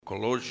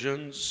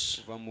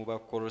Colossians kuva mu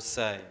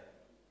Bakolosayi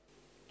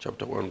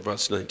chapter 1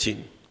 verse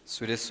 19.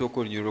 sura esooka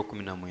olunyiriri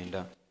lw'ekumi na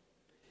mwenda.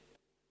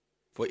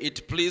 For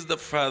it pleased the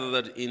Father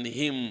that in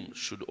him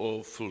should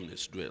all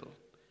fullness dwell.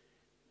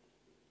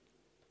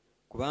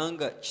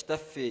 Kubanga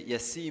kitaffe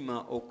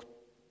yasiima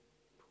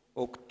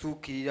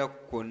okutuukirira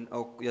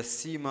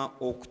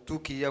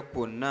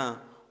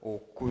kwonna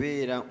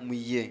okubeera mu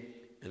ye.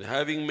 And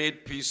having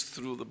made peace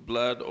through the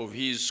blood of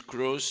his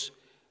cross,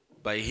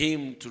 by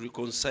him to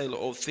reconcile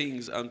all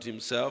things unto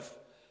himself,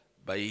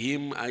 by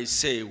him I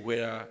say,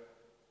 whether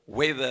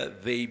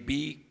they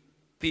be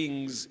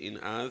things in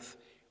earth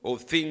or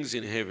things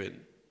in heaven.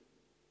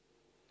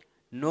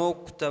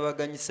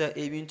 N'okutabaganyisa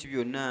ebintu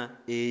byonna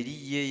eri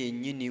ye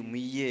yennyini mu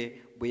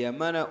ye, bwe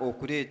yamala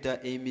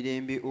okuleeta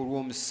emirembe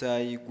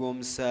olw'omusaayi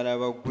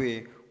gw'omusaalaba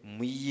gwe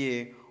mu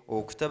ye,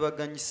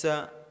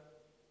 okutabaganyisa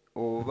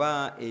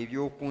oba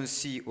eby'oku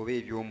nsi oba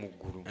eby'omu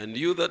ggulu. And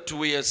you that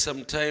were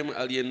sometime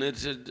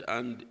alienated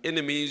and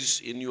enemies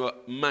in your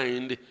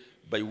mind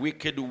by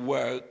wicked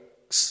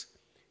works,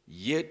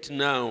 yet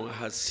now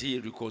has he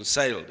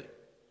reconciled.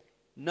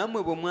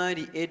 Nammwe bwe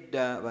mwali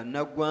edda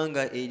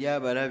bannaggwanga eri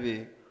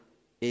abalabe,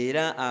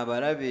 era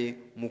abalabe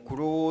mu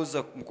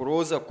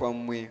kulowooza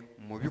kwammwe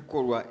mu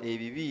bikolwa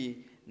ebibi,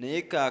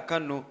 naye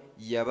kaakano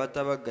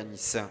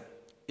yabatabaganyisa.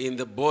 In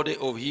the body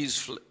of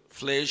his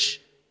flesh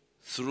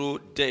through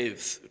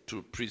death,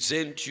 to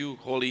present you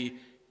holy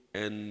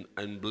and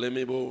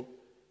unblameable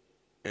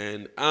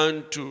and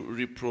unto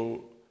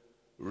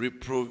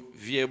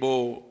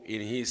reprovable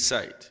in his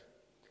sight.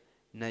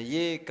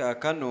 Naye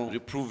kaakano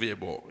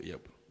Reprovable,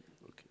 yep.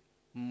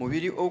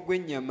 mubiri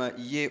ogw'ennyama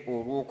ye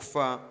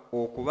olw'okufa,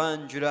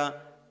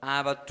 okubanjula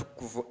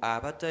abatukuvu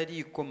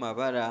abataliiko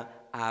mabala,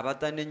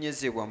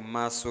 abatanenyezebwa mu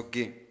maaso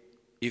ge.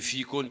 If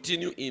ye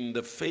continue in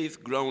the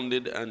faith,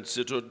 grounded and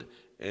settled,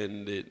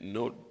 and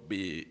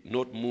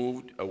not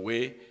moved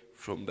away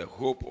from the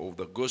hope of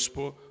the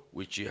gospel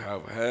which ye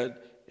have heard,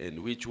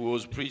 and which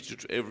was preached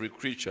to every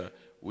creature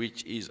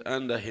which is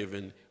under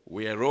heaven,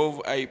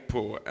 whereof I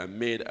Paul am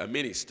made a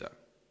minister.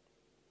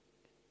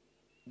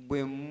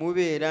 Bwe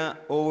mubeera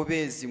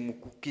obubeezi mu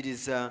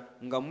kukkiriza,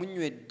 nga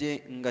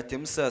munywedde nga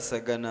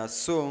temusaasagana,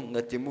 so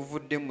nga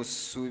temuvudde mu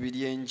ssuubi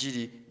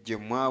ly'enjiri gye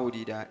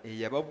mwawulira,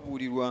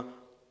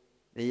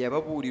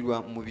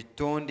 eyababuulirwa mu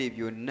bitonde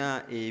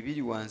byonna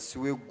ebiri wansi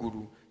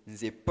w'eggulu,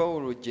 nze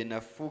Pawulo gye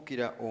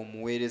nafuukira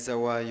omuweereza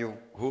waayo.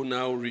 Who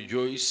now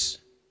rejoice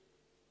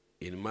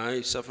in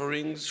my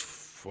sufferings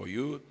for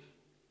you,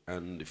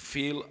 and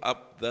fill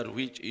up that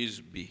which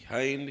is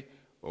behind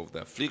of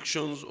the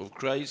afflictions of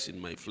Christ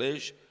in my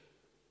flesh,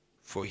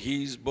 for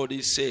his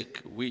body's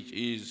sake, which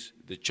is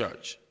the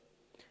church.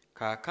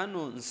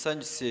 Kaakano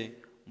nsanyuse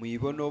mu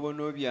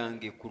bibonoobono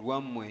byange ku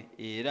lwammwe,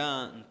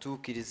 era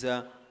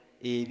ntuukiriza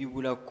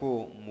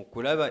ebibulako mu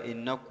kulaba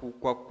ennaku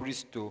kwa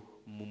Kristo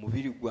mu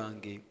mubiri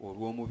gwange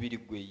olw'omubiri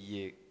gwe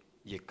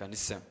ye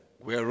Kkanisa.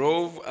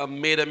 Whereof I am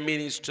made a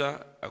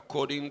minister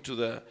according to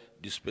the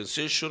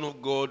dispensation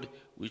of God,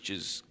 which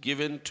is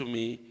given to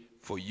me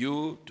for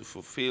you to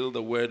fulfill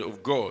the word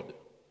of God.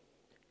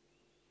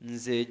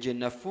 Nze gye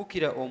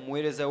nafuukira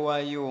omuweereza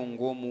waayo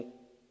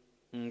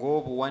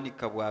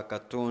ng'obuwanika bwa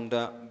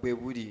Katonda bwe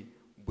buli,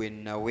 bwe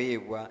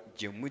naweebwa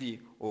gye muli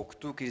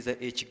okutuukiriza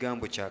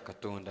ekigambo kya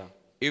Katonda.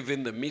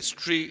 Even the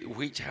mystery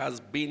which has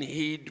been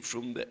hid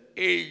from the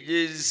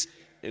ages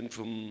and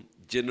from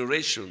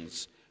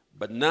generations,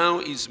 but now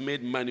is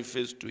made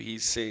manifest to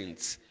his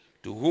saints,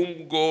 to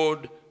whom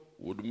God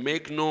would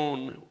make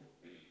known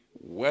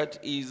what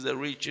is the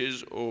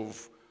riches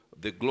of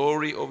the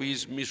glory of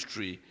his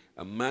mystery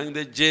among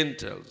the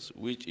Gentiles,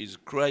 which is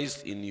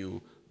Christ in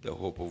you, the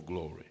hope of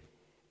glory.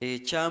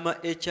 Ekyama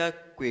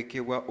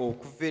ekyakwekebwa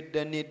okuva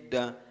edda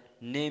n'edda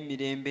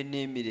n'emirembe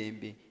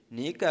n'emirembe,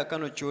 naye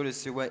kaakano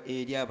kyolesebwa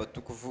eri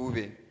abatukuvu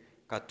be,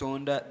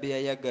 Katonda be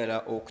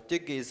yayagala,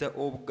 okutegeeza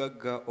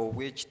obugagga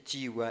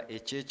obw'ekitiibwa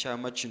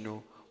eky'ekyama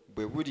kino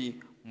bwe buli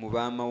mu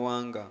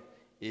baamawanga,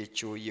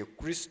 ekyo ye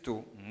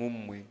Kristo mu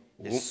mmwe,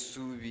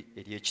 essuubi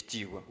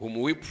ery'ekitiibwa.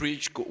 Whom we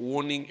preach,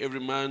 warning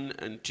every man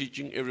and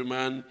teaching every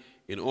man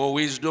in all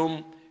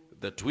wisdom,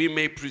 that we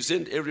may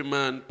present every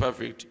man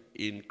perfect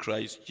in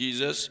Christ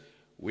Jesus,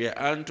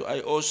 whereunto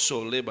I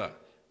also labor,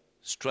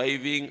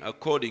 striving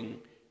according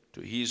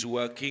to his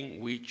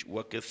working which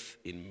worketh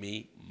in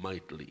me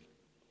mightily.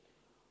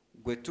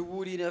 Gwe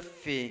tubuulira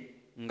ffe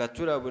nga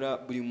tulabula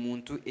buli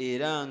muntu,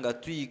 era nga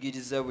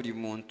tuyigiriza buli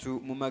muntu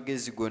mu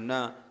magezi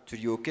gonna,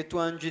 tulyoke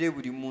twanjule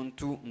buli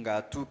muntu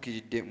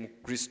ng'atuukiridde mu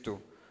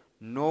Kristo,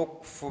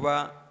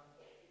 n'okufuba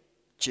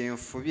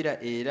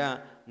kyenfubira,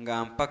 era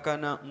nga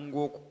mpakana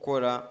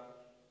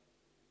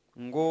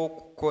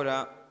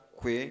ng'okukola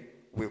kwe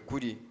bwe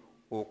kuli,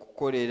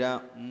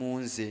 okukolera mu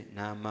nze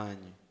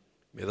n'amaanyi.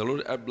 May the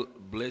Lord add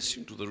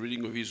blessing to the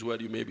reading of his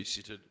word. You may be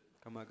seated.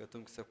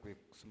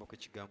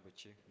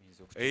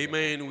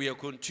 Amen. We are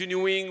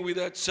continuing with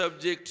that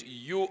subject.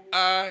 You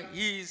are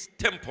his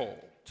temple.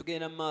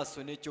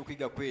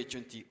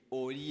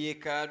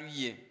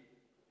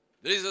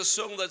 There is a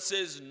song that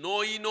says,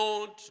 know ye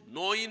not,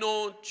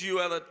 you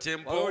are the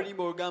temple.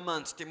 oluyimba olugamba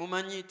nti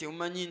temumanyi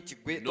nti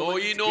gwe Know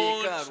ye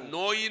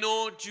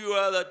not, you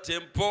are the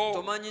temple.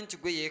 tomanyi nti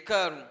gwe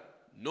yeekaalu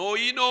Know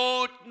ye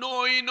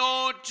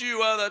not,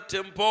 you are the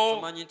temple.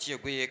 tomanyi nti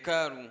gwe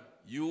yeekaalu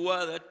You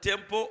are the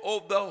temple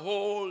of the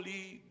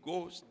Holy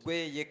Ghost.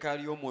 gwe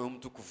yeekaalu y'omwoyo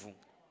omutukuvu.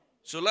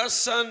 So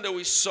last Sunday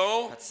we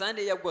saw, kati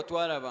sande yaggwa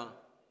twalaba.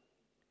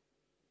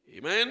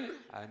 amen.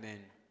 Amen.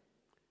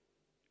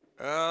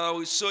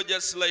 We saw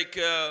just like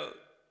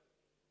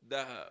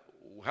the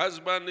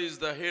husband is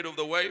the head of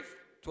the wife.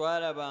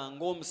 twalaba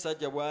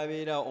ng'omusajja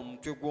bw'abeera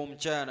omutwe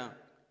gw'omukyala.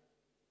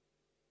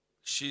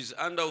 She's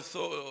under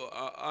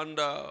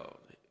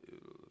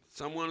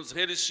someone's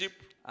headship.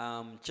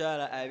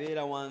 Mukyala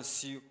abeera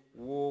wansi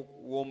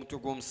w'omutwe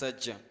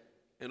gw'omusajja.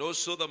 And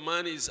also the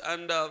man is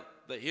under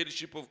the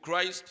headship of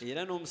Christ.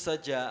 Era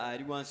n'omusajja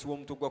ali wansi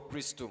w'omutwe gwa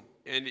Kristo.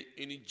 And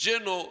in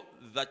general,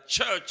 the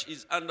church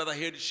is under the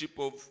headship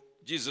of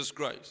Jesus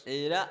Christ.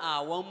 Era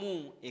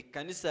awamu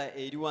ekkanisa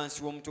eri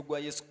wansi w'omutwe gwa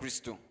Yesu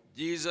Kristo.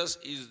 Jesus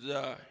is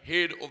the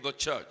head of the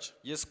church.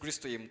 Yesu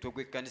Kristo ye mutwe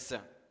gw'ekkanisa.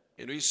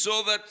 And we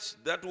saw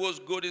that was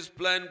God's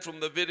plan from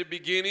the very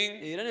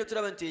beginning. Era ne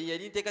tulaba nti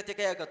yali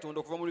nteekateeka ya Katonda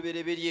okuva mu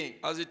lubereberye.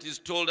 As it is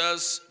told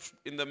us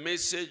in the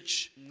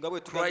message,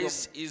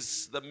 Christ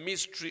is the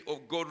mystery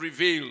of God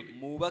revealed.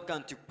 Mu bubaka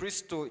nti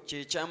Kristo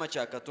kye kyama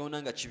kya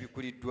Katonda nga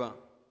kibikuliddwa.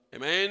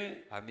 Amen.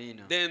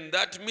 Amiina. Then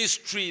that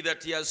mystery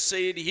that he has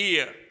said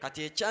here,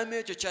 kati ekyama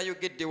ekyo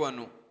kyayogedde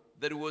wano,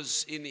 that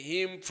was in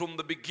him from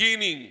the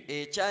beginning,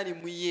 ekyali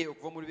mu ye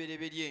okuva mu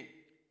lubereberye,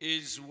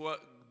 is what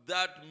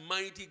that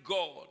mighty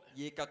God,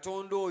 ye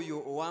Katonda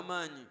oyo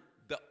ow'amaanyi,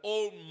 the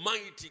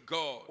Almighty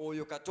God,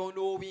 oyo Katonda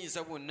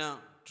ow'obuyinza bwonna,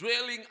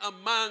 dwelling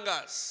among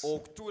us,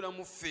 okutuula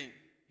mu ffe,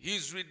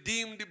 his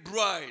redeemed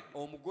bride,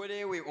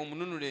 omugole we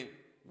omununule,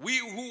 we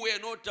who were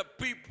not a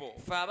people,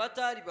 ffe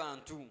abataali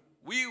bantu,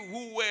 we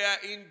who were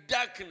in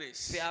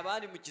darkness, ffe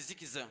abaali mu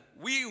kizikiza,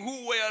 we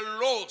who were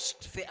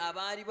lost, ffe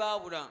abaali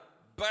baabula,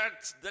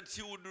 but that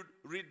he would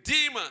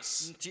redeem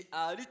us. nti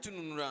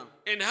alitununula,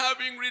 And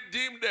having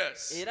redeemed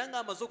us, era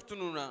ng'amaze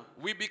okutununula,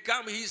 we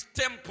become his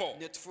temple.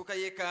 ne tufuuka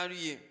yeekaalu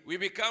ye, We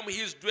become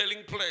his dwelling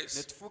ne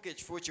place. tufuuka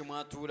ekifo kye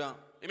mwatuula.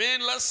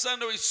 Amen. Last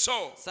Sunday we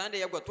saw Sande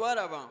yaggwa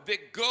twalaba the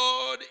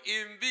God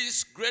in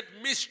this great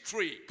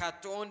mystery.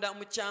 Katonda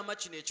mu kyama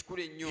kino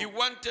ekikulu ennyo. He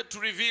wanted to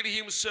reveal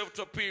himself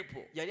to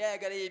people. Yali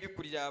ayagala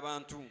yeebikkulira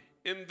abantu.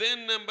 And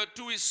then number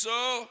 2 we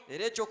saw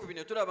Era ekyokubiri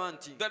ne tulaba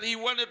nti that he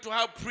wanted to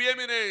have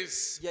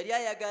preeminence yali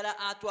ayagala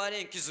atwale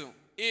enkizo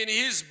in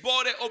his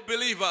body of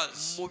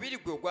believers. mu mubiri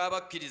gwe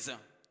ogw'abakkiriza.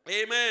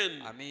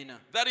 Amen. Amiina.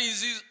 That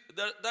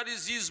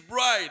is his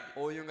bride,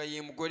 Oyo nga ye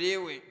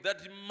mugole we,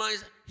 that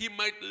he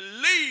might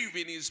live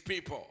in his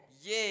people.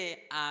 ye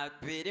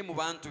abeere mu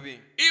bantu be.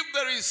 If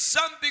there is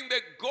something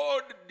that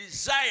God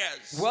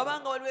desires,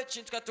 Bw'abanga waliwo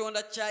ekintu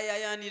Katonda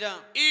ky'ayaayaanira,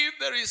 if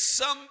there is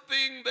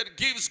something that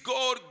gives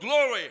God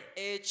glory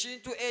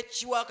ekintu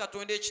ekiwa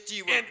Katonda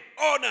ekitiibwa and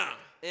honor,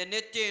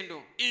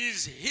 n'ettendo,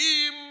 is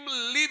him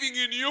living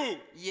in you.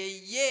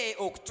 ye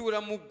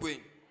okutuula mu ggwe.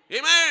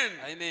 Amen.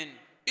 Amen.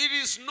 It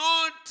is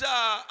not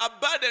a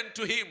burden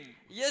to him.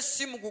 Ye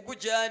si mugugu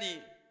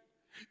gy'ali,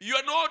 You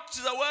are not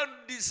the one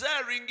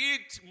desiring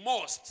it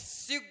most.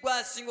 si gwe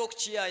asinga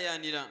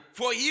okukiyaayaanira.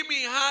 For him,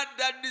 he had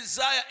that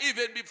desire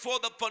even before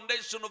the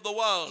foundation of the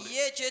world.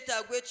 Ye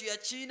ekyetaago ekyo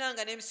yakiyina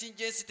nga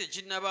n'emisingi y'ensi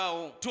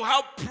teginnabaawo. To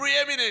have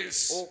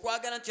preeminence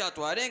Okwagala nti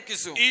atwale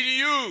enkizo in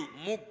you,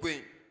 mu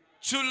ggwe,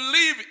 to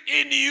live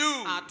in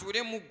you.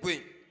 atuule mu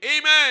ggwe.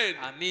 Amen.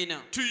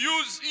 Amiina. To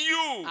use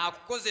you.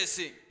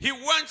 Akukozese. He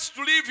wants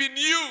to live in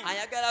you.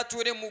 Ayagala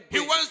atuule mu He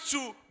ggwe. wants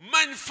to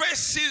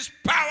manifest his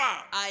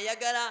power.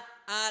 Ayagala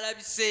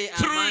alabise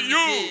Through amaanyi you.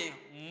 ge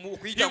mu He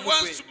okuyita mu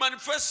wants to ggwe.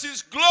 manifest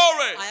his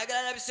glory Ayagala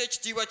alabise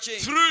ekitiibwa kye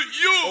through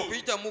you.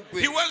 okuyita mu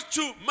ggwe. He wants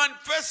to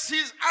manifest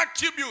his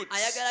attributes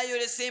Ayagala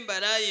ayolese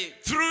embala ye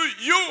through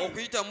you.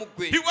 okuyita mu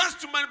ggwe. He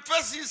wants to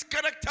manifest his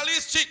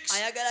characteristics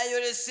Ayagala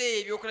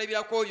ayolese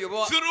ebyokulabirako byo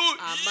oba through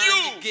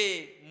amaanyi you.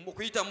 ge mu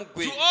kuyita mu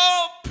ggwe. To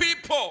all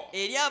people,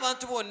 Eri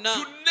abantu bonna,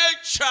 to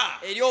nature,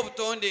 eri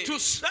obutonde, to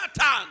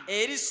Satan,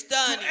 eri to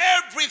sitaani,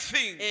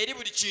 everything. eri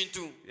buli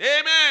kintu.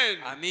 Amen.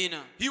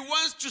 Amiina. He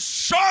wants to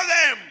show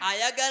them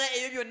Ayagala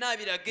ebyo byonna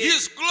abirage,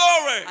 his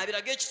glory,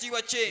 abirage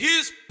ekitiibwa kye,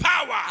 his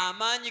power,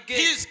 amaanyi ge,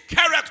 his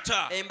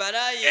character,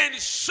 embala ye, and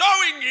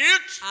showing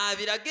it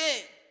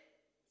abirage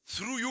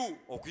through you.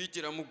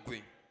 okuyitira mu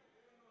ggwe.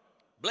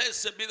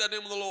 Blessed be the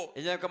name of the Lord.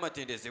 Erinnya Mukama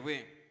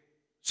tendezebwe.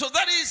 So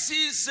that is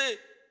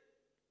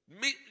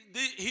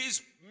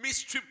his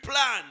mystery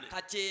plan.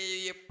 Kati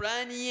eyo ye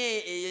pulaani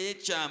ye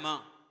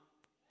ey'ekyama.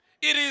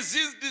 It is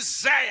his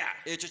desire.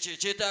 Ekyo kye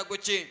kyetaago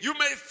kye. You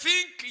may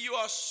think you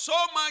are so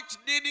much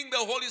needing the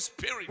Holy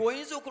Spirit,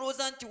 Oyinza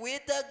okulowooza nti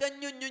weetaaga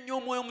nnyo nnyo nnyo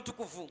Omwoyo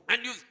Omutukuvu.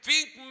 and you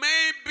think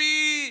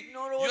maybe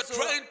you're N'olowooza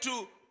trying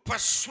to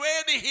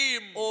persuade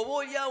him oba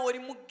oliawo oli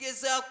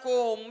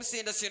mugezaako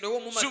omusendasenda oba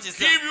to omumatiza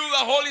give you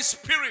the Holy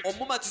Spirit.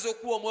 omumatiza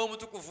okuwa omwoyo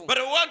omutukuvu. But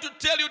I want to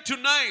tell you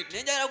tonight,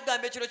 naye njagala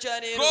kugamba ekiro kya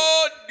leero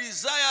God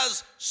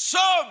desires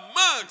so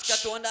much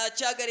katonda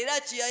akyagala era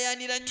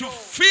akiyayaanira to nnyo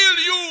fill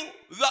you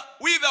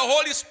with the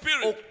Holy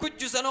Spirit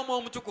okukujjuza n'omwoyo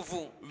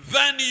omutukuvu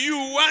than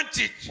you want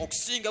it.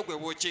 okusinga gwe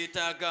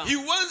bw'okyetaaga. He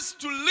wants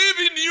to live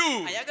in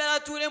you ayagala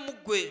atuule mu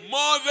ggwe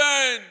more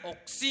than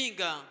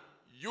okusinga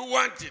you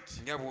want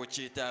it. nga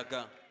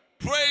bw'okyetaaga.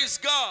 Praise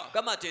God.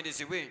 kama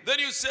atendezebwe. Then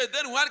you say,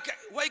 then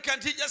why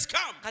can't he just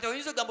come? kati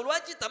oyinza okugamba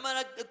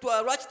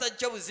lwaki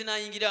tajja buzi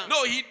n'ayingira.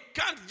 No, he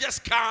can't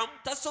just come.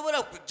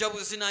 tasobola kujja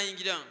buzi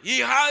n'ayingira.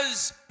 He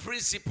has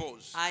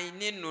principles.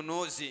 ayina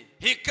ennono ze.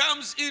 He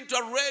comes into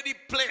a ready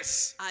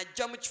place.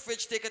 ajja mu kifo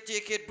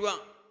ekiteekateekeddwa.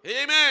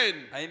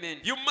 Amen. Amen.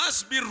 You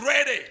must be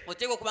ready.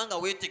 oteekwa okuba nga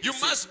You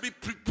weetegese. must be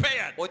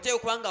prepared. oteekwa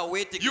okuba nga You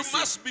weetegese.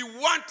 must be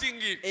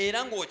wanting it.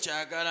 era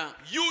ng'okyagala.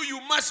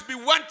 You must be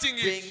wanting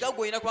gwe it. nga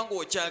gw'olina kuba You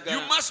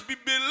ng'okyagala. must be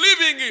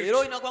believing era it.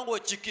 olina kuba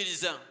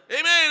ng'okikkiriza.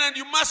 Amen. And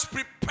you must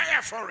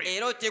prepare for it.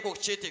 era oteekwa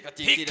He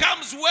okukyeteekateekera.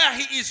 comes where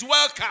he is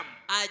welcome.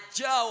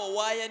 ajja awo He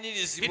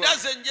waayanirizibwa.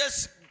 doesn't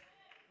just,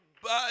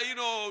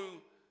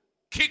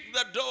 kick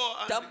the door.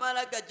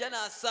 tamala gajja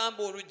n'asamba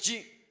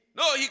oluggi.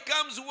 No, he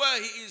comes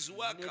where he is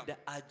welcome. nedda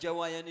ajja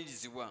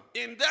waayanirizibwa.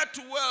 In that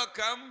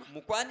welcome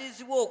mu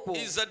kwanirizibwa okwo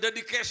is a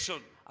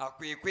dedication.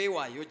 kwe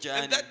kwewaayo And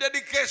gy'ali. that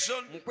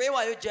dedication mu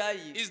kwewaayo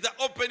gy'ali is the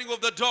opening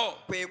of the door.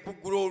 kwe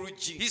kuggula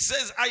oluggi. He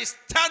says, I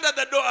stand at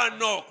the door and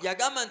knock.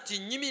 yagamba nti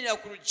nnyimirira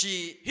ku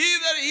luggi. He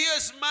that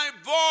hears my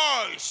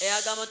voice.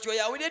 eyagamba nti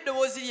oyo awulira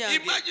eddoboozi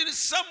lyange. Imagine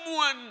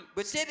someone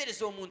bwe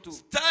teebereza omuntu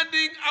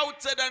standing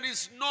outside and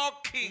is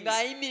knocking,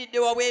 ng'ayimiridde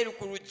wabweru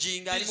ku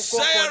luggi ng'ali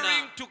desiring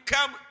mukonkona to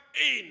come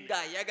in.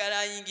 ng'ayagala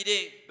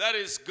ayingire. That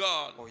is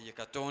God. oyo ye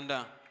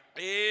katonda.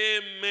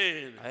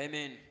 Amen.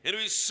 amen. And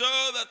we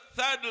saw that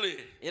thirdly.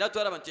 era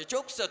twalaba nti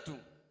ekyokusatu.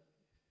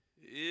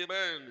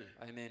 Amen.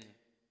 amen.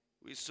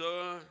 We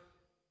saw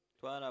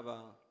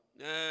twalaba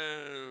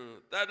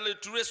thirdly,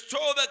 to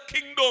restore the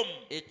kingdom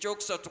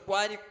ekyokusatu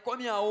kwali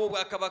kukomyawo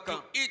obwakabaka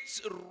to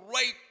its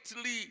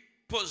rightly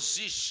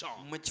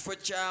position mu kifo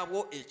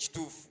kyabwo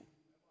ekituufu.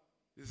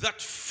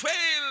 that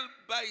failed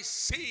by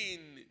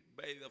sin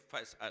by the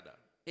first Adam.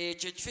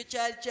 ekyo ekifo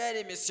kyali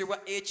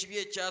kyalemesebwa ekibi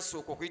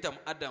ekyasooka okuyita mu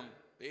adamu.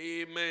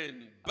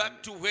 Amen.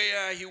 Back to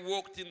where he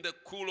walked in the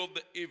cool of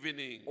the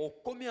evening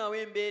okukomyawo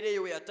embeera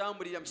eyo we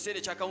yatambulira mu kiseera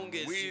with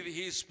ekyakawungeezi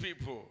his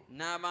people,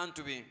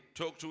 n'abantu be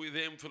talked with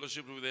them,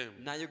 fellowship with them.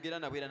 n'ayogera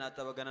nabo era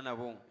n'atabagana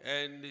nabo.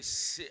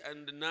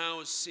 And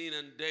now sin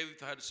and death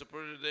had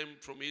separated them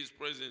from his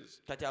presence.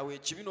 kati awo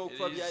ekibi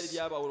n'okufa byali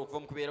byabawula okuva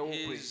mu kubeerawo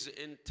kwe His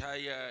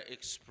entire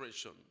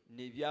expression.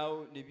 ne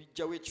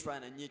bijjawo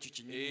ekifaananyi ekyo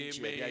kinyonyi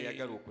kye yali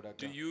ayagala Amen. okulaga.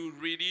 Do you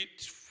read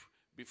it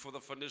before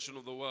the foundation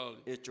of the world?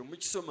 ekyo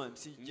mukisoma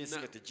nsi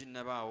nga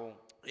tekinnabaawo.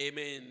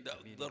 Amen.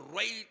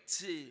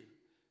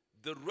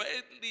 The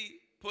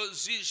rightly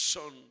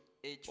position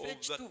ekifo of the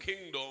ekituufu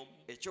kingdom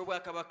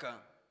eky'obwakabaka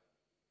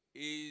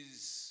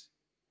is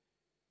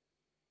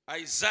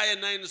Isaiah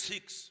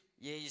 9:6.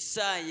 ye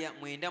Isaaya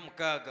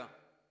 9:6.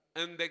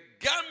 And the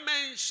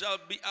garment shall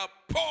be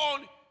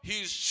upon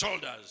his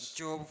shoulders.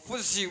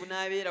 ky'obufuzi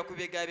bunaabeera ku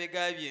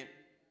bigabega bye.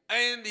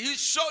 And his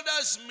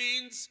shoulders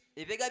means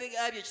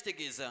ebigabega bye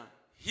kitegeeza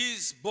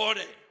his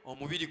body,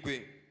 omubiri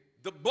gwe,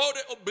 the body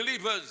of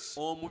believers.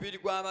 omubiri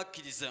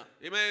gw'abakkiriza.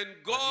 Amen.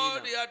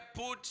 God Amina. had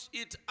put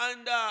it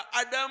under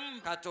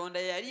Adam, katonda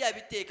yali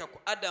abiteeka ku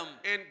adamu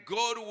and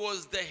God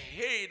was the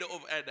head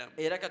of Adam.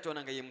 era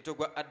katonda nga ye mutwe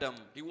gwa adamu.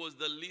 He was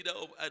the leader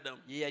of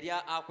Adam. ye yali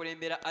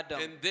akulembera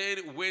adamu. And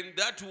then when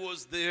that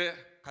was there,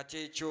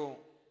 kati ekyo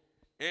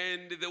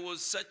and there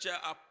was such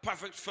a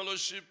perfect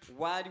fellowship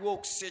waaliwo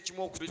okusa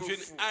ekimu between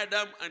okutuufu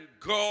Adam and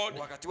God,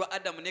 wakati wa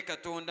adamu ne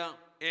katonda.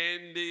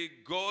 and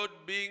God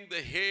being the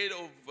head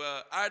of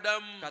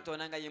Adam,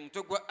 katonda nga ye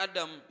mutwe gwa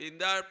adamu. in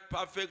that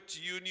perfect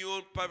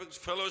union, perfect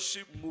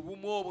fellowship, mu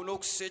bumu obwo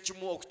n'okusa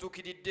ekimu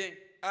okutuukiridde.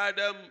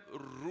 Adam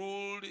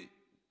ruled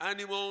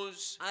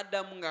animals,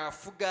 adamu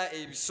ng'afuga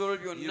ebisolo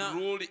he byonna,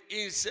 ruled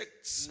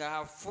insects,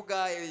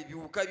 ng'afuga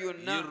ebiwuka he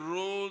byonna,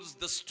 rules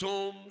the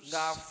storms,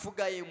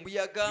 ng'afuga he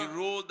embuyaga,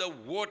 ruled the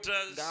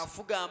waters.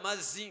 ng'afuga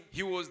amazzi.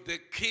 He was the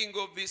king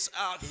of this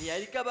earth,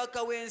 yali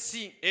kabaka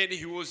w'ensi and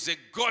he was a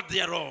God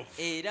thereof.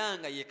 era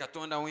nga ye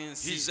katonda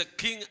w'ensi. He's a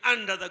king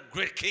under the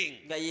great king.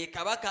 nga ye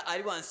kabaka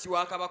ali wansi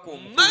wa kabaka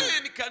omukulu.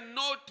 Man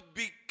cannot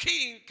be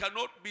king,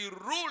 cannot be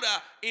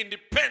ruler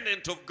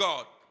independent of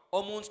God.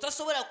 omuntu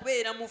tasobola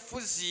kubeera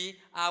mufuzi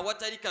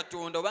awatali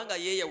katonda oba nga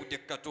yeeyawudde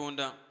ku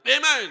katonda.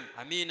 Amen.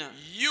 amiina.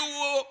 You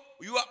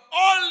are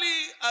only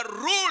a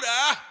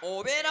ruler,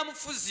 obeera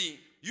mufuzi,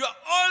 you are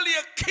only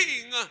a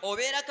king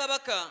obeera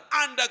kabaka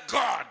under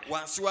God.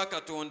 wansi wa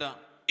katonda.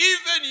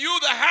 Even you,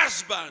 the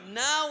husband,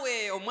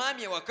 naawe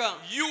omwami ewaka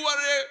you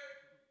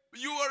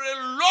are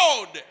a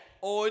lord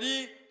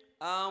oli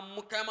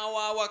mukama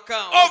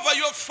w'awaka over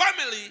your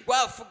family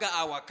gwafuga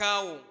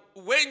awakaawo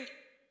when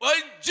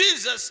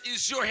Jesus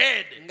is your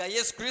head. nga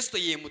yesu kristo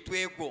ye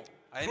mutwe gwo.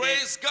 Amen.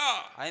 Praise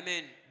God.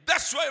 Amen.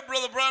 That's why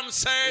Brother Branham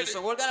said,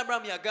 Ensonga oluganda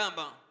Abraham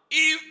yagamba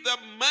if the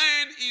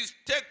man is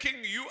taking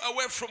you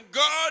away from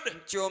God,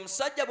 nti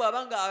omusajja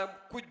bw'aba nga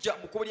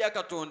akujja mu kkubo lya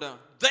Katonda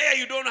there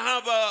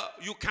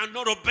you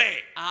cannot obey.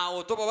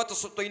 awo toba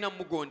tolina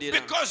mumugondera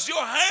Because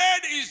your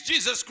head is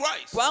Jesus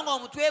Christ. kubanga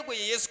omutwe gwe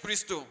ye Yesu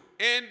Kristo.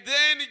 And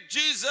then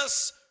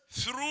Jesus,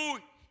 through,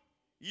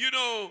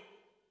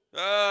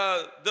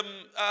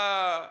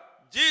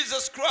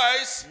 Jesus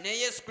Christ, Ne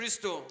Yesu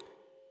Kristo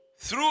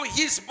through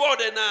his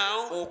body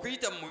now,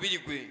 okuyita mu mubiri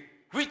gwe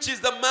which is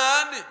the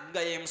man,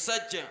 nga ye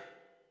musajja,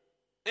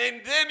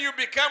 and then you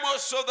become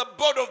also the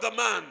body of the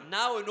man.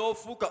 naawe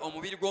n'ofuuka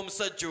omubiri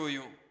gw'omusajja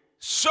oyo.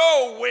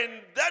 So when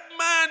that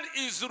man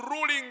is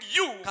ruling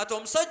you, Kati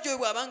omusajja oyo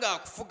bw'aba nga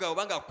akufuga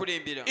oba nga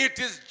akukulembera, it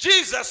is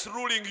Jesus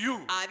ruling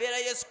you. abeera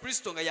Yesu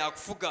Kristo nga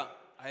yakufuga.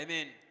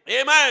 Amen.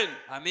 Amen.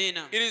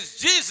 Amiina. It is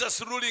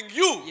Jesus ruling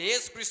you. Ye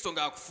Yesu Kristo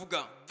nga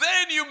akufuga.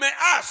 Then you may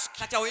ask,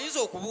 Kati awo oyinza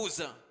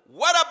okubuuza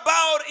what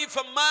about if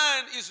a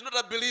man is not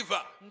a believer?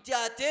 nti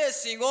ate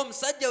singa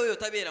omusajja oyo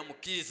tabeera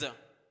mukkiriza,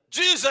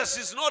 Jesus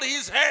is not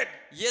his head.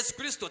 Yesu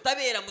Kristo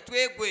tabeera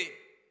mutwe gwe,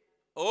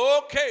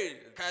 Okay.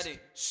 kale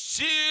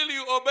Still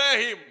you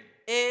obey him.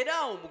 era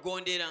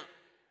omugondera.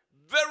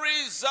 There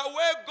is a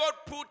way God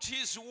put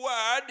his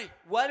word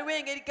Waliwo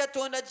engeri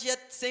Katonda gye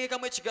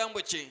yasengekamu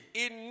ekigambo kye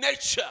in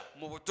nature.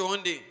 mu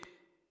butonde.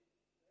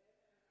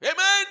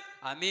 Amen.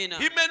 Amiina.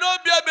 He may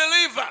not be a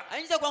believer,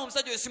 Ayinza kuba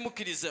omusajja oyo si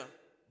mukkiriza,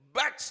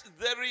 but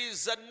there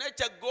is a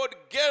nature God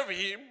gave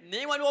him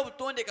naye waliwo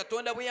obutonde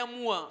Katonda bwe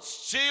yamuwa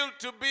still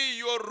to be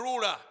your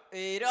ruler.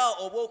 era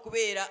oba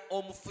okubeera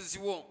omufuzi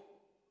wo.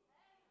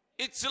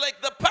 It's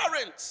like the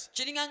parents.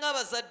 Kiringa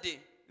ng'abazadde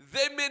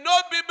They may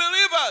not be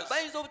believers,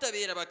 bayinza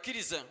obutabeera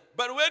bakkiriza,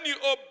 but when you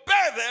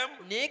obey them,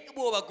 naye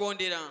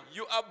bw'obagondera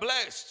you are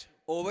blessed.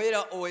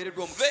 obeera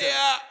oweereddwa There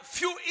omukisa. are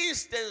few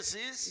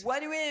instances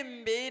Waliwo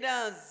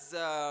embeera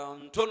za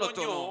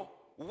ntonotono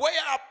where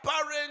a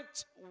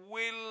parent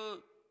will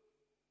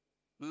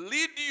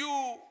lead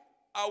you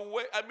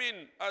away,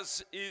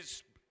 as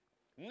is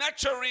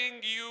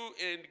nurturing you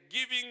and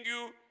giving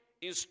you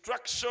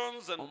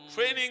instructions and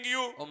training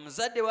you.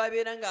 omuzadde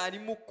w'abeera ng'ali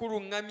mu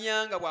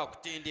kkuluŋŋamya nga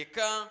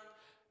bw'akutendeka.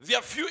 There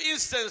are few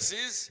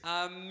instances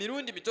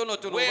Mirundi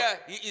mitonotono where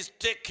he is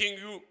taking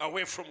you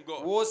away from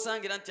God.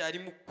 w'osangira nti ali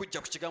mu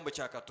kujja ku kigambo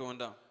kya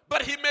Katonda,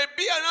 But he may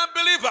be an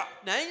unbeliever,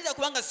 naye ayinza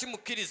kuba nga si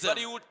mukkiriza, but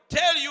he will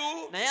tell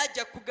you naye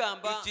ajja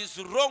kugamba it is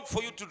wrong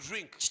for you to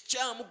drink.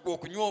 kikyamu ggwe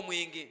okunywa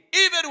omwenge.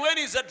 Even when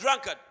he's a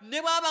drunkard, Ne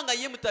bw'aba nga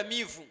ye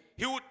mutamiivu,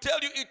 he will tell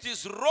you it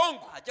is wrong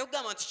ajja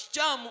kugamba nti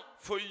kikyamu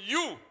for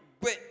you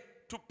ggwe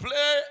to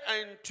play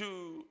and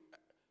to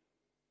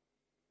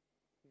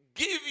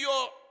give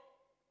your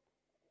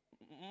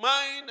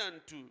mind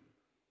and to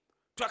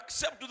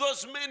accept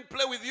those men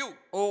play with you.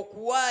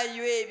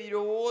 okuwaayo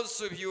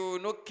ebirowoozo byo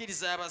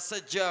n'okkiriza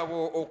abasajja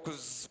abo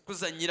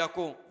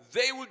okuzannyirako.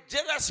 They will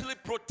jealously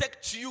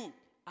protect you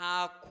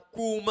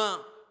Akukuuma,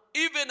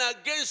 even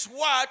against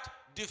what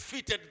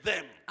defeated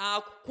them.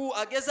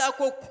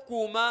 agezaako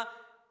okukukuuma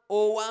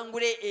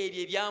owangule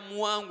ebyo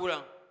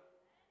ebyamuwangula.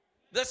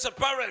 That's a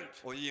parent.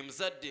 Oyo ye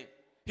muzadde.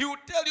 He will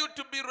tell you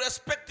to be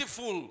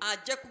respectful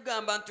Ajja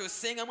kugamba nti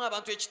ossengamu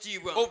abantu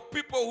ekitiibwa, of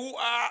people who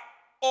are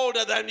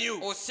older than you.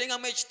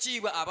 ossengamu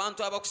ekitiibwa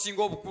abantu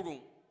abakusinga obukulu.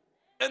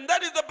 And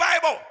that is the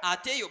Bible.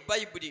 Ate eyo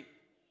Bayibuli.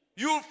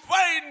 You'll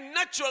find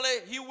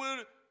naturally he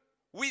will,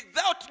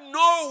 without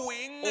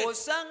knowing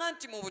Osanga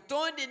nti mu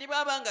butonde ne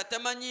baba nga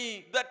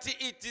tamanyi that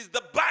it is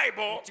the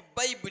Bible, nti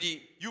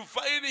Bayibuli, you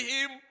find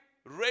him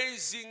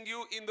raising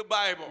you in the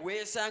Bible.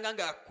 weesanga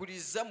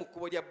ng'akuliza mu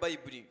kkubo lya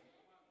Bayibuli.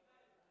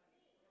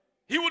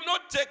 He will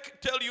not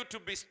tell you to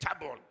be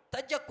stubborn.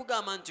 Tajja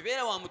kugamba nti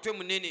beera wa mutwe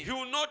munene. He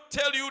will not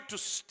tell you to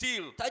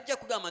steal. Tajja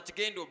kugamba nti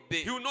genda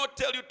obbe. He will not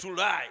tell you to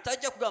lie.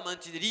 Tajja kugamba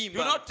nti He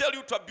will limba. not tell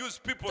you to abuse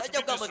people, to Tajja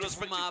be kugamba nti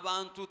disrespectful. vuma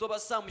abantu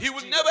tobassaamu He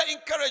will kitiibwa. never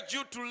encourage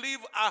you to live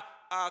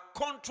a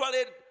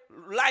contrary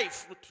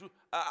life,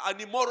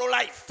 an immoral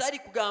life. Tali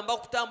kugamba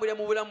kutambulira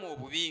mu bulamu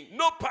obubi.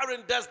 No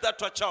parent does that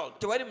to a child.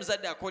 Tewali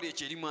muzadde akola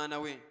ekyo eri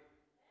mwana we.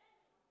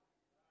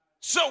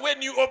 So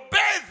when you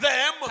obey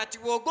them, Kati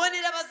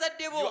bw'ogondera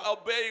bazadde you bo, are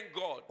obeying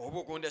God. oba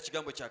ogondera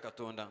kigambo kya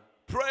Katonda.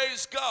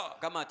 Praise God.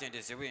 Kama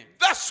atendezebwe.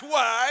 That's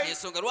why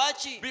Ensonga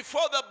lwaki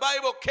before the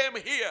Bible came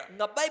here,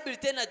 nga Bayibuli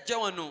tenajja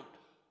wano,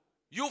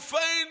 you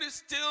find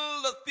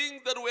still the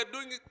things that we're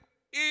doing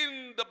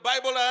in the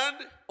Bible land,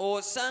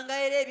 osanga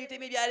era ebintu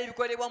ebyo byali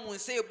bikolebwa mu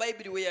nsi eyo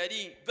Bayibuli we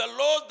yali. the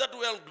laws that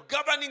were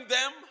governing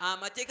them,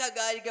 Amateeka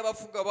gaali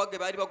gabafuga oba ge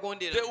baali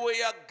bagondera. they were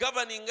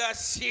governing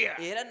us here.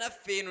 Era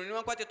naffe eno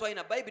newankubadde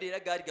twalina Bayibuli era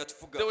gaali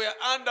gatufuga. They were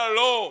under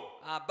law.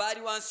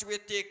 Abaali wansi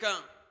w'etteeka.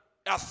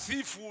 A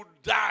thief would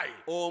die.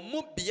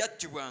 Omubbi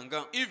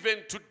yattibwanga.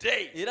 Even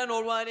today, Era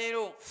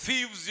n'olwaleero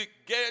thieves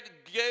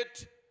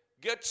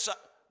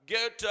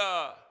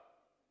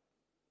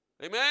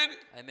amen?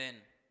 amen,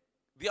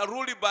 They are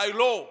ruled by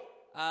law.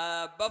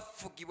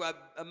 bafugibwa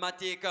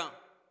mateeka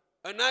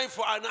An eye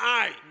for an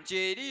eye. nti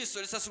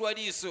eriiso lisasulwa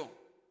liiso,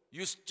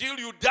 You steal,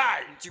 you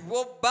die. nti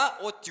bw'obba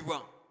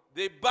ottibwa.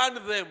 they burned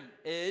them.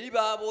 eri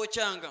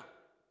baabokyanga.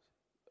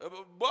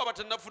 Bo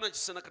abatannafuna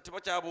kisana kati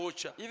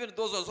bakyabookya. Even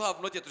those ones who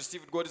have not yet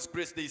received God's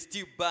grace, they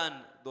still burn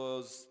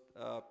those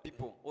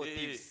people or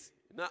thieves.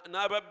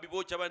 N'ababbi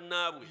bookya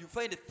bannaabwe. You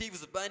find the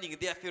thieves burning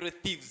their fellow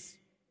thieves.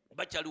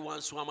 Bakyali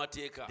wansi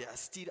w'amateeka. They are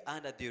still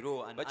under the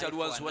law and Bakyali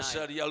wansi wa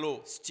sharia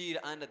law. still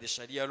under the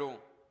Sharia law.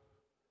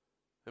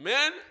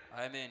 Amen.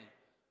 Amen.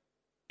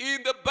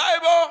 In the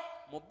Bible,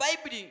 Mu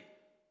Bible,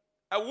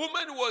 a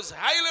woman was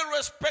highly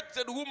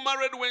respected who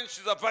married when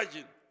she's a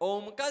virgin.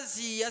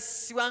 omukazi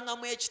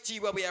yassibwangamu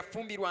ekitiibwa bwe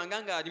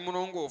yafumbirwanga ng'ali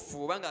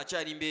mulongoofu oba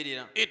ng'akyali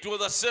mbeerera. It was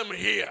the same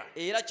here.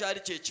 Era kyali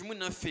kye kimu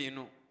naffe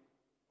eno.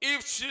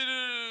 If she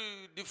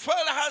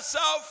defiled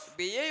herself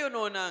Bwe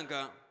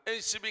yeeyonoonanga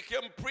and she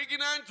became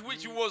pregnant,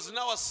 which was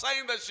now a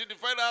sign that she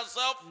defiled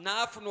herself,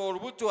 n'afuna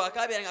olubuto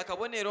akabeera nga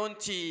kabonero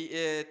nti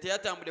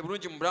teyatambudde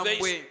bulungi mu bulamu they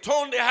bwe,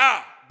 stoned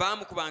her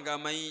baamukubanga in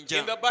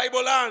amayinja. the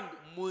Bible land.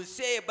 Mu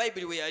nsi eyo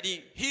Bayibuli we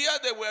yali. Here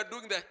they were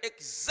doing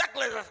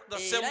exactly the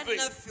same Era thing.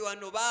 naffe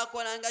wano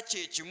baakolanga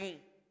kye kimu.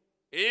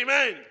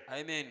 Amen.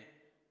 Amen.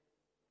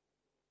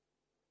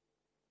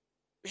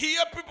 Here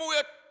people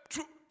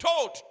were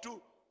taught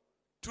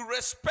to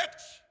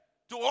respect,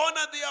 to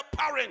honor their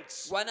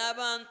parents. Wano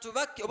abantu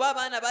oba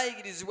abaana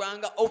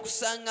baayigirizibwanga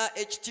okusanga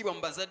ekitiibwa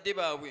mu bazadde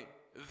baabwe.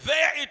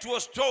 There it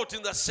was taught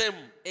in the same.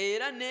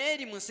 Era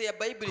neeri mu nsi ya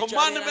Bayibuli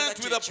Commandment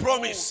with a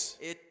promise.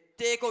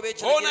 Etteeka oba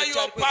Honor ekiragiro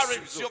your kyaliko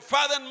parents, your ekisuubizo.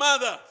 father and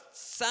mother,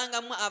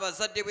 Sangamu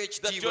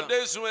abazadde that your b'ekitiibwa.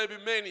 days may be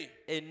many.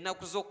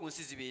 Ennaku z'oku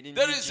nsi zibeere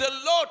There is a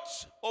nnyingi.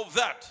 lot of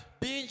that.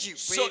 Bingi ku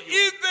So ebyo.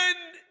 even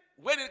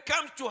when it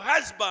comes to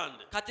husband,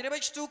 Kati ne bwe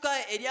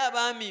kituuka eri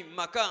abaami mu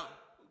maka,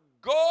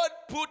 God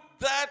put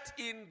that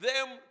in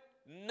them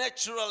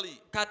naturally.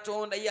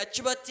 Katonda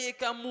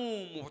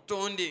yakibateekamu mu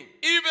butonde.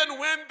 Even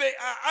when they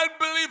are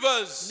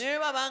unbelievers, Ne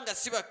baba nga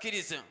si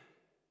bakkiriza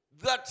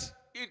that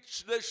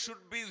they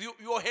should be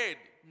your head.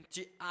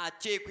 nti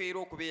ateekwa era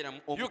okubeera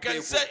You can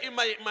omutwe say, if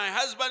my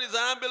husband is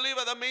an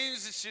unbeliever, that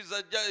means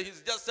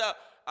he's just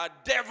a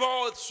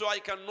devil, so I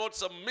cannot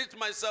submit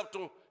myself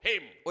to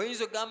him.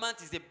 oyinza okugamba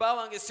nti nze bba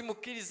wange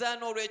simukkiriza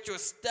n'olwekyo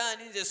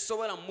sitaani nze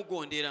sobola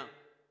mumugondera.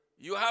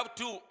 You have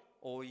to.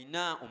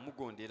 Oyina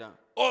omugondera.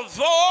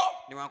 Although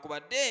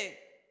Newankubadde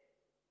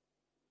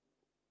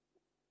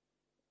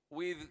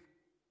with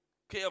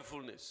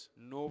carefulness,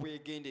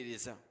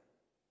 n'obwegendereza.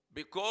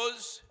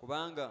 because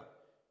Kubanga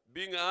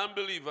being an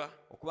unbeliever,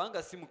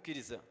 okubanga si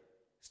mukkiriza,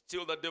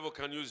 still the devil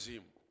can use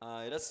him.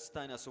 era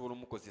sitaani asobola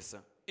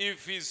omukozesa.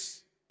 If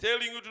he's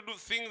telling you to do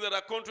things that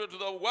are contrary to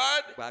the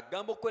word,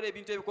 Bw'agamba okukola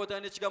ebintu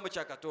ebikootana n'ekigambo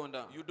kya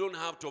Katonda, you don't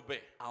have to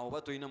obey. awo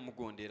oba tolina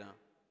mumugondera.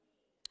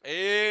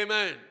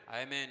 Amen.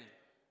 Amen.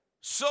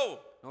 So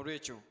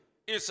N'olwekyo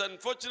it's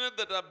unfortunate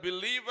that a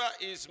believer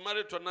is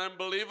married to an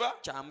unbeliever,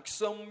 kya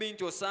mukisa omubi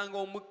nti osanga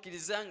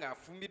omukkiriza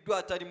ng'afumbiddwa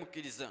atali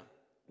mukkiriza.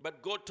 but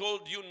God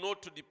told you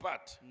not to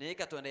depart. Naye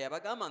Katonda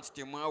yabagamba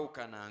nti And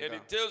temwawukananga.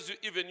 it tells you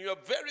even your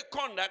very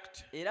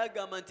conduct Era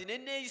agamba nti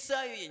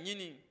n'enneeyisaayo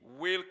yennyini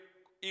will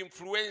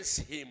influence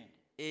him,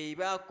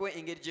 ebaako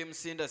engeri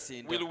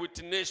gyemusendasenda, will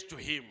witness to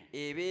him.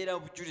 ebeera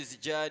bujulizi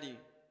gy'ali.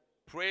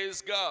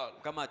 Praise God.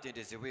 Mukama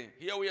atendezebwe.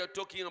 Here we are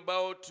talking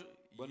about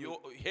your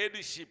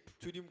headship,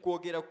 Tuli mu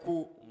kwogera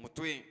ku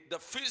mutwe, the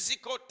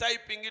physical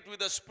typing it with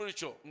the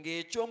spiritual.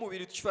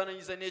 ng'ekyomubiri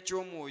tukifaananyiza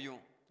n'ekyomwoyo.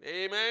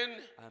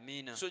 Amen.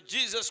 Amiina. So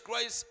Jesus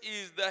Christ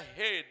is the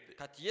head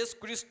Kati Yesu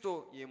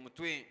Kristo ye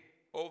mutwe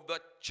of the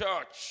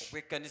church.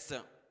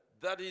 ogw'ekkanisa,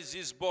 That is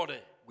his body.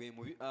 gwe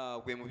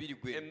mubiri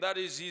gwe, And that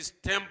is his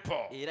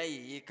temple. era ye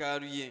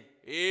yeekaalu ye.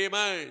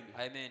 Amen.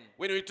 Amen.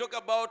 When we talk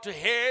about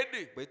head,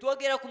 Bwe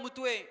twogera ku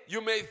mutwe,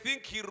 you may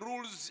think he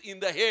rules in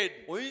the head,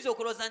 oyinza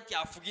okulowooza nti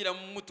afugira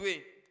mu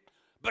mutwe,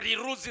 but he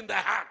rules in the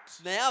heart.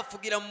 naye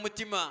afugira mu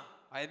mutima.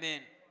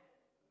 Amen.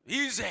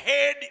 His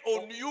head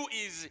on you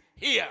is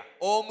here.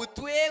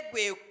 Omutwe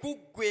gwe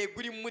kuggwe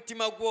guli mu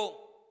mutima gwo.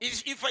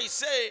 If I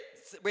say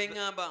Bwe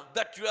ŋŋamba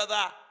that you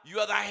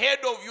are the head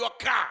of your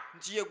car,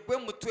 nti ye gwe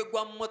mutwe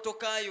gwa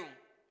mmotoka yo,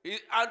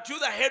 aren't you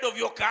the head of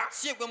your car?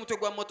 si ye gwe mutwe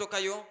gwa mmotoka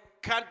yo.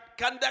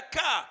 Can the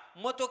car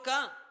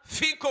Mmotoka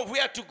think of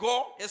where to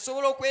go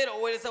esobola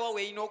okwerowooleza wa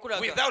weeyina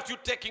okulaga without you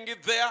taking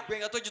it there? gwe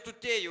nga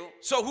togitutteeyo.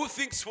 So who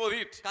thinks for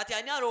it? Kati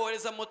ani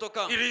alowooleza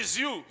mmotoka? It is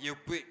you. Ye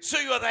gwe. So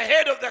you are the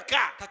head of the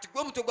car, Kati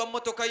gwe mutwe gwa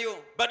mmotoka yo,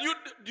 but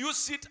you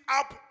sit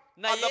up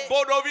Naye- at the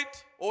board of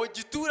it,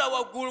 ogituula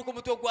waggulu ku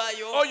mutwe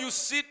gwayo, or you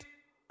sit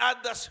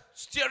at the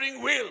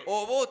steering wheel,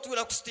 oba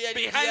otuula ku steering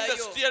behind the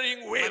yayo,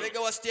 steering wheel. mabega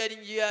wa steering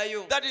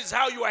yayo. That is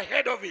how you are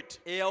head of it.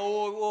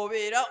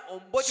 Obeera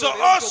omubote So obeera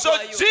omutwe also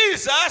gwayo.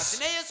 Jesus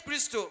Ne Yesu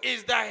Kristo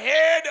is the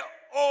head,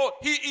 or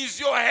he is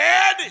your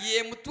head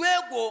ye mutwe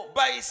gwo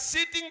by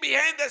sitting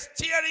behind the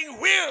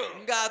steering wheel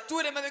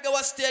ng'atuula emabega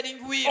wa steering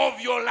wheel of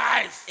your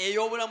life.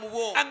 ey'obulamu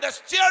bwo. And the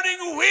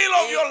steering wheel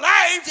of your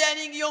life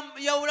Steering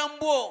y'obulamu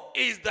bwo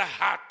is the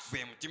heart.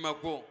 gwe mutima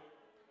gwo.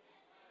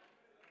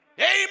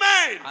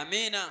 Amen.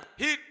 Amiina.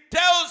 He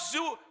tells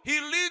you, he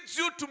leads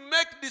you to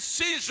make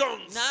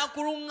decisions.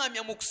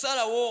 N'akuluŋŋamya mu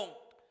kusalawo.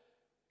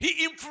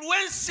 He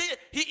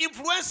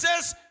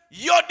influences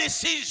your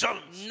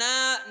decisions.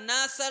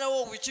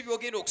 n'asalawo biki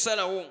by'ogenda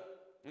okusalawo.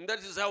 And that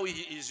is how he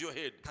is your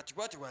head. Kati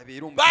bw'ati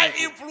bw'abeera By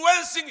omutuufu.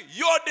 influencing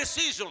your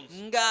decisions.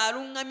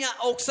 Ng'aluŋŋamya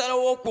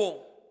okusalawo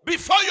kwo.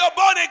 Before you're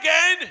born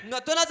again,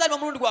 Nga tonazaalibwa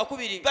mulundi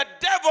gwakubiri. the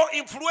devil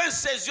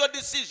influences your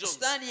decisions.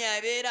 Sitaani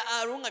yabeera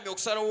aluŋŋamya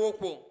okusalawo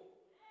kwo.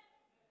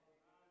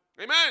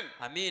 Amen.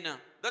 Amiina.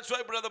 That's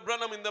why Brother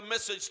Branham in the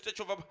message stage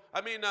of,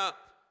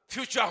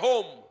 future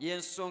home,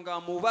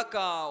 Y'ensonga mu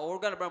bubaka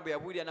oluganda Branham bwe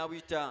yabuulira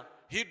n'abuyita,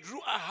 he drew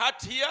a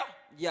heart here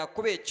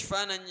yakuba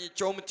ekifaananyi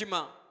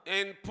ky'omutima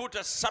and put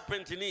a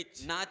serpent in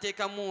it.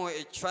 n'ateekamu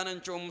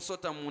ekifaananyi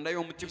ky'omusota munda He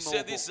y'omutima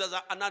said ogwo. this is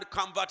an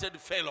unconverted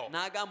fellow.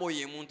 N'agamba oyo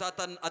ye muntu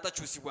He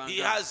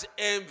atakyusibwanga. has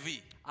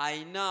envy,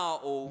 Ayina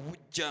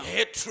obujja,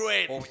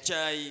 hatred,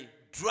 obukyayi,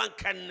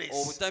 drunkenness,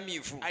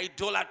 obutamiivu,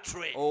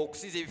 idolatry.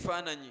 okusinza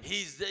ebifaananyi,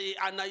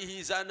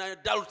 He's an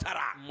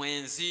adulterer.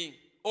 mwenzi,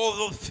 All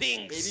those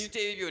things, ebintu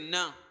ebyo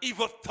byonna,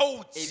 evil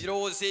thoughts.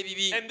 ebirowoozo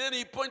ebibi. And then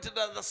he pointed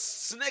at the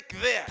snake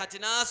there. Kati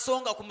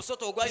n'asonga ku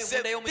musota He ogwali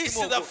said, munda this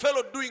y'omutima is the ogwo.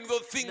 fellow doing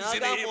those things in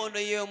N'agamba him. ono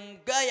ye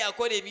mugaaya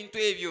akola ebintu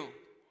ebyo.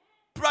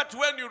 But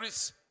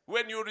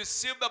when you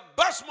receive the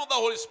baptism of the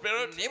Holy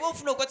Spirit, Naye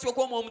bw'ofuna okukwatibwa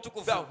kw'Omwoyo the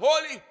Omutukuvu,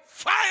 holy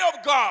fire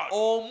of God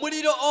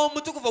omuliro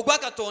omutukuvu ogwa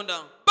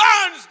Katonda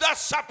burns that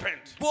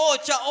serpent,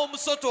 gwokya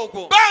omusota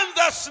ogwo, burns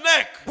that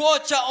snake,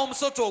 gwokya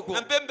omusota ogwo.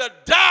 and then the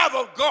dove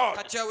of God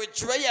Kati awo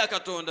ejjuba lya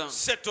Katonda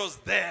settles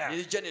there. ne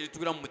lijja ne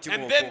lituula mu mutima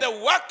And then ogwo.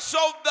 the works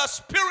of the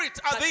Spirit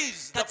are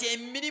these: Kati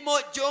emirimo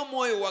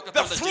gy'Omwoyo wa the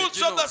Katonda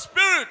fruits of the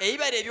Spirit,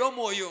 ebibala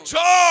eby'Omwoyo,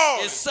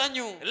 joy,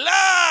 essanyu,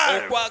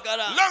 love,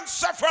 okwagala, long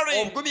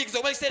suffering, obugumiikiriza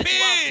okuba ekiseera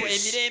ekiwanvu,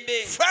 peace,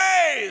 emirembe,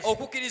 faith,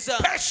 okukkiriza,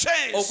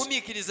 patience,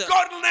 ogumiikiriza,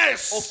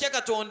 godliness, okutya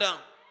Katonda.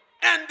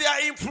 and they are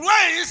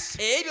influenced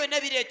Ebyo byonna by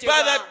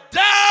bireetebwa the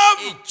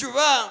dove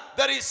ejjuba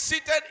that is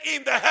seated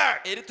in the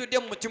heart. eritudde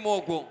mu mutima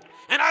ogwo.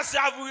 And as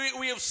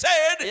we have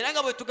said, Era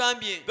nga bwe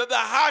tugambye that the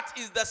heart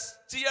is the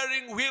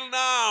steering wheel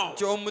now.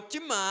 nti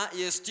omutima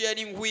ye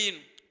steering wheel.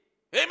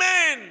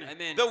 Amen.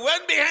 Amen. The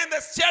one behind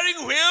the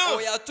steering wheel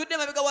Oyo atudde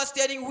emabega wa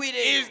steering wheel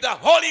eyo is the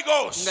Holy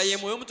Ghost, nga ye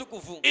Mwoyo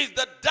Omutukuvu, is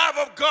the dove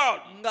of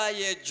God. nga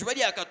ye ejjuba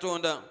lya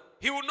Katonda.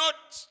 He will not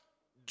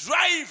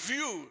drive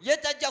you, Ye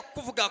tajja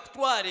kukuvuga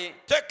akutwale,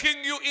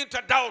 taking you into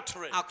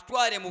adultery.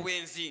 akutwale mu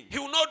bwenzi. He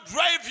will not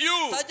drive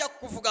you, Tajja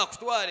kukuvuga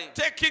akutwale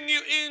taking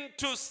you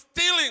into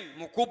stealing.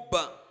 mu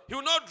kubba. He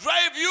will not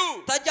drive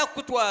you, Tajja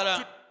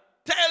kukutwala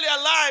tell a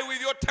lie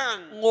with your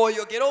tongue.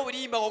 ng'oyogera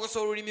obulimba ng'okosa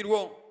olulimi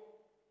lwo.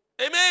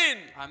 Amen.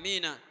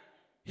 Amiina.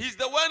 He's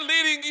the one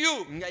leading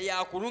you. Nga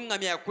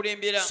yakuluŋŋamya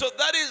yakulembera. So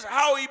that is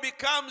how he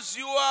becomes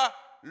your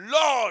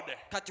Lord.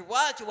 Kati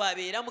bw'atyo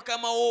bw'abeera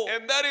mukama wo,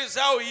 And that is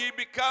how he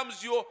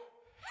becomes your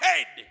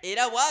head.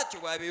 era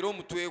bw'atyo bw'abeera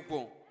omutwe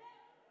gwo.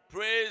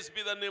 Praise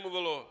be the name of the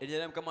Lord. Erinnya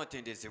lya Mukama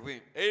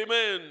atendezebwe.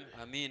 Amen.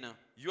 Amiina.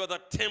 You are the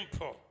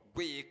temple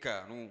Gwe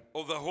yeekaalu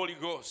of the Holy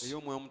Ghost.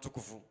 ey'Omwoyo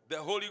Omutukuvu. The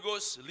Holy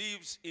Ghost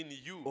lives in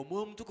you,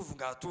 Omwoyo Omutukuvu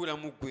ng'atuula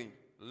mu ggwe,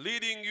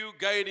 leading you,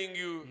 guiding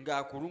you.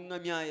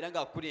 ng'akuluŋŋamya era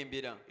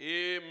ng'akulembera.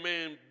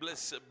 Amen.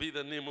 Blessed be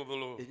the name of the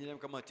Lord. Erinnya lya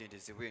Mukama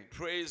atendezebwe.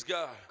 Praise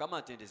God. Mukama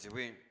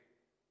atendezebwe.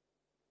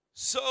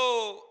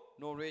 So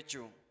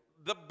N'olwekyo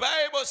the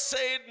Bible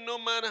said no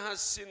man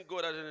has seen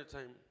God at any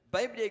time.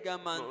 Bayibuli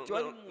egamba No, nti no,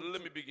 wali no,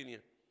 let me muntu begin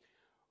here.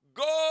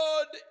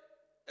 God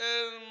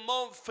and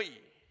Murphy.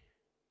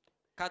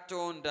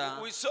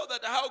 Katonda. We saw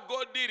that how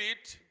God did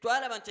it.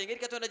 Twalaba nti engeri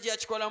Katonda gye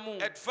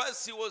yakikolamu. At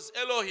first he was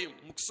Elohim.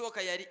 Mu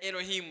kusooka yali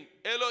Elohim.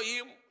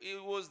 Elohim, he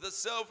was the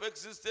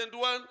self-existent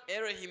one,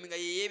 Elohim nga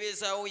ye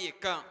yeebeezaawo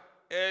yekka.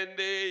 and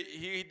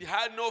he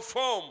had no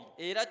form.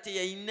 Era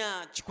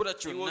teyalina kikula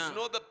He was kyonna.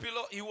 not the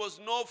pillar. He was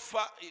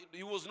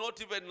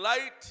not even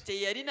light.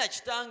 Teyalina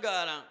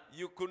kitangaala.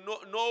 You could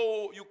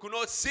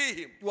not see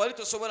him. Wali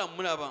tosobola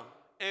mmulaba.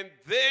 And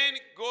then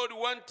God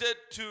wanted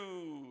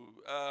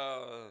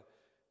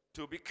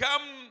to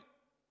become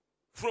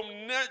from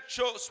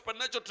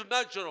supernatural to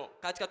natural,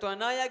 Kati Katonda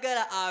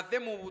n'ayagala ave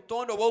mu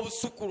butonde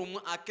obw'obusukulumu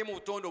ake mu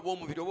butonde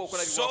obw'omubiri oba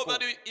so okulabibwako.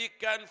 that he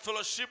can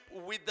fellowship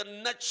with the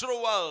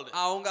natural world.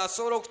 Awo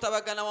ng'asobola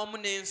okutabagana wamu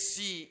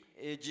n'ensi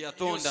gye You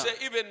yatonda. say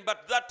even,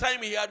 but that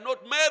time he had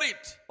not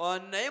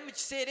married. Naye mu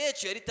kiseera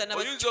ekyo yali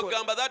tannaba Oyinza kukikola.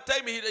 okugamba that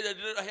time he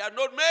had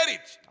not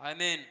married.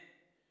 Amen.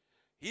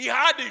 He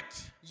had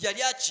it. Yali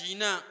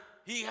akiyina.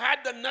 He had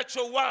the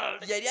natural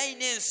world. Yali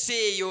alina ensi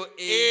eyo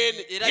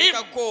In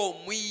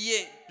erabikako mu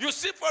ye. You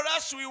see, for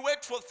us, we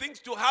wait for things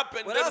to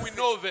happen, then we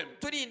know them.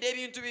 Tulinda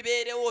ebintu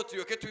bibeerewo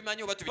tulyoke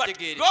tubimanye oba But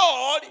tubitegeere.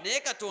 God, Naye He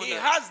Katonda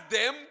has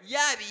them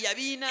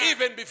yabiina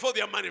even before they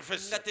are nga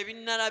manifested.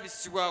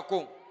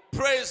 tebinnalabisibwako.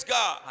 Praise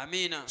God.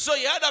 Amiina. So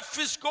He had a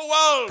physical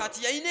world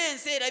Kati yalina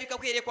ensi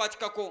erabikako era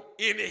ekwatikako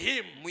in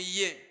Him. mu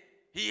ye.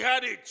 He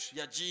had it.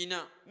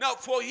 Yagiina. Now,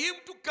 for Him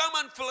to come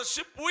and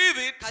fellowship with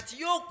it, Kati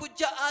ye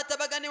okujja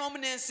atabagane wamu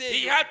n'ensi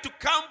He eyo. had to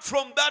come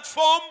from that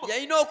form,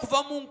 Yalina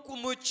okuva mu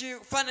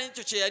kifaananyi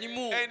ekyo kye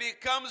yalimu. and He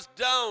comes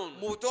down.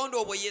 Mu butonde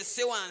obwo yesse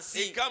He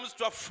wansi. comes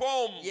to a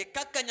form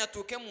Yekkakkanya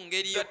atuuke mu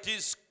ngeri that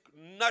is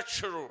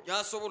natural,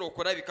 yasobola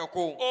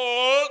okulabikako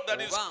or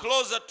that is Oba.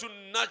 closer to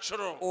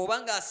natural. oba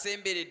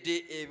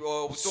ng'asemberedde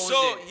So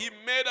obutonde he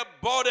made a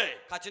body.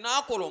 kati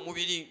n'akola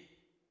omubiri.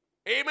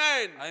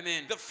 Amen.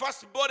 Amen. The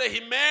first body he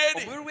made,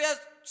 omubiri gwe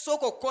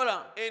yasooka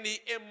okukola and he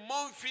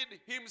emulsified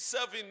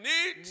himself in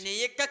it,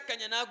 ne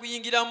yekkakkanya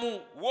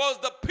n'aguyingiramu was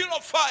the pillar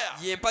of fire.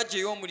 y'empagi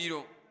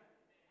ey'omuliro.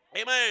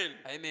 Amen.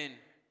 Amen.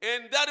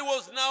 And that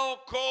was now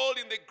called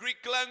in the Greek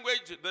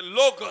language the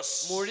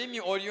Logos. mu lulimi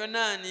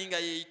olyonaani nga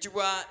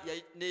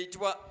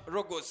neeyitibwa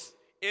logos.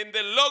 And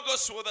the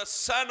Logos was the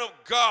Son of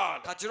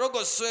God, kati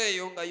logos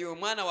eyo nga ye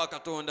omwana wa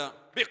katonda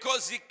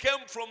because he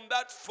came from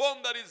that form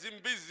that is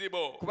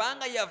invisible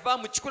kubanga yava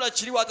mu kikula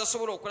kiri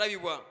watasobola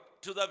okulabibwa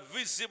to the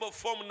visible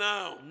form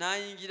now,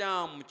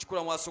 n'ayingira mu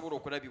kikula mwasobola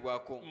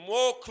okulabibwako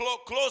more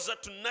closer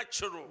to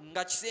natural.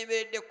 nga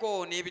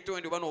kisembereddeko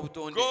n'ebitonde oba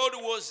n'obutonde. God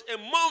was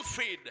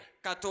emulsified,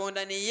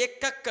 katonda ne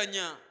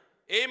yekkakkanya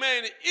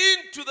amen,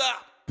 into the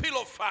pillar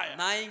of fire.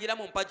 n'ayingira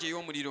mu mpagi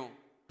ey'omuliro.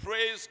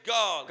 Praise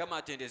God. Mukama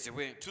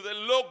atendezebwe. To the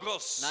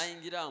Logos.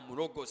 n'ayingira mu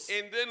logos.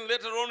 And then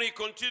later on he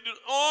continued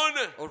on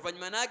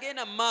oluvannyuma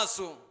n'agenda mu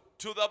maaso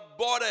to the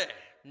body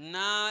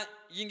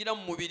n'ayingira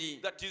mu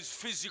mubiri that is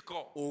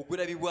physical.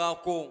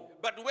 ogulabibwako.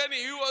 But when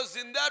he was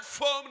in that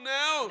form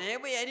now naye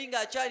bwe yali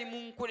ng'akyali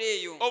mu nkula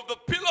eyo of the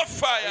pillar of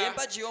fire,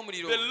 ey'empagi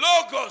y'omuliro the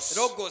Logos,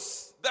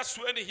 logos, that's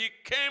when he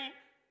came.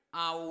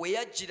 awo we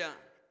yajjira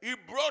He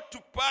brought to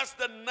pass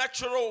the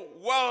natural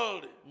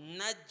world,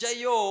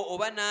 n'ajjayo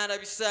oba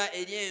n'alabisa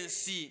eri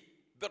ensi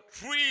the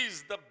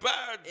trees, the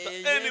birds,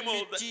 the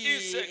animals, the ey'emiti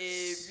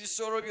insects.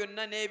 ebisolo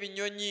byonna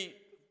n'ebinyonyi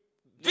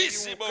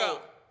Visible.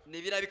 n'ebiwuka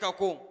ne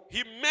birabikako.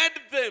 He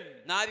made them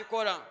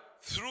n'abikola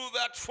through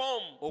that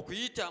form.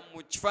 okuyita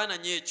mu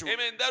kifaananyi ekyo.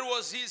 Amen. That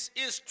was his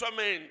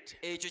instrument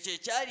ekyo kye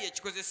kyali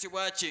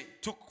ekikozesebwa kye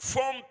to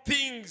form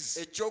things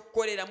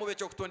ekyokukoleramu oba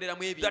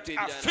ekyokutonderamu that ebintu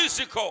are ebirala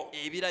physical.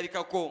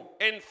 ebirabikako.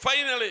 And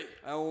finally,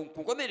 Awo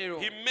ku nkomerero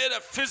he made a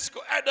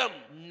physical Adam.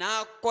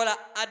 n'akola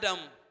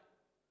adamu.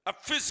 A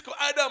physical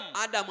Adam.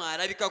 adamu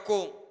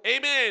alabikako.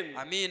 Amen.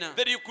 Amiina.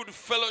 That you could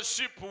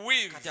fellowship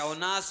with. kati awo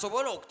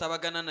n'asobola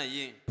okutabagana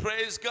naye.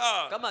 Praise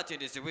God. kama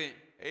atendezebwe.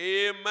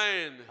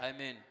 Amen.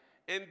 Amen.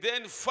 And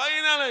then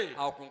finally,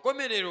 awo ku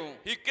nkomerero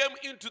he came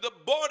into the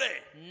body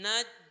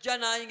n'ajja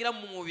n'ayingira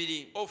mu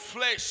mubiri of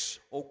flesh.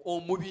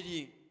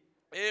 omubiri.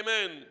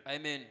 Amen.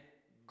 Amen.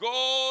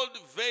 God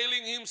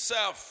veiling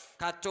himself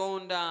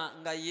katonda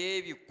nga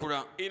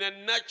yeebikkula in a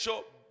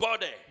natural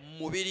body.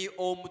 mubiri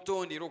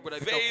omutonde era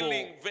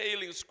ogulabikako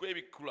Veiling square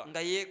bikula. nga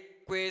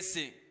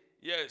yeekwese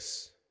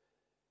Yes.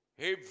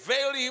 He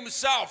veiled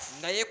himself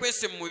nga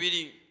yeekwese mu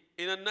mubiri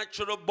in a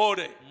natural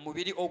body.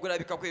 mubiri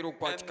ogulabikako era And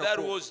that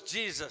okukwatikako was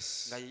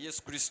Jesus. nga ye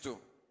yesu kristo.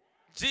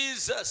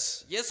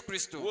 Jesus yesu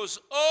kristo was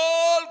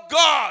all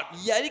God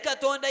yali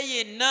katonda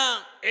yenna.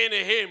 in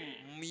him.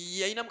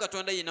 yalinamu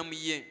katonda yenna mu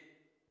ye.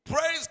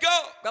 Praise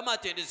God. kama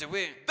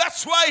atendezebwe.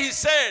 That's why he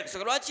said,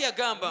 nsonga lwaki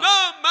yagamba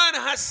no man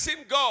has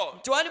seen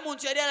God. tewali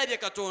muntu yali alabye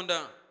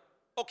katonda.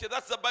 Okay,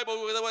 that's the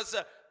Bible. There was,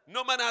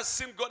 no man has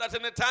seen God at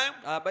any time.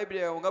 bayibuli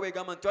nga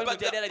bwegamba nti tewali But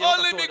muntu yali the alabye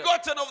only katonda.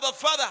 begotten of the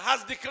Father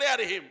has declared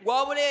him.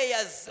 wabula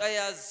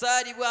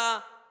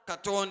yazaalibwa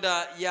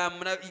katonda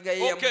nga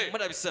ye Okay.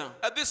 yamulabisa.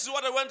 And this is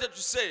what I wanted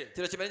to say.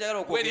 kino kye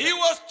njagala When he okwogera.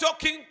 was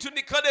talking to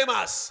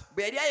Nicodemus,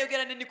 bwe yali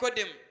ayogera ne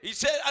nikodemu he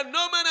said, and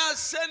no man has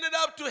ascended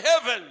up to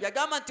heaven,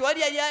 yagamba nti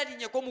wali yali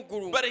alinnyeko mu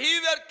ggulu but he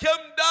that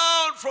came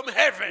down from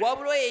heaven,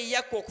 wabula oyo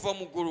eyakka okuva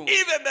mu ggulu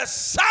even the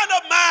Son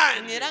of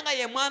Man, era nga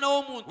ye mwana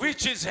w'omuntu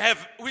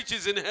which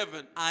is in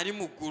heaven. ali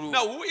mu ggulu.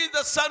 Now, who is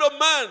the Son of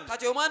Man?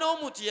 kati omwana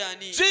w'omuntu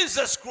yani?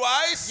 Jesus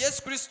Christ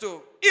yesu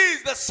kristo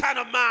is the Son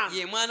of Man.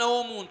 ye mwana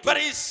w'omuntu. But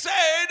he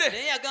said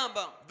naye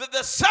yagamba that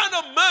the Son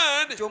of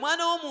Man nti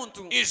omwana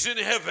w'omuntu is in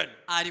heaven.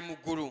 ali mu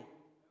ggulu.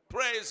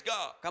 Praise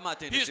God. kama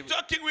He's atendezebwe.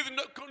 talking with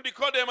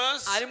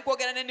Nicodemus. ali mu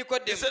kwogera ne He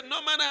nikodemu said, no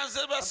man has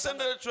ever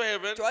ascended to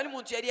heaven, tewali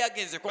muntu yali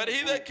agenzeko mu but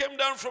he that ggulu came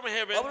down from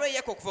heaven, wabula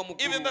eyakka okuva mu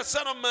even the ggulu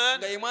Son of Man,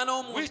 nga ye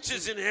mwana which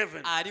is w'omuntu in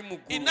heaven. ali mu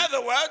In ggulu.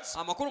 other words,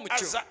 amakulu mu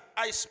as kyo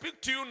I speak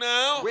to you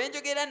now, bwe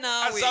njogera as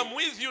naawe I'm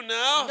with you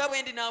now, nga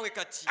bwe ndi naawe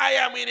kati I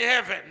am in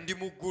heaven. ndi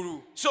mu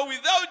ggulu. So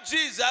without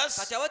Jesus,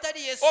 kati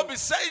awatali yesu or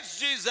besides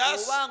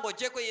Jesus, oba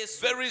ng'oggyeko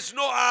yesu there is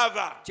no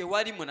other.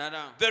 tewali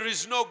mulala, There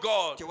is no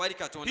God. tewali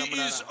katonda He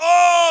is mulala.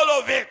 all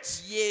of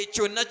it. ye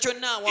kyonna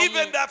kyonna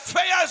Even awamu the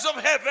affairs of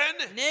heaven,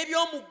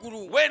 n'eby'omu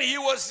ggulu. when he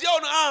was here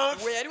on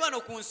earth, bwe yali wano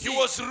ku he nsi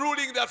was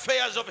ruling the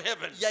affairs of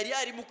heaven. yali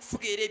ali mu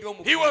kufuga era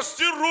eby'omu He ggulu. was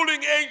still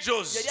ruling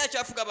angels. yali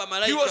akyafuga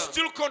He was bamalayika,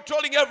 still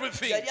controlling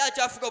everything. yali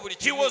akyafuga buli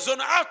He kimu. was on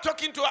earth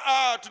talking to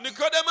yali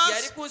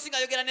Nicodemus, ku nsi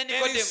ng'ayogera ne and he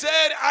nikodemu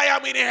said, I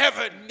am in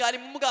heaven. ng'ali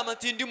mumugamba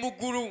nti ndi mu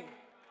ggulu.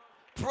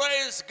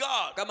 Praise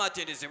God. Kama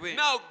atendezebwe.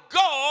 Now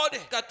God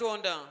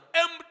Katonda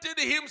emptied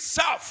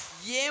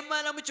himself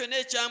yemala mu kyonna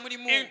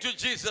ekyamulimu into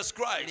Jesus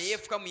ne Christ.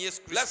 yeefuka mu Yesu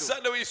Last Kristo.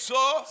 Sunday we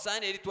saw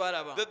Saana eri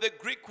twalaba that the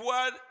Greek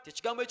word,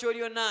 tekigambo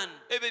eky'olyonaani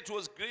either it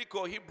was Greek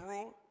or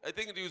Hebrew, I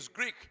think it was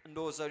Greek.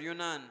 ndowooza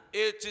lyonaani.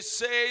 It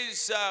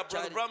says, Brother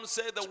Charlie. Bram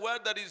said the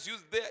word that is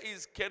used there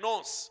is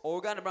kenos.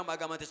 Oluganda Bulamu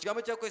agamba nti ekigambo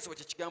ekyakozesebwa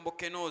kye kigambo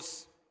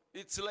kenos.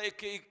 It's like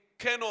he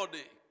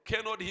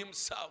cannot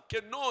himself.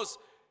 Kenos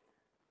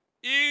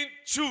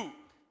into.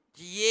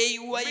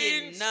 Yeeyiwa It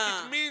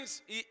yenna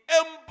means he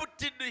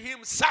emptied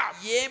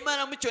himself.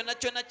 yeemala mu kyonna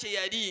kyonna kye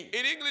yali.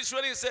 In English,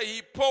 when he say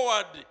he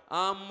poured,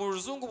 Mu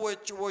luzungu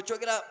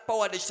bw'okyogera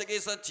powered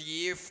kitegeeza nti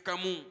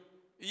yeefukamu.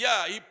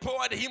 yeah, he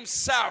poured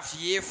himself.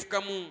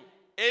 Yeefukamu.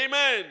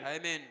 Amen.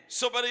 Amen.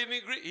 So, but in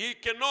Greek, he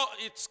cannot,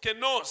 it's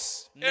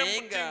kenos,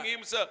 Naye nga emptying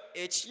himself.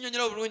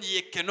 ekinyonyola obulungi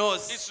ye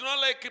kenos. It's not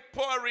like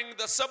pouring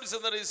the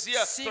substance that is here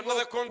to Si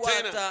another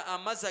container. ng'okukwata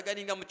amazzi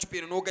agalinga mu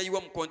kipeero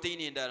n'ogayiwa mu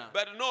konteyina endala.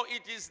 But no,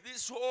 it is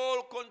this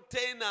whole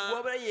container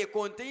Wabula ye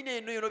konteyina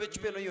eno yonna oba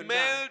ekipeero yonna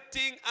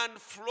melting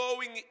and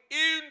flowing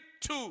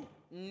into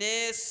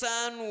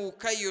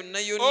n'esaanuuka yonna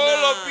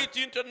all of yonna it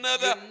into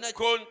another Yonna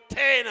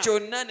container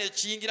kyonna ne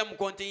kiyingira mu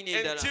konteyina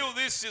endala. until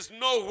this is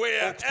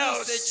nowhere Okutuusa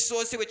else.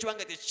 ekisoose bwe kiba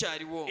nga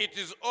tekikyaliwo. It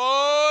is Nga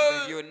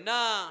all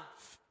byonna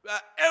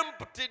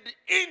emptied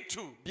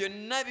into.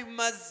 byonna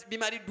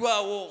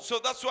bimaliddwawo. So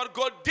that's what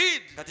God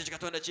did. Kati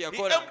Katonda kye He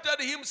yakola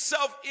emptied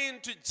himself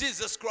into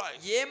Jesus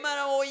Christ.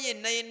 yeemalawo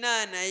yenna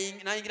yenna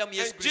n'ayingira mu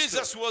Yesu And Kristo.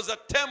 Jesus was a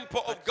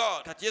temple of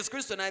God. Kati Yesu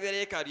Kristo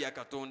n'abeera yeekaalu ya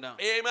Katonda.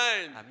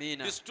 Amen.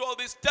 Amina. Restore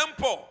this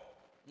temple.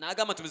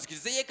 N'agamba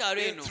tumuzikirize yeekaalu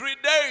In eno 3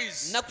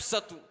 days, nnaku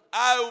 3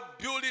 I will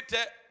build it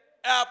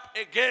up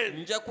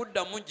again. nja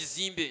kuddamu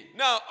ngizimbe.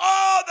 Now,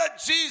 all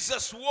that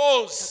Jesus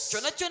was,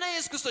 Kyonna kyonna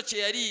Yesu Kristo kye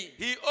yali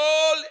he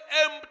all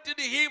emptied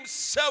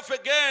himself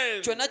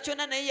again kyonna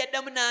kyonna naye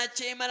yaddamu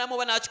n'akyemalamu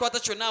oba n'akikwata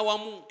kyonna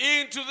awamu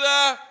into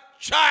the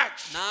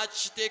church.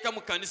 n'akiteeka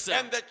mu kanisa.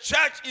 And the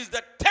church is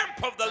the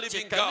temple of the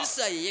living God.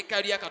 Kanisa ye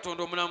yeekaalu ya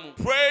Katonda omulamu.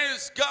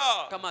 Praise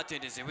God. Kama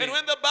atendezebwe. And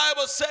when the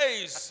Bible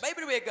says,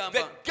 Bayibuli the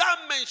bw'egamba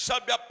garment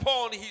shall be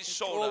upon his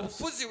shoulders.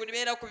 obufuzi bwe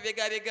libeera ku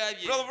bibegabega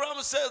bye. Brother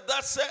Abraham says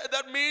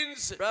that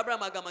means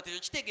Abulamu agamba nti ekyo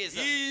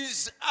kitegeeza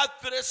his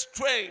earthly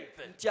strength,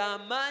 nti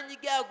amaanyi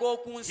ge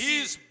ag'oku nsi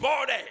his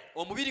body,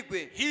 omubiri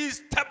gwe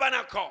his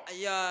tabernacle.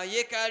 ya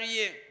yeekaalu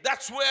ye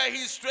That's where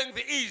his strength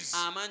is.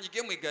 amaanyi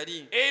ge mwe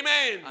gali.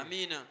 Amen.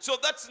 Amiina. So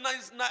that's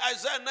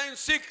Isaiah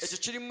 9:6. Ekyo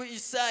kiri mu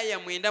Isaaya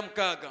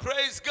 9:6.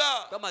 Praise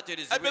God. Kama I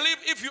atendezebwe. believe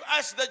if you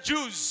ask the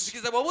Jews,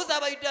 Nzikiriza bw'obuuza I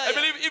Abayudaaya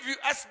believe if you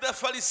ask the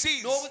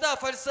Pharisees, n'obuuza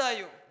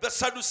Abafalisaayo the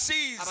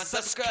Sadducees, the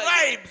Abasadukaayo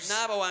scribes, and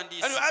you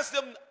n'abawandiisi ask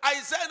them,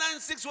 Isaiah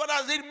 9:6, what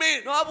does it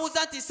mean?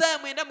 n'obabuuza nti Isaaya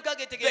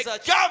 9:6 etegeeza The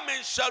ki?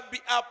 garment shall be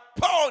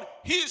upon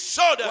his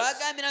shoulders.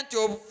 Wagambira nti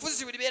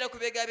obufuzi bulibeera ku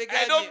bibegabega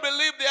I don't bye.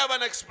 believe they have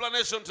an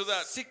explanation to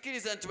that.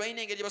 Sikkiriza nti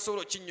balina engeri gye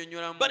basobola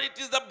okinnyonnyolamu. But it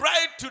is the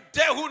bride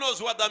today who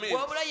knows what that means.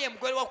 wabula ye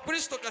mugole wa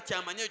Kristo kati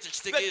amanyi ekyo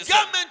The kitegeeza.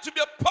 garment to be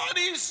upon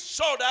his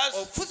shoulders,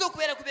 Obufuzi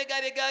okubeera ku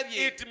bibegabega bye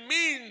it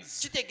means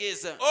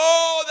kitegeeza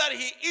all that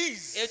he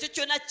is, ekyo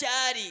kyonna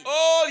kyali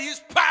all his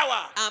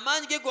power,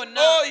 amaanyi ge all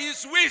gonna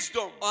his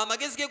wisdom,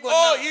 amagezi ge all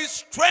gonna his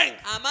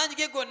strength, amaanyi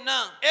ge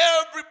gonna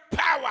every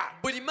power,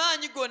 buli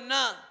maanyi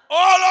gonna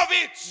all of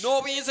it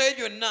n'obuyinza bwe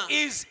byonna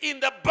is in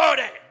the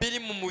body. biri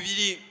mu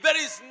mubiri. There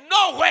is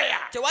nowhere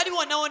Tewali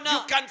wonna you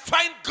wonna can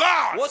find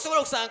God w'osobola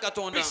okusanga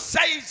Katonda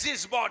besides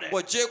his body.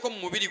 bw'oggyeko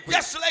mu mubiri gwe.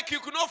 Just like you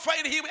could not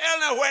find him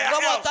anywhere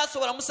nga else,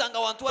 bw'otaasobola musanga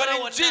wantu but wala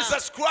in wonna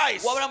Jesus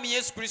Christ. wabula mu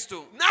Yesu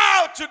Kristo.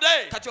 Now,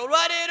 today, Kati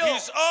olwaleero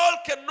he's all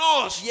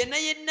kenos yenna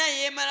yenna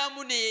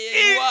yeemalamu into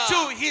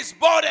neyeewa his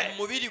body.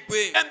 mu mubiri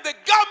gwe. And the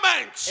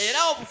garments, Era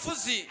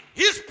obufuzi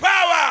his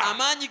power,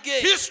 amaanyi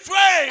ge his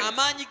strength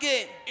amaanyi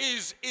ge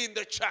is in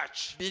the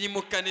church. biri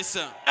mu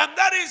kkanisa. And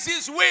that is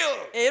his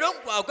will. Era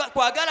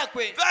kwagala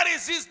kwe That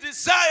is his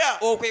desire.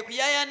 okwe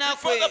kuyaayana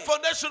Before kwe the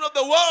foundation of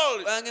the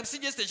world, nga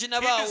emisingi esi he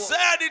teginnabaawo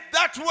desired it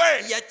that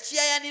way,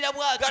 yakyayanira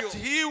bw'atyo that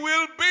he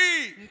will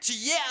be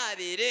nti ye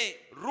abeere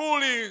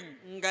ruling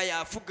nga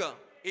yafuga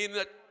in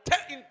mu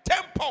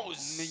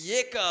temples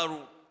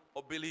yeekaalu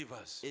of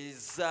believers.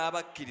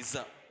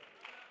 ez'abakkiriza,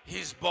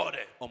 His body,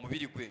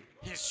 omubiri gwe,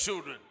 his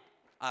children.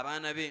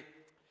 abaana be.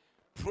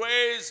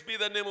 Praise be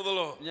the name of the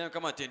Lord.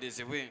 Mukama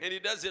atendezebwe. And he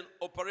doesn't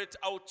operate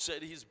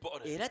outside his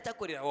body. Era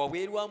takolera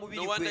wabweru wa mubiri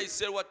No wonder gwe. he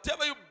said,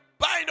 whatever you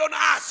bind on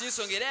earth, Si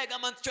nsonga era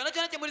yagamba nti kyonna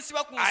kyonna kye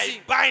mulisiba ku I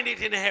nsi bind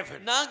it in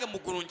heaven. nange mu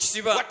ggulu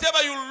nkisiba.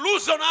 Whatever you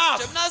lose on Kye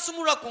earth,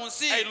 munaasumulula ku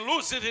nsi I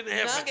lose it in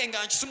heaven. nange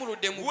nga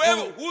nkisumuludde mu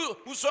Whoever, ggulu.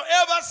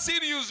 whosoever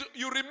sin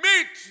you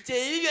remit, Nti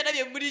ebibi byonna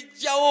bye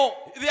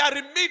mulijjawo they are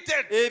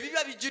remitted.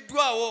 ebiba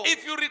bigiddwawo.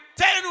 If you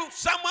return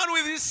someone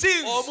with his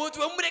sins, Omuntu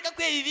bwe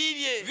mumulekako ebibi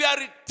bye they are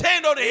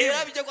returned on him.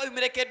 era bijja kuba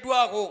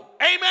bimulekeddwako.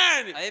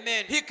 Amen.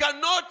 Amen. He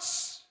cannot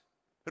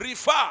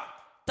refer.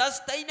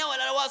 Talina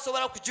walala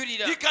w'asobola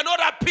kujulira. He cannot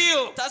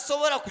appeal.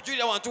 Tasobola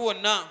kujulira wantu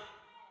wonna.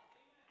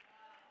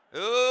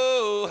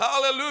 Oh,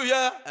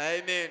 hallelujah.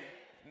 Amen.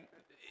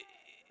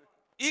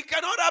 He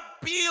cannot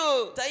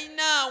appeal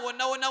talina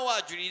wonna wonna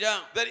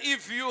wajulira that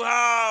if you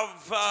have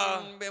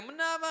bwe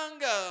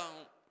munaabanga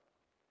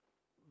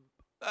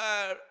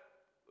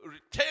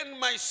retained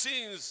my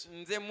sins,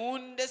 nze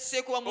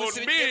mundese kuba On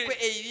munsibiddeko me.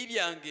 ebibi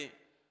byange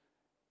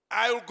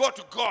I will go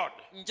to God.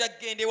 nja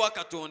kgenda ewa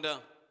katonda.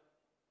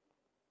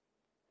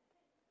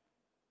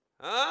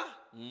 Huh?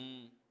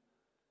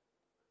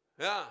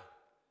 Yeah.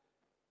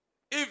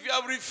 If you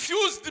have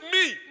refused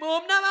me Mwe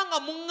munaabanga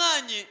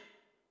muŋŋaanye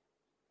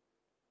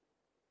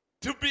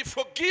to be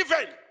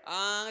forgiven,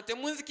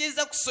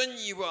 temunzikiriza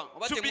kusonyiyibwa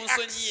oba to be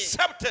temunsonyiye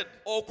accepted,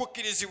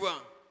 okukkirizibwa,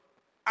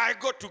 I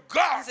go to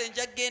God. nze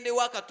nja kgenda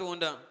ewa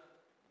katonda,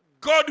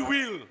 God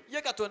will.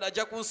 ye katonda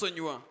ajja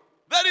kunsonyiwa.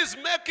 That is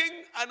making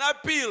an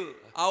appeal.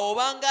 Awo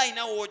obanga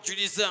alina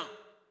w'ojuliza,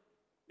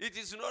 It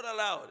is not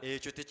allowed.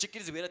 ekyo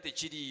tekikkirizibwa era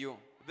tekiriiyo.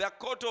 The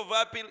court of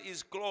appeal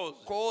is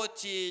closed.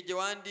 Kooti gye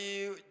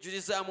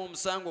wandijulizaamu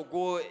omusango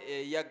gwo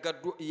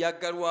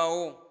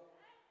yaggalwawo.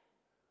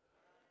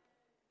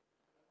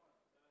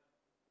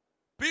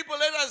 People,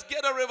 let us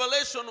get a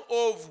revelation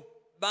of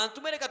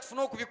Bantu mwe leka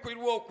tufune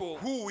okubikkulirwa okwo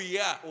who we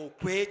are.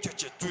 okwekyo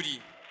kye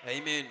tuli.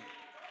 Amen.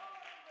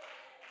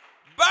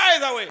 By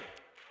the way,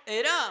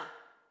 Era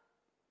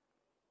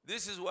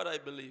this is what I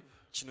believe.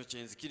 kino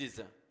kye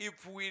nzikiriza.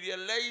 If we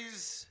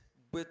realize,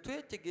 Bwe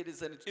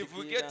twetegereza ne if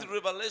we get tutegeera,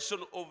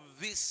 revelation of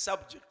this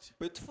subject,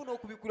 bwe tufuna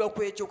okubikkulirwa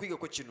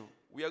kw'ekyokuyigako kino,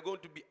 we are going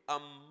to be a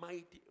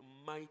mighty,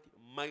 mighty,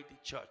 mighty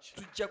church.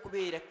 tujja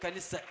kubeera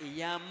kkanisa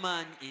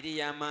ey'amaanyi era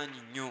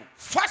ey'amaanyi nnyo.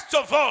 First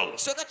of all,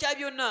 Kisooka kya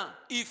byonna,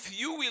 if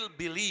you will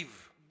believe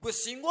gwe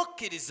singa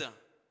okkiriza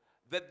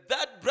that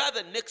that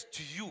brother next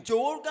to you nti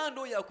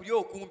owooluganda oyo akuli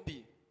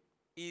okumpi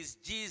is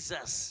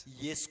Jesus.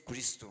 Yesu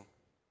Kristo.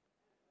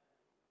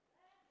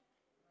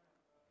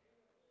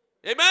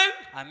 Amen?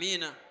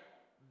 Amiina.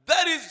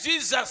 That is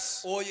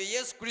Jesus. Oyo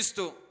Yesu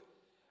Kristo.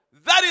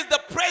 That is the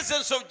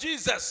presence of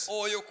Jesus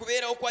Oyo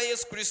kubeerawo kwa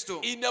Yesu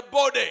Kristo in a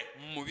body.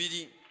 mu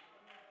mubiri.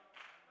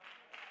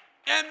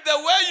 And the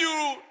way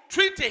you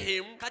treat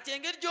him, Kati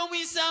engeri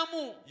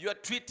gy'omuyisaamu you are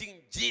treating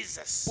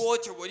Jesus.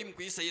 bw'otyo bw'oli mu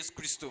kuyisa Yesu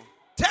Kristo.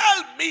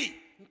 Tell me,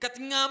 Kati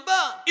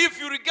ŋŋamba if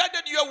you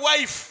regarded your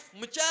wife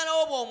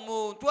mukyala wo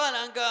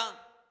bw'omutwalanga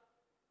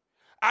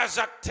as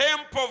a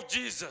temple of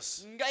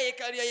Jesus, nga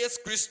yeekaalu ya Yesu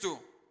Kristo,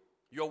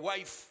 your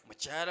wife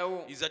mukyala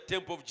wo is a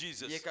temple of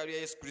Jesus, yeekaalu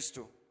ya Yesu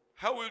Kristo,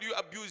 how will you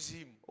abuse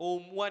him?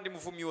 omuwandi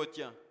muvumi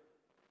otya?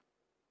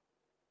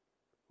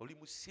 Oli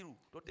musiru,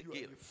 You are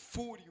totegeera. a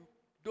fool, you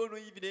don't know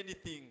even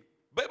anything.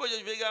 Bible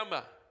gye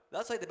bigamba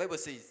That's why the Bible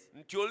says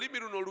nti olulimi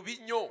luno lubi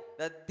nnyo.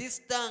 that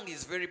this tongue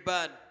is very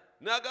bad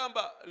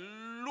N'agamba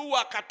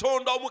luwa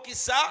Katonda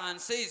omukisa and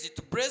says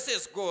it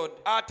blesses God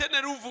ate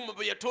ne luvuma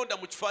be yatonda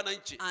mu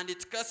kifaananyi kye. and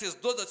it curses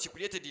those that He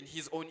created in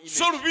His own image.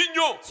 So lubi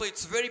nnyo. So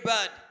it's very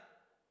bad.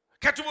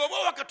 Kati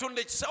bw'oba wa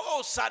Katonda ekisa wa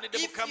osaanidde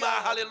If you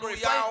Mukama, are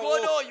glorifying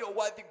God, haleluya. oh, you're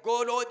worthy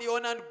God, all the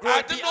honor and glory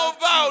Ate be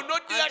n'ovaawo unto you.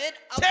 n'oddira And then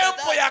after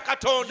tempo ya that,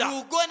 Katonda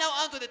you go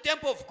now unto the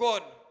temple of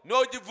God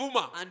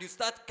n'ogivuma. and you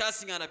start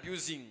cursing and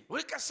abusing.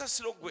 Oli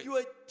kasasiro gwe. You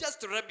are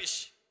just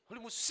rubbish.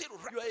 Oli musiru.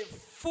 You are a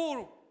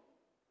fool.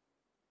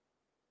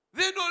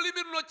 Then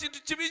olulimi luno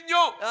kintu kibi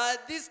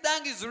nnyo. This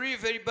tongue is really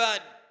very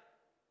bad.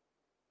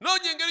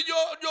 Noonya engeri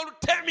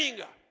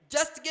gy'oluteminga.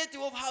 Just get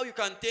off how you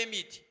can tame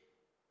it.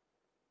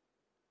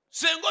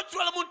 Senga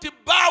otwalamu nti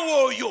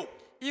bbaawo oyo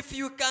If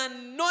you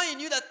can know in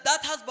you that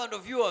that husband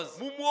of yours,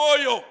 mu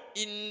mwoyo,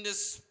 in the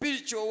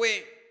spiritual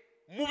way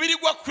mubiri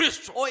gwa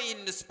Kristo. or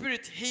in the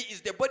spirit, he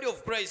is the body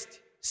of Christ.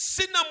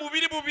 Si na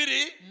mubiri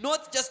bubiri,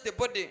 Not just the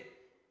body,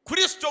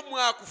 Kristo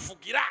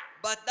mwakufugira.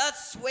 but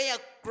that's where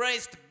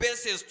Christ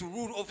bases to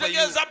rule over you.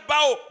 Tegeeza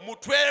bbaawo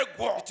mutwe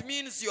gwo. It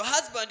means your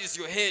husband is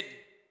your head.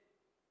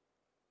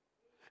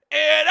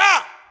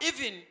 Era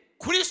Even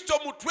Kristo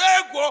mutwe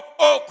gwo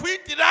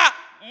okuyitira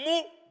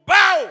mu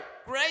bbaawo.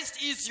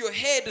 Christ is your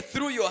head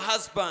through your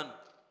husband.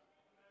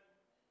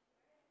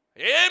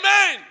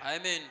 Amen.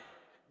 Amen.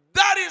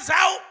 That is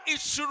how it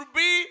should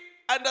be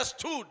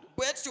understood.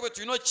 Bwetyo bwe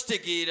tulina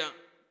okitegeera.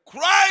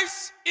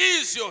 Christ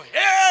is your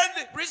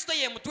head, Kristo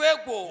ye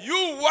mutwe gwo.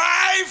 you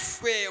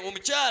wife, Gwe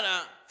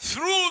omukyala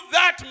through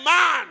that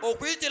man.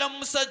 okuyitira mu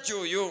musajja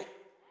oyo.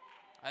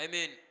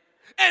 Amen.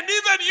 And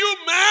even you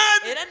man,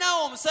 Era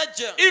naawe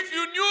omusajja if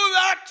you knew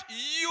that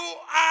you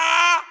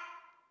are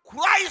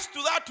Christ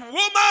to that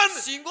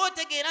woman, singa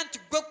otegeera nti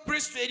gwe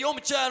Kristo eri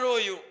omukyala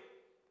oyo,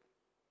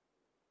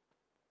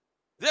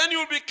 then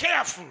you'll be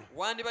careful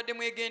wandibadde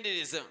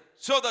mwegendereza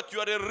so that you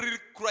are a real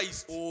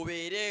Christ.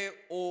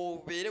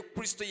 obeere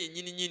Kristo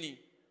yennyini nyini,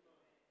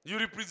 You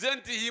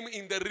represent him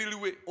in the real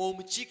way.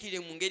 omukiikirire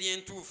mu ngeri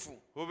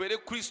entuufu. Obeere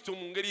Kristo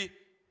mu ngeri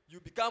You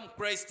become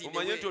Christ in a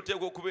omanye nti way.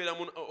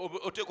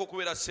 oteekwa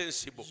okubeera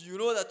sensible. You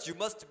know that you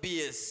must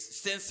be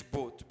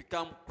sensible to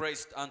become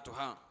Christ unto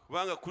her.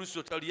 Kubanga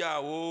Kristo tali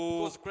awo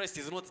Because Christ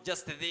is not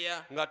just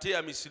there ng'ate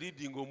ya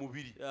misleading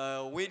omubiri.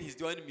 when he's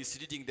the one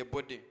misleading the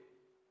body.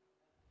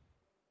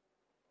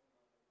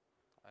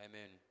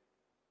 Amen.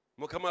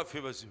 Mukama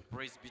waffe bazibe.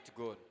 Praise be to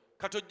God.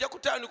 Kati ojja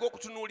kutandika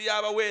okutunuulira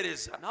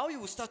abaweereza Now you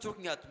will start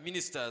looking at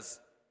ministers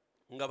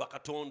nga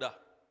bakatonda.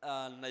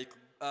 like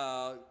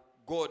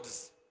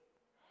gods.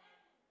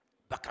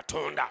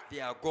 Bakatonda.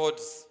 They are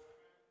gods.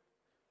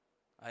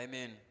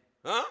 Amen.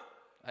 Huh?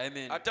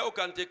 Amen. Ate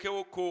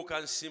okantekewo ko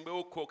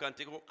kansimbewo ko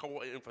kantekewo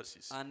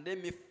emphasis. And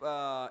let me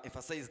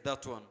emphasize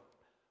that one.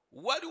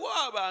 Waliwo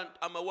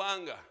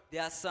amawanga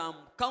There are some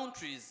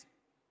countries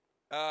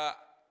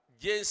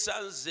gye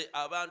nsanze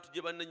abantu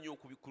gye bannannyo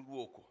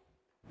okubikulwa okwo.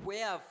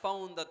 where I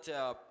found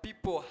that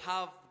people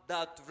have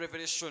that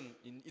revelation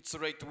in its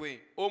right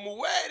way.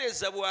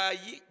 Omuweereza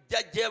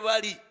bw'ayijja gye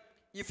bali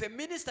If a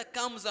minister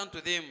comes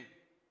unto them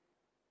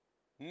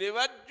ne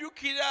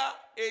bajjukira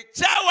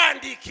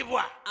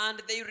ekyawandiikibwa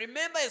and they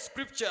remember a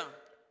scripture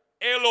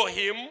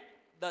Elohim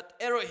that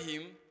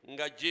Elohim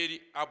nga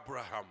gyeri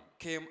Abraham.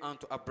 came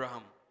unto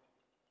Abraham.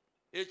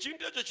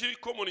 Ekintu ekyo kiri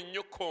common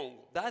nnyo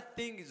Congo. That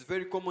thing is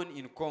very common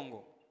in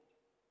Congo.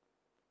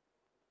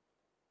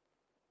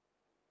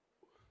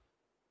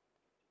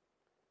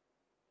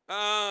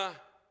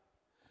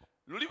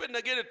 Luli bwe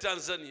nagenda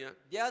Tanzania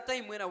The other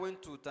time when I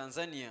went to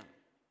Tanzania,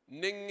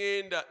 ne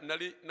ŋŋenda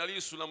nali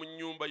nsula mu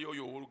nnyumba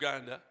y'oyo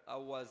owooluganda. I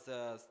was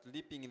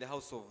sleeping in the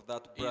house of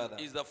that brother.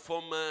 Is the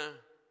former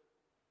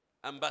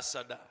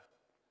ambassador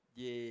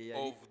Yeah,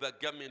 of the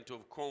government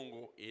of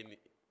Congo in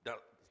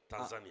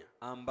Tanzania.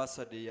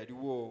 ambassador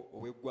yaliwo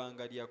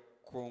ow'eggwanga lya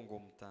Congo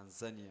mu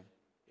Tanzania.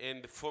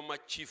 And former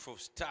chief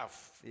of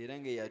staff Era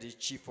nga yali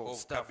chief of of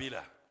staff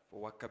Kabila.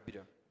 owa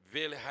Kabila.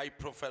 Very high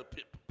profile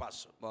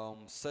person.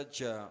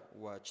 Omusajja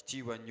wa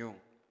kitiibwa nnyo.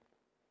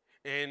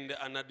 And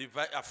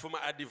a former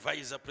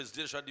advisor,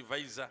 presidential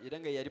advisor Era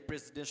nga yali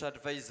presidential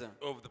advisor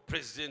of the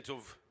president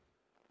of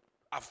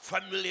a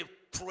family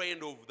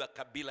friend of the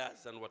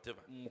Kabilas and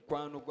whatever.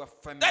 mukwano gwa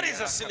family. That is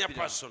a senior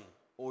person.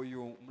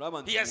 Oyo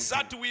mulaba He has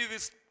sat with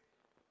his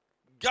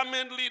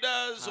government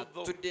leaders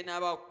tudde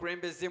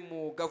n'abakulembeze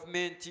mu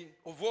gavumenti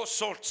of all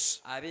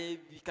sorts.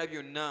 ab'ebika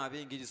byonna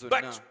ab'engeri zonna.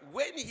 But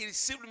when he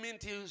received me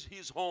into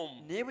his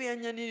home, naye bwe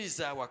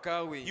yanyaniriza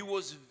awaka we he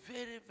was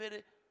very,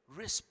 very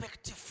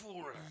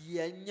respectful.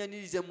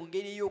 yanyaniriza mu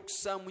ngeri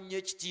ey'okussaamu nnyo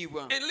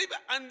ekitiibwa.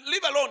 And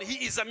leave alone,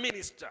 he is a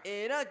minister.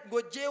 Era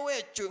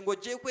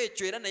ng'oggyeko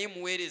ekyo era naye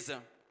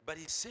muweereza. But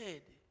he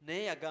said,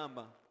 naye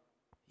yagamba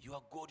you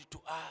are God to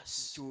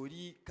us.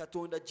 ky'oli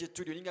Katonda gye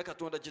tuli, olinga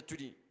Katonda gye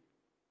tuli.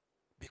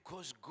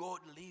 Because God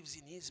lives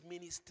in his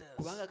ministers.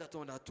 Kubanga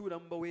Katonda atuula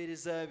mu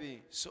baweereza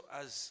be. So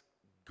as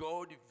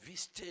God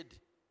visited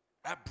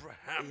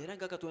Abraham, Era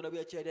nga Katonda bwe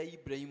yakyalira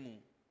Ibulayimu,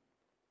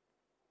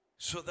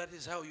 so that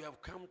is how you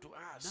have come to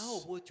us.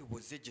 naawe bw'otyo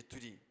bw'ozze gye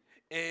tuli.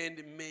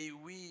 And may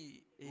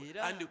we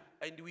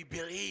and we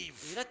believe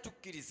Era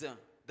tukkiriza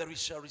that we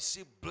shall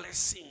receive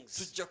blessings.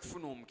 tujja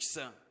kufuna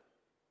omukisa.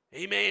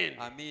 Amen.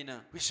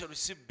 Amiina. We shall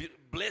receive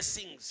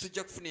blessings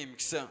Tujja kufuna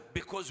emikisa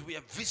because we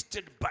are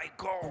visited by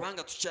God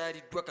kubanga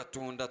tukyaliddwa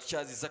Katonda,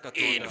 tukyaziza in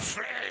Katonda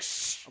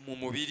flesh. mu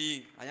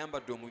mubiri,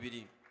 ayambadde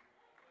omubiri.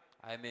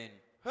 Amen.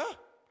 Huh?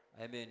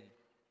 Amen.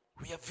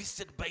 We are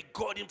visited by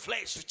God in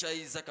flesh.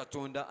 Tukyayiza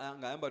Katonda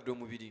ng'ayambadde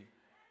omubiri.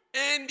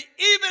 And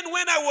even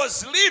when I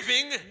was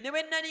leaving, Ne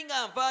bwe nnali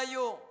nga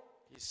nvaayo,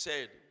 he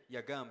said,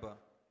 yagamba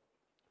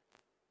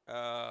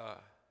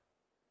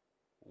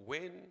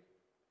when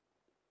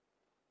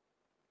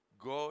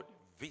God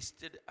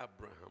visited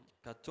Abraham,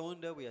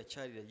 Katonda bwe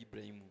yakyalira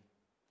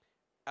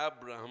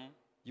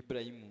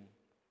Ibulayimu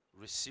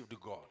received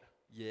God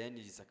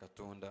yayaniriza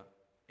Katonda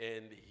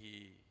and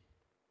he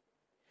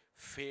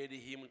fed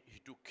him, he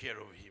took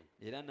care of him.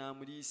 era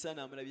n'amuliisa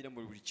n'amulabira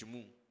mu buli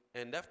kimu.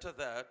 And after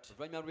that,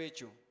 Oluvannyuma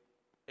lw'ekyo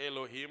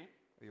Elohim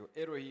oyo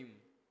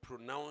Elohim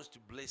pronounced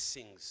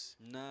blessings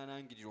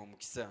n'alangirira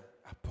omukisa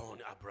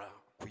upon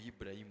Abraham. ku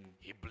Ibulayimu,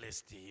 He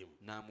blessed him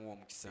n'amuwa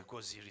omukisa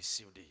because he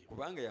received him.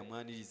 kubanga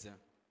yamwaniriza.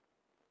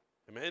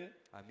 Amen.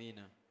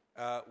 Amiina.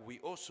 We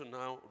also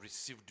now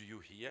received you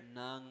here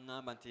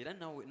N'aŋŋamba nti era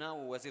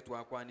naawe waze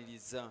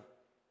twakwaniriza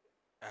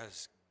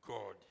as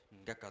God,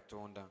 nga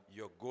Katonda.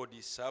 your God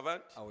is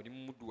servant, Oli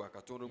muddu wa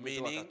Katonda,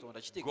 omuweereza wa meaning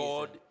Katonda. Kitegeeza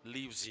God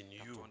lives in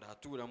you. Katonda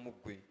atuula mu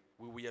ggwe.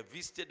 We were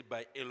visited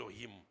by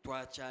Elohim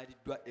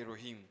Twakyaliddwa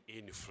Elohim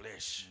in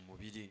flesh. mu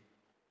mubiri.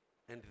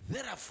 And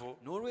therefore,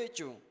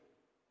 N'olwekyo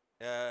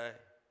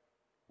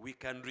we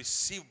can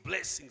receive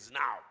blessings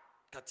now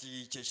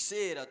kati kye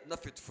kiseera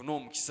naffe tufune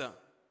omukisa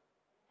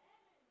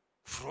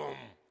from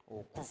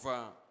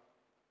okuva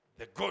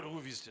the God who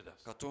visited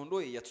us. Katonda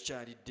oyo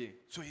yatukyalidde.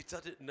 So he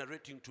started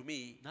narrating to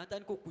me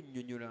N'atandika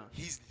okunnyonnyola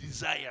his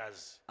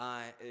desires,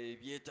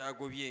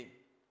 ebyetaago bye,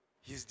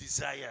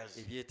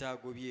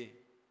 ebyetaago bye.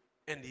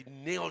 and he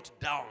knelt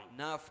down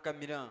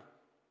N'afukamira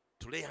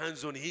to lay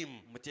hands on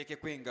him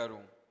muteekeko engalo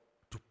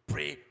to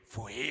pray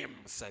for him.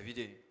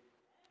 musabire.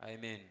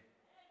 Amen.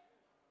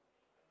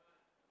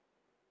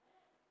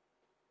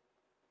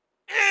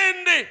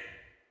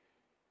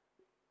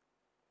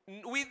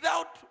 And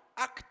without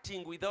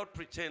acting, without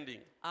pretending,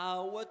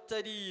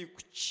 awatali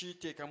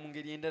kukiteeka mu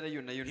ngeri endala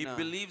yonna he yonna,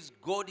 believes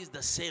God is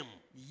the same.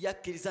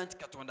 yakkiriza nti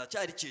Katonda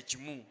akyali kye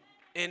kimu.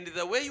 And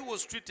the way he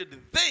was treated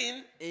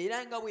then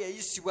Era nga bwe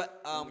yayisibwa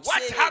mu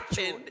What kiseera ekyo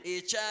happened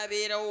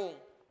ekyabeerawo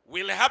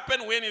will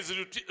happen when he's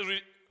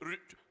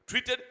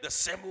treated the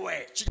same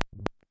way.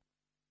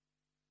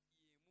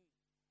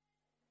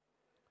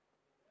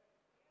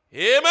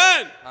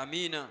 Amen.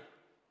 Amina.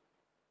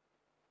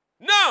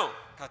 Now,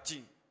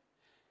 Kati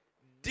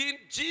did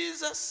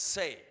Jesus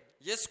say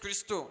Yesu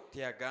Kristo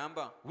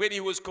teyagamba when he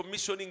was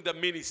commissioning the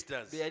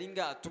ministers, bwe yali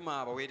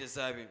ng'atuma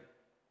abaweereza be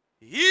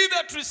he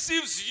that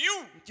receives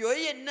you nti oyo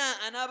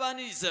yenna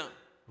anaabaaniriza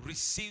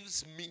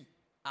receives me?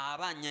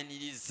 aba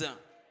annyaniriza.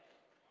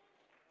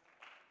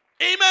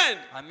 Amen.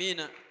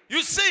 Amiina.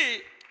 You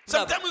see,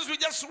 sometimes we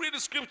just read the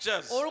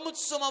scriptures olumu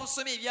tusoma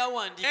busomi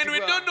and we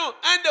don't ebyawandiikibwa know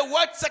under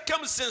what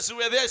circumstances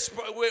were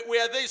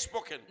they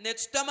spoken. ne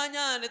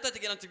tutamanya ne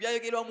tutategeera nti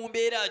byayogerwa mu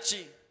mbeera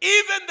ki.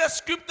 Even the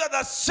scripture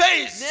that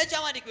says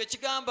n'ekyawandiikibwa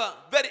ekigamba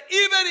that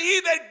even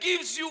he that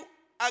gives you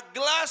a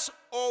glass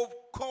of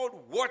cold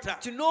water,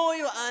 nti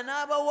n'oyo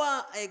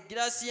anaabawa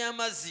egiraasi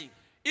y'amazzi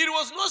it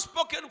was not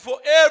spoken for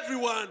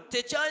everyone.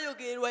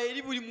 tekyayogerwa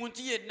eri buli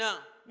muntu yenna.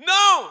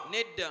 No,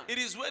 Nedda. it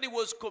is when he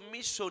was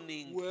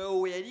commissioning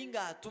weewo yali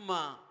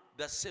ng'atuma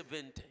the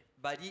 70.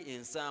 bali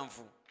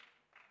ensanvu.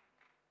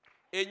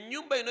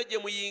 Ennyumba ino gye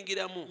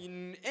muyingiramu.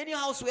 In any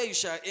house where you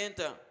shall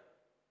enter,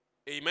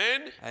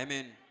 Amen.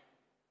 amen,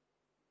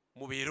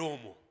 Mubeere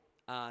omwo.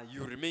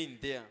 you remain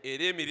there,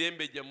 Era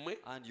emirembe gyammwe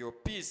and your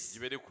peace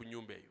gibeere ku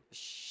nnyumba eyo.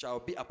 shall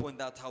be upon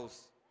that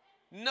house.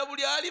 Na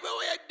buli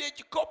alibawo yadde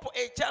ekikopo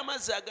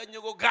eky'amazzi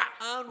aganyogoga,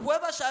 And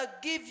whoever shall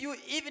give you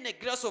even a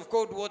glass of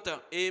cold water,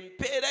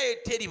 empeera ye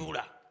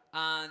teribula.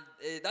 and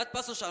that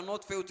person shall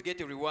not fail to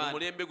get a reward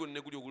Omulembe guno ne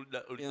guli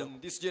oluddamu.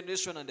 in this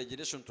generation and the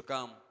generation to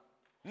come.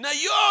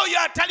 Naye oyo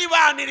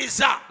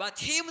atalibaaniriza, But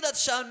him that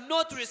shall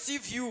not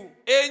receive you,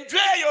 enju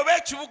eyo oba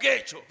ekibuga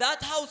ekyo,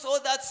 that house or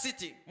that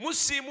city,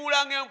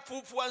 musiimuulanga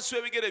enfuufu wansi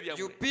w'ebigere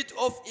you byammwe. beat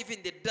off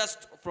even the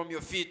dust from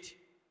your feet.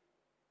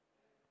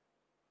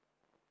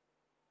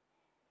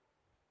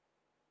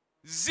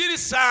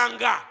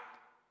 Zirisanga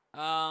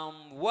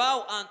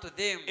Woe unto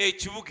them,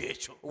 ekibuga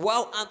ekyo.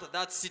 woe unto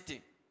that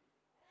city.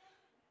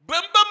 Bwe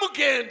muba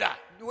mugenda,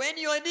 When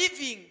you are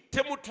leaving,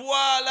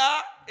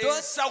 temutwala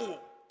ensawo.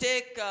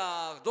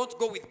 don't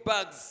go with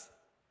bags.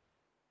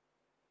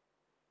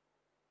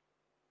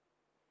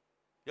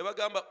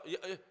 Yabagamba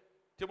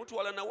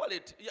temutwala na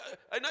wallet.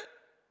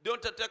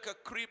 Don't take a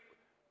creep.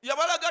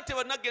 Yabalaga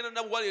tebanagenda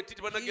na wallet, He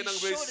tebanagenda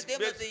showed them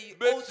that they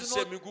ought beesise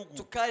not to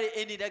emigugu. carry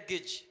any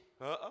luggage.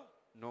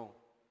 No.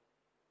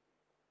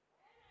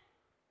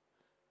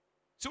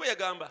 Si bwe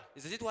yagamba.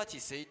 Is it what he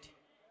said?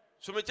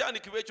 Some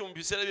kyandikibwa ekyo mu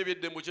biseera bye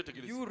eby'eddembe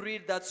okyetegereza. You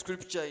read that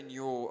scripture in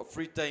your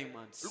free time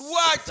and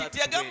Lwaki start to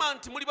teyagamba read.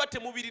 nti muliba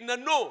temubirina?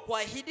 No.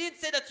 Why he didn't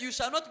say that you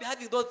shall not be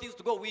having those things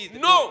to go with.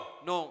 No.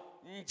 No.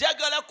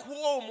 Njagala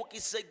kuwa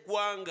omukisa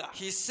eggwanga.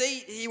 He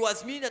said he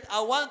was meaning that I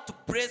want to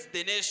bless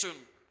the nation.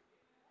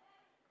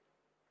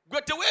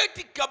 Gwe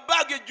teweetikka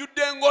bbaga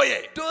ejjudde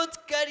engoye.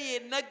 Don't carry a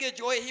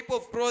luggage or a heap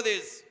of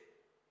clothes.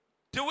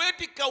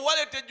 Teweetikka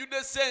wallet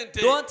ejjudde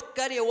ssente. Don't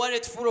carry a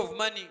wallet full of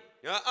money.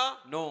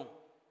 No.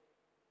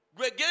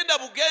 Gwe genda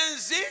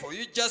bugenzi, For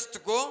you just to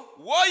go.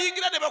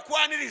 w'oyingira ne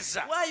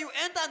bakwaniriza. Why you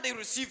enter and they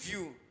receive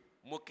you,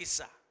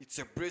 Mukisa. it's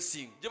a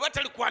blessing. Gye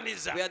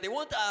batalikwaniriza, Where they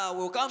won't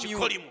welcome you,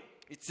 kikolimu.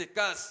 it's a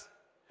curse.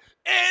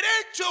 Era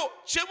ekyo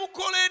kye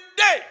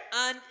mukoledde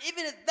And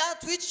even that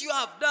which you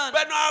have done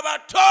bano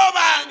abato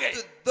bange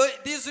to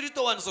these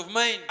little ones of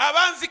mine,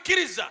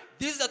 abanzikiriza,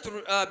 these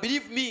that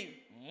believe me,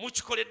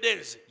 mukikoledde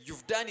nze.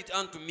 you've done it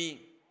unto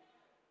me.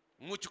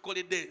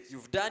 Mukikoledde nze.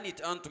 You've done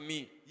it unto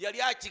me. Yali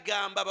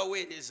akigamba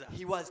baweereza.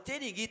 He was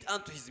telling it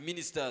unto his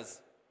ministers.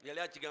 Yali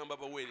akigamba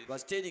He baweereza.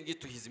 was telling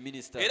it to his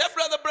ministers. Era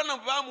Brother Branham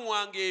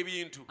baamuwanga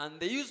ebintu. And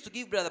they used to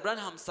give Brother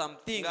Branham some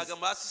things.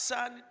 Ng'agamba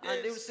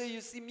And they would asisaanidde. say, you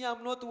see me,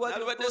 I'm not worried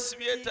Nalibadde about things.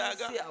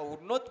 sibyetaaga. I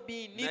would not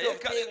be in need Naye of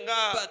kale them.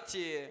 nga But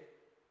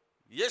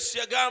Yesu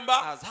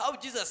yagamba, as how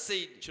Jesus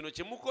said, kino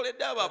kye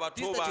mukoledde abo that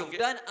this abato that you've bange,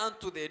 done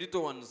unto the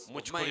little ones of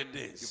mine,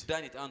 mukikoledde nze. you've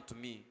done it unto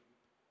me.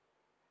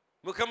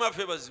 Mukama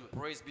waffe bazibe.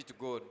 Praise be to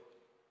God.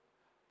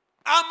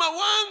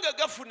 Amawanga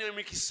gafuna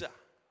emikisa.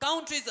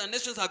 Countries and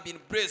nations have been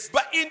blessed.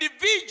 But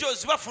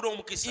individuals bafuna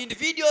omukisa.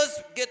 Individuals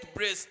get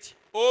blessed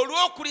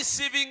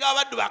Olw'okurisiivinga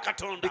abaddu ba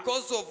Katonda.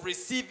 because of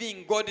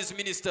receiving God's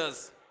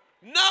ministers.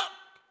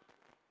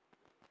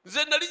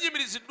 Nze nali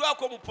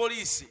nyimiriziddwako mu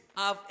poliisi.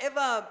 I've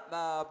ever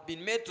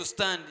been made to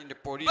stand in the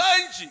police.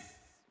 Bangi.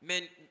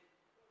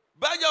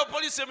 Bangi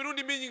abapoliisi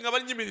emirundi mingi nga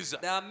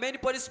bannyimiriza. There are many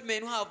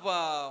policemen who have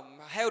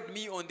held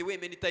me on the way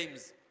many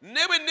times.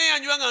 Ne bwe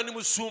neeyanywa nga ndi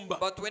musumba.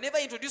 But whenever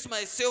I introduce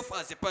myself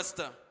as a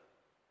pastor,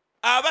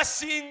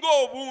 abasinga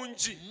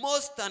obungi,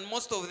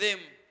 most of them,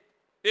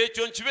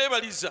 ekyo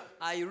nkibeebaliza.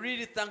 I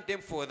really thank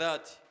them for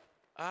that.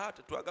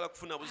 Tetwagala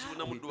kufuna buzibu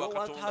na We muddu wa don't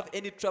want to have Katonda.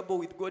 any trouble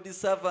with God's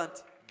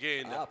servant.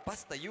 Genda.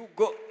 Pastor, you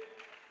go.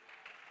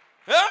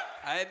 Eh?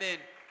 Amen.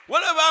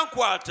 Wale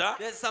bankwata,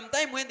 There's some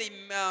time when they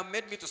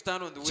made me to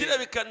stand on the way.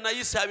 kirabika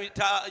nayisa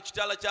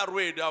ekitaala kya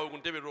red awo ku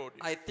Ntebe Road.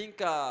 I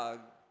think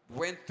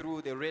went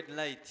through the red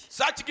light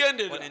on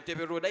Sakigendera.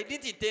 Entebbe Road. I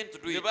didn't intend to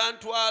do Ne it.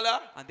 bantwala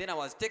And then I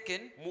was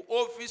taken mu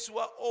office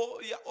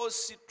ya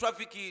OC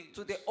traffic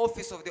to the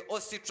office of the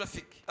OC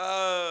traffic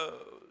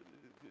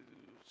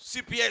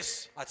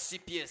CPS. at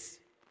CPS.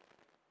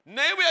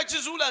 Naye bwe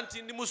yakizuula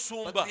nti ndi But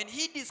musumba when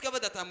he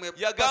discovered that I'm a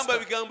yagamba pastor,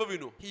 ebigambo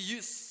bino.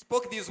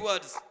 spoke these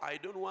words. I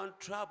don't want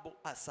trouble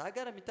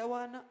Asagala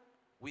mitawaana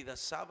with a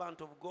servant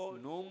of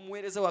God.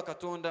 n'omuweereza wa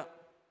Katonda.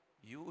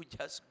 You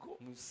just go.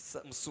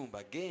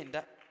 Musumba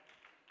genda.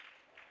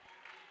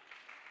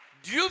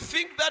 Do you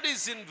think that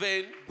is in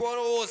vain?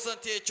 Gwolowooza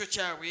nti ekyo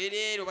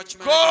kyabwereere oba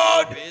kimala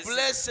God bwereere?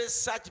 blesses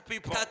such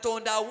people.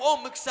 Katonda awa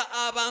omukisa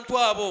abantu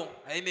abo.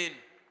 Amen.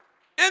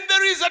 And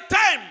there is a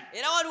time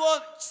Era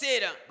waliwo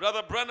kiseera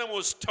Brother Branham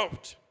was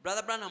stopped.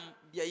 Brother Branham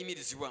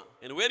yayimirizibwa.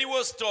 And when he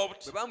was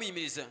stopped, Bwe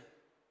baamuyimiriza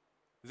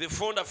they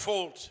found a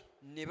fault.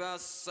 ne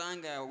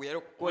basanga we yali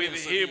okukola With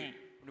ensobi. him.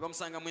 Ne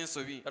bamusangamu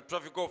ensobi. A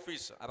traffic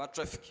officer. Aba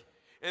traffic.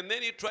 And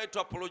then he tried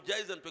to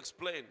apologize and to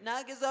explain.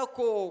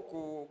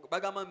 N'agezaako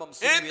bagamba And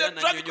bamusungu era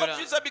the traffic n'annyonnyola.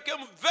 officer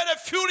became very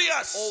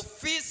furious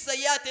Ofiisa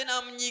ye ate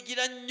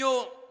n'amunyiigira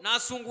nnyo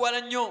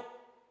n'asunguwala nnyo.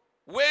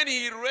 when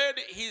he read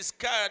his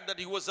card that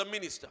he was a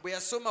minister. Bwe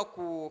yasoma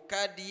ku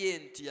kaadi ye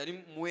nti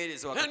yali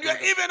muweereza wa And you are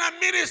Katonda. even a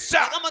minister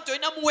Agamba nti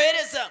olina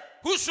muweereza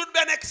who should be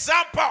an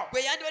example.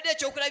 bwe yandibadde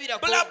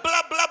ekyokulabirako. Blah,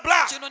 blah, blah,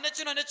 blah. Kino ne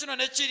kino ne kino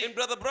ne And kiri.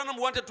 Brother Branham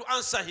wanted to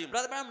answer him.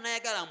 Brother Branham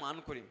n'ayagala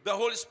amwanukule. The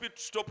Holy Spirit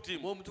stopped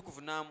him. Mwoyo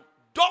Omutukuvu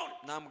Don't.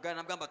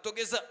 n'amugamba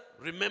togeza.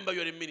 Remember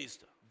you're a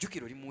minister.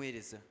 Jjukira oli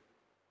muweereza.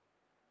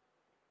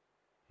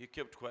 He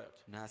kept quiet.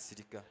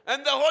 N'asirika.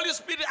 And the Holy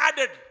Spirit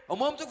added,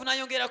 Omwoyo Omutukuvu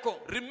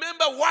n'ayongerako.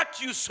 remember what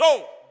you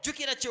sow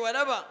Jjukira kye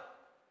walaba.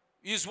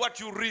 is what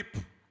you reap.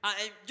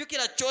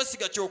 Jjukira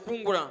ky'osiga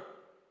ky'okungula.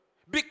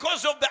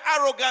 Because of the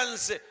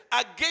arrogance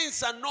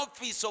against an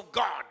office of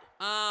God.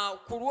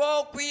 Ku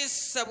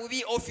lw'okuyisa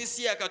bubi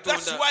ofiisi ya That's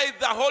Katonda. why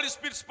the Holy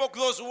Spirit spoke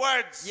those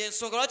words.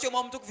 Y'ensonga lwaki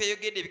Omwoyo Omutukuvu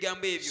yayogedde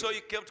ebigambo So ebyo.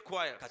 he kept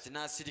quiet. Kati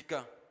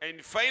n'asirika.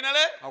 And finally,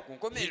 Awo ku he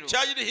nkomerero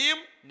charged him.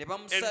 ne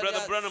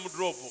Brother Branham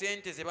drove. bamusalira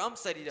sente ze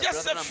bamusalira.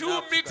 Just a Brother few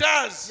Branham n'afuga.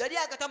 meters. Yali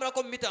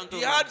akatambulako mu mita He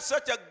ntono. had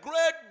such a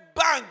great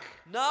bang.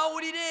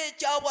 N'awulira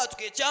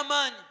ekyabwatuka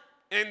eky'amaanyi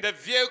And the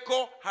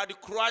vehicle had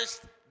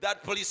crushed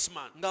that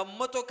policeman. nga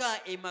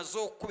mmotoka emaze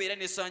okukuba era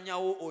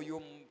nesaanyawo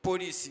oyo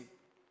poliisi.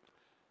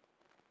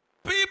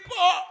 People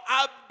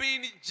have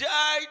been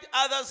judged,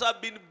 others have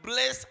been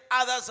blessed,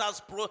 others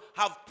have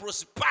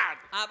prospered.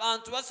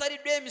 Abantu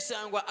basaliddwa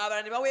emisango,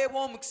 abalala ne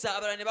baweebwa omukisa,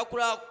 abalala ne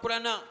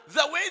bakulaakulana.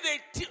 The way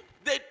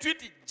they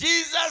treat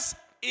Jesus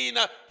in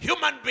a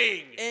human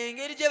being.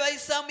 Engeri gye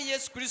bayisaamu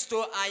Yesu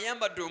Kristo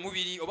ayambadde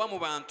omubiri oba mu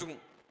bantu.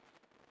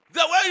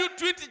 The way you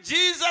treat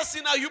Jesus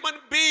in a human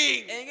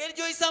being Engeri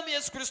gy'oyisaamu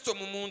Yesu Kristo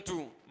mu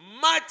muntu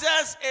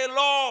matters a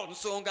lot.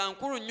 nsonga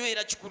nkulu nnyo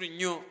era kikulu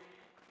nnyo.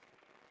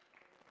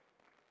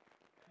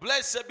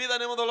 Blessed be the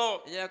name of the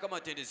Lord. Enjala Mukama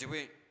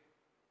atendezebwe.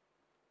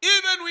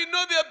 Even we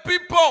know there are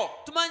people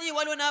Tumanyi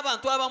waliwo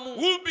n'abantu abamu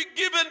who will be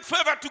given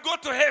favor to go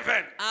to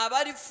heaven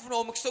abalifuna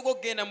omukisa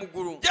gw'okugenda mu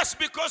ggulu just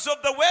because of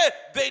the way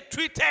they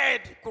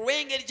treated ku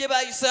lw'engeri gye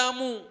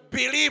bayisaamu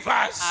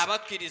believers.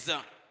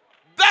 abakkiriza.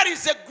 That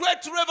is a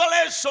great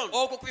revelation.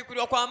 Okwo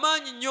kubikkulirwa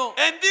kw'amaanyi nnyo.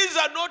 And these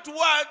are not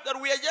words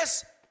that we are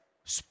just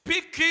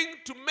speaking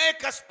to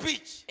make a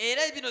speech,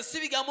 Era bino si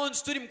bigambo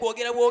nti tuli mu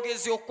kwogera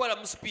bwogezi okukola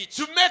mu speech.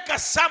 to make a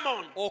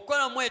sermon.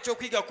 Okukolamu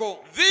eky'okuyigako.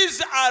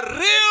 These are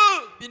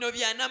real. Bino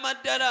bya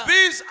namaddala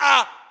These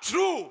are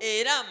true.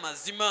 era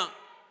mazima.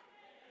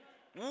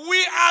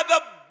 We are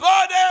the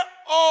body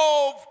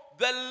of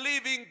the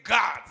living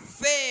God.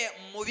 Ffe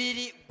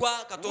mubiri gwa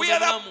We Katonda are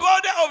the omulamu.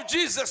 body of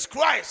Jesus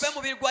Christ. Ffe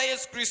mubiri gwa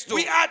Yesu Kristo.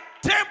 We are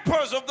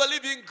temples of the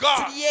living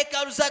God. Tuli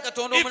yeekaalu za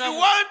Katonda If you omulamu.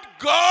 want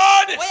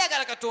God,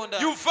 Wayagala Katonda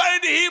you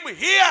find Him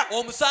here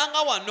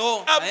omusanga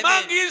wano among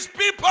Amen. His mu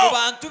people.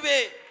 bantu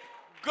be.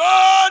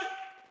 God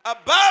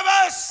above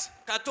us,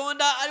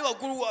 Katonda ali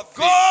waggulu waffe.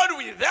 God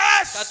with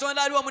us,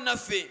 Katonda ali wamu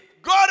naffe.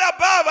 God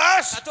above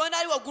us Katonda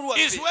ali waggulu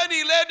is waffe. when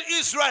He led Ye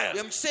Israel.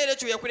 mu kiseera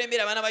ekyo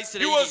yakulembera abaana ba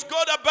He was Isirayiri.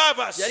 God above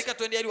us. Yali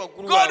Katonda yali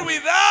waggulu God waabwe.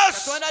 with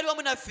us Katonda ali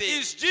wamu naffe.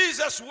 is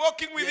Jesus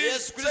walking with Ye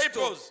His Yesu Kristo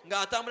disciples.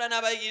 ng'atambula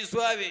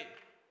n'abayigirizwa be.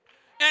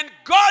 And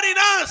God in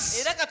us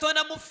Era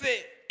Katonda mu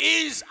ffe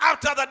is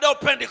after the day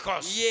of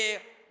Pentecost. ye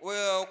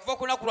okuva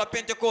ku lunaku lwa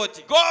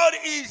Pentekooti. God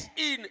is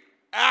in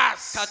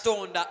us.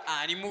 Katonda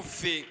ali mu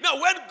ffe.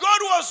 Now, when God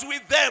was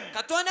with them,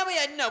 Katonda bwe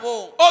yali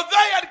nabo although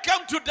He had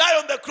come to die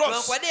on the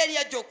cross, newankubadde yali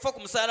yajja okufa ku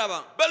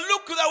musalaba, but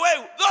look the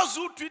way those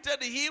who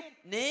treated Him,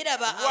 naye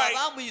raba Right.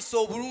 abaamuyisa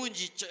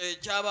obulungi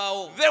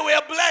kyabaawo they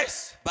were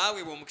blessed.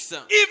 baaweebwa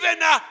omukisa.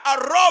 Even a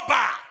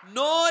robber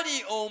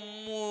N'oli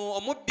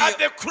omubbi at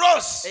the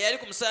cross, eyali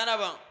ku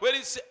musalaba when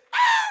He said,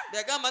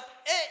 yagamba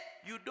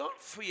you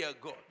don't fear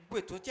God.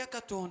 gwe totya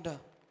Katonda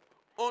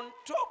On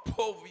top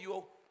of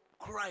your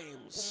ku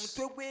crimes,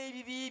 mutwe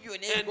gw'ebibi byo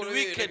And n'ebikolwa byonna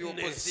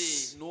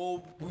wickedness. by'okoze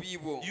n'obubi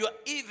bwo, you are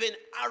even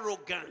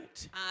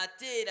arrogant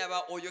ate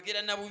raba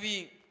oyogera na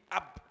bubi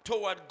up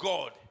toward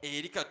God.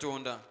 eri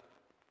Katonda.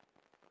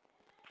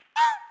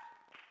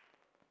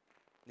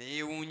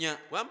 neyewuunya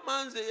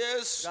wammanze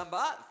yesu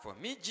gamba, for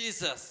me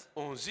Jesus,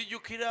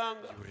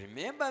 onzijukiranga you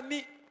remember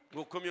me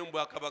ng'okomye mu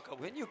bwakabaka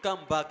bwe. when you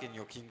come back in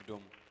your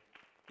kingdom.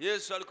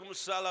 Yesu ali ku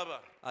musalaba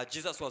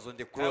Jesus was on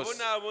the cross.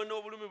 abonaabona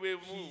obulumi bwe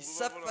He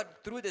suffered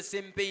through the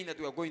same pain that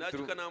we are going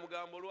through. n'atuuka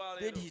n'amugamba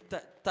Then olwaleero he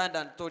turned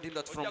and told him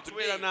that from ojja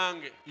kubeera today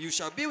nange you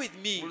shall be with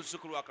mu me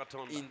lusuku lwa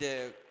katonda. in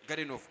the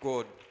garden of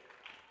God.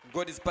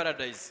 God is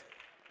paradise.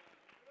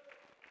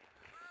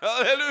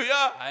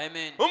 Haleluya.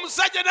 Amen.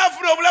 Omusajja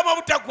n'afuna obulamu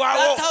obutagwawo.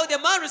 That's how the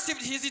man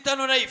received his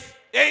eternal life.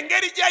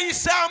 Engeri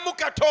gy'ayisaamu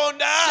katonda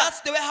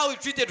That's the way how he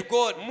treated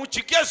God mu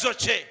kigezo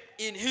kye.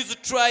 in his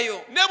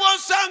trial. Ne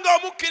bw'osanga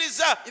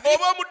omukkiriza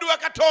oba omuddu wa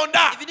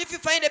katonda Even if you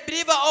find a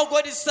believer or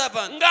God's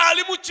servant,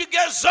 ng'ali mu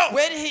kigezo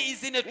when he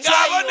is in a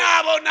trial,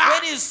 ng'abonaabona,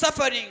 when he is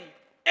suffering,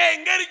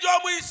 engeri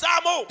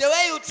gy'omuyisaamu the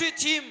way you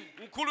treat him,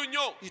 nkulu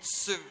nnyo.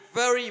 it's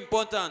very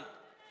important.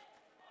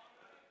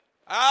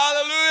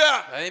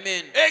 Haleluya.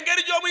 Amen.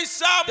 Engeri The way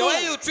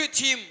gy'omuyisaamu you treat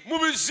him mu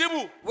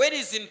bizibu when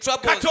he's in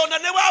trouble,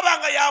 katonda ne bw'aba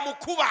nga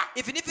yamukuba,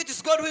 even if it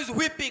is God who is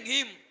whipping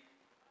him,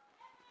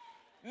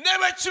 ne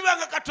bwe kiba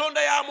nga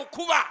katonda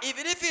yamukuba,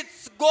 even if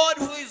it's God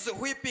who is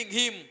whipping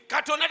him,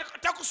 katonda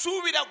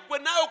takusuubira gwe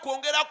naawe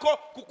okwongerako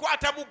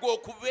kukwata muggo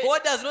okube.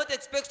 God does not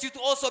expect you to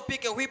also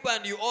pick a whip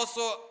and you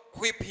also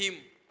whip him.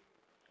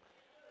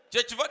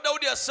 Kyekiva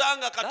Dawudi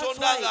asanga That's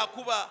katonda why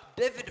ng'akuba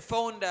David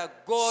found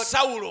God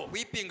Sawulo.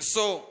 whipping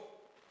Saul,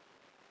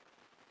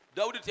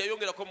 Dawudi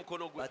teyayongerako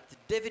mukono gwe. but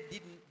David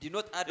did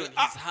not add on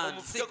his hand.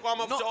 He said, Omufukeko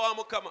w'amafuta no, wa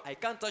Mukama. I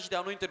can't touch the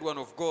anointed one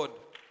of God.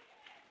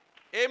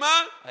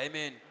 Amen.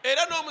 Amen.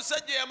 Era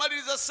n'omusajja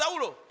yamaliriza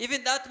Sawulo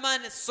Even that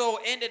man Saul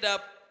ended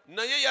up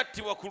naye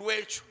yattibwa ku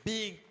lw'ekyo.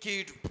 being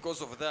killed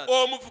because of that.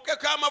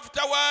 Omufukeko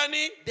amafuta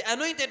waani? The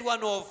anointed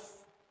one of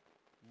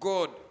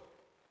God.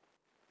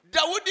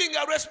 Dawudi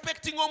nga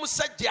respecting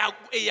omusajja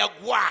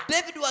eyagwa.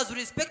 David was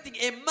respecting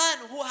a man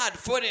who had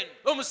fallen,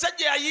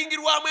 Omusajja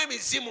yayingirwamu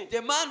emizimu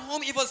the man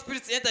whom evil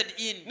spirits entered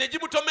in, ne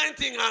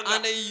gimutomentinganga.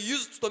 and they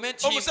used to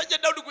torment him. Omusajja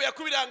Dawudi gwe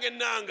yakubiranga The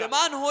ennanga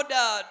man who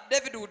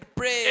David would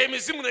pray,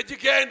 emizimu ne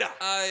gigenda.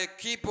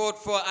 keep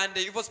out for, and the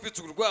evil spirits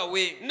would go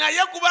away. Naye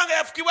kubanga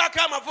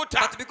yafukibwako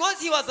amafuta But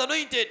because he was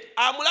anointed,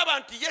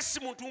 amulaba nti ye si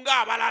muntu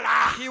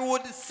ng'abalala. he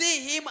would see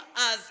him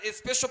as a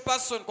special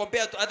person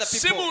compared to other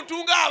Si people.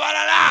 muntu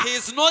ng'abalala. He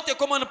is not a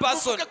common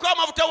person. Mufukeko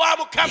amafuta wa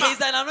He Mukama.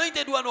 is an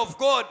anointed one of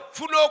God.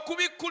 Funa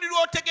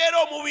okubikkulirwa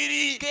otegeera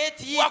omubiri Get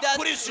ye wa that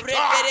Kristo.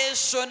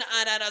 revelation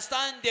and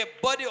understand the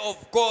body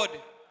of God.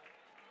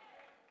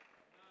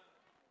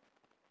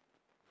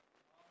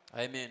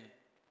 Amen.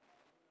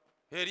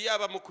 Eri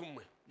abamu ku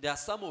mmwe. There are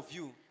some of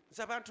you,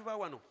 Nze abantu ba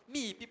wano.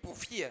 me, people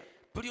here,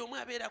 Buli omu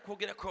abeera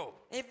akwogerako.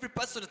 every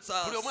person,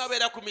 Buli omu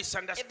abeera ku every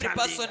misunderstanding.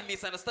 person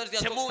misunderstands. They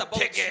are talking about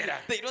you. Temuntegeera.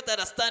 They don't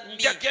understand me.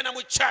 Nja kgenda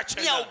mu church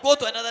Me, I'll endala. go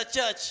to another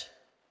church.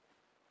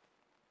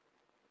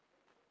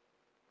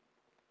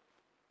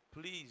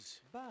 Please,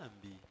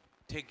 Bambi,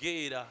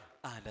 tegeera.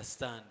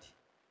 understand.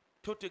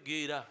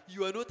 Totegeera.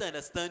 You are not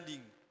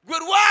understanding. Gwe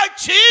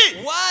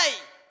lwaki Why?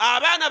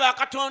 abaana ba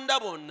Katonda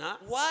bonna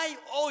Why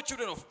all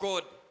children of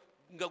God?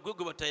 nga gwe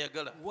gwe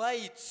batayagala? Why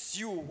it's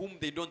you whom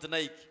they don't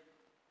like?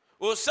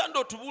 Osanda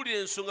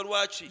otubuulire ensonga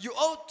lwaki. You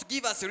ought to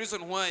give us a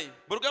reason why.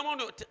 Bwe lugamba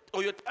nti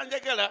oyo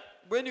tanjagala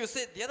When you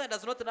say the other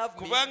does not love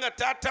me, kubanga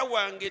taata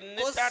wange ne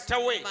because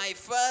taata we my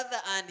father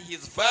and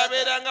his father,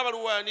 babeeranga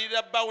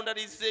balwanirira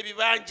boundaries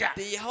z'ebibanja.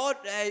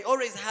 they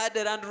always had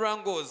the land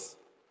wrangles.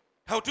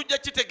 Awo tujja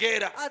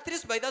kitegeera. At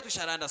least by that we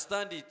shall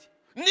understand it.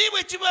 Ni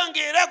bwe kiba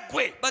ng'era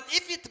ggwe But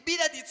if it be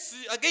that it's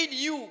again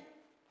you,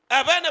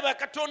 abaana ba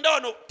Katonda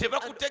wano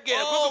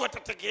tebakutegeera, gwe all gwe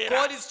batategeera.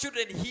 God's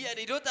children here,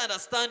 they don't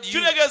understand you.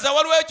 Kitegeeza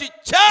waliwo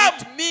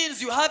ekikyamu. It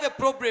means you have a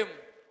problem.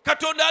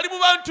 Katonda ali mu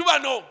bantu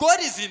bano. God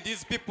is in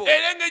these people.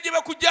 Era engeri gye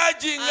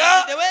bakujajinga,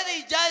 And the way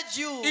they judge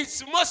you,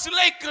 it's most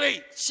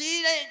likely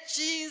nti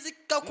nti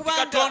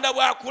Katonda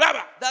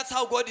bw'akulaba. that's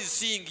how God is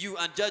seeing you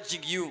and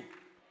judging you.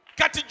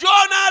 Kati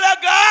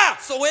gy'onaalaga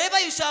So wherever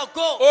you shall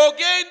go,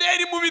 ogenda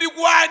eri mubiri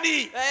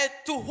gwani.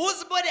 to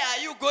whose body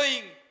are you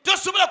going?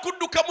 Tosobola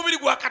kudduka mubiri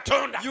gwa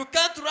Katonda. You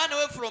can't run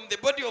away from the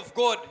body of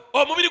God,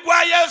 Omubiri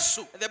gwa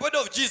Yesu the body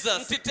of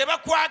Jesus, nti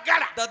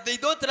tebakwagala, that they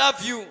don't love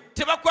you,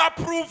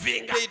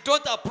 tebakwapuruvinga, they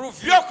don't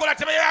approve you, byokola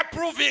they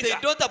tebayapuruvinga.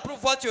 don't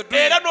approve what you're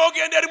doing. Era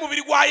n'ogenda eri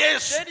mubiri gwa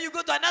Yesu. Then you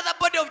go to another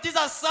body of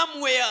Jesus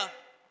somewhere.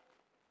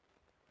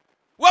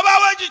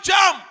 Wabaawo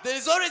ekikyamu. There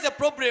is always a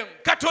problem.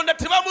 Katonda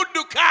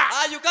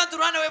tebamudduka. You can't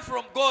run away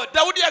from God.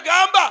 Dawudi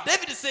yagamba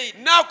David said,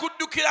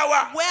 naakuddukira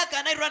wa? where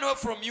can I run away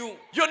from you?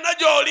 Yonna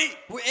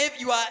gy'oli.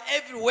 You are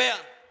everywhere.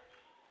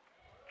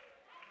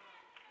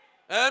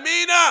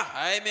 Amiina.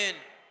 Amen.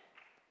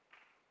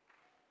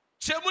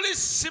 Kyemuli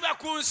siba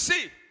ku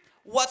nsi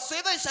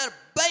Whatsoever shall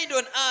bind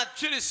on earth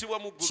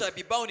kirisibwa mu ggulu. shall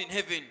be bound in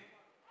heaven.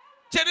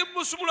 Kyeri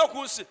musumula ku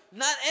nsi.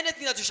 Not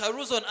anything that you shall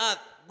lose on earth.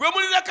 Gwe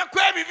mulirako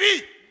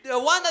ebibi. The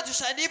one that you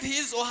shall leave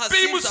his or her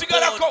Biri sins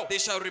musigalako. upon, they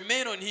shall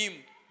remain on him.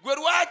 Gwe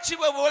lwaki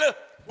bwe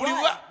buli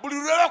Why?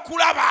 lwe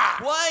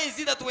bakulaba Why is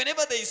it that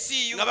whenever they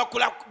see you, nga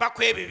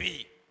bakulabako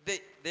ebibi?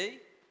 they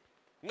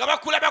nga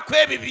bakulabako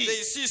ebibi.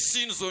 they see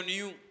sins on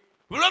you.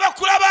 Bwe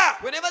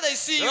bakulaba Whenever they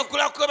see you,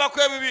 bakulabako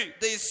ebibi.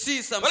 they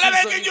see some Balaba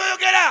sins on engeri you.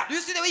 gy'oyogera Do you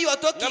see the way you are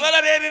talking? nga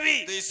balaba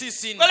ebibi. They see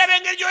sins. Balaba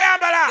engeri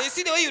gy'oyambala They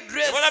see the way you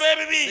dress. nga balaba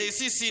ebibi. They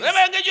see sins.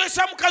 Balaba engeri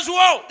gy'oyisa mukazi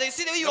wo They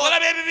see the way you nga are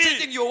balaba ebibi.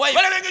 treating your wife.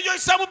 Balaba engeri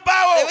gy'oyisa mu The way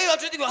bbaawo you are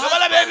treating your nga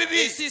balaba husband. ebibi.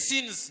 They see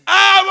sins.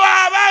 Abo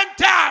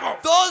abantu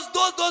abo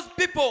Those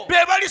people, be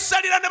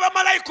balisalira ne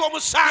bamalayika they are the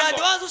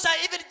omusango ones who shall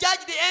even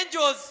judge the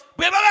angels.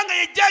 bwe baba nga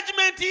ye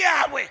judgment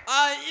yaabwe.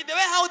 In the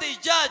way how they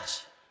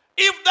judge.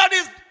 If that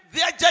is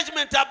their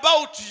judgment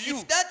about you,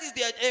 If that is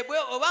their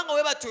obanga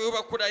we batyo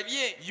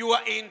bakulabye, you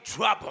are in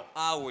trouble.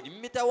 awo ni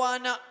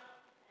mitawana,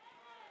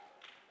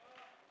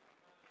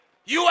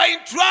 You are in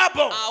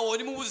trouble. awo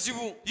ni mu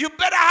buzibu. You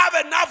better have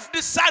enough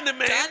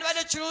discernment Kandi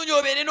bade kirungi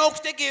obeere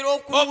n'okutegeera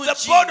of the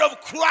okulungi body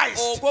of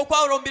Christ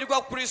okw'okwawula omubiri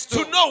gwa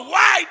Kristo. to know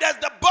why does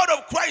the body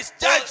of Christ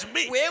judge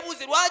me.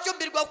 Weebuuze lwaki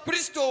omubiri gwa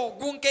Kristo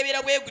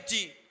gunkebera bwe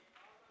guti?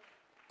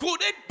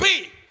 Could it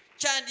be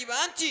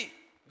Kyandiba nti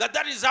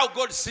that is how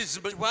God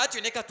sees me?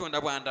 bw'atyo ne Katonda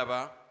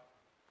bw'andaba.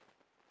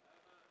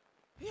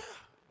 Yeah,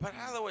 but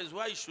otherwise,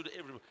 why should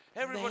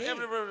everybody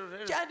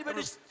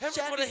Kyandibadde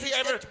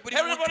here, kati buli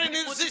everybody muntu,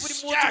 needs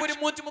this buli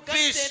muntu mu church,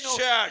 kanisa this eno,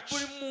 church.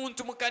 buli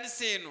muntu mu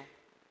kanisa eno.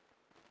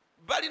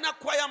 Balina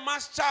choir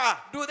master.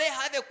 Do they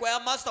have a choir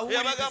master who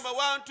Yeah, is bagamba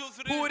 1, 2,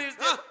 3. who is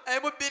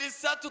emu bbiri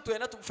ssatu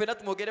ffenna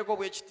tumwogereko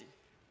bwe kiti?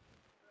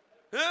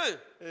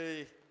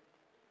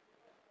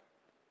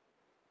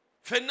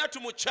 Fenna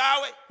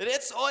tumukyawe.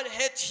 Let's all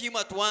hate him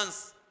at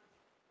once.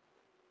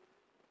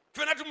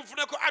 Fenna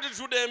tumufuneko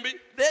attitude embi.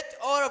 Let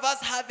all of us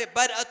have a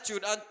bad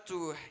attitude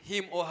unto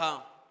him or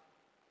her.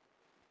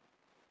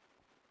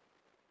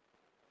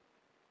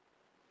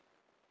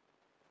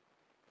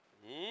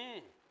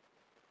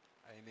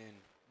 Amen.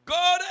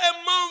 God a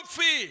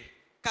Murphy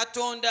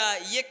Katonda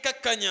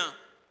yekkakkanya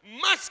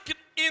masked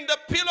in the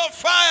pillar of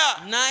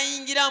fire.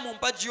 n'ayingira mu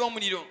mpagi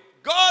y'omuliro.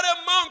 God a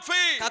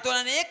Murphy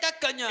Katonda ne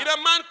yekkakkanya in a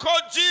man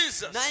called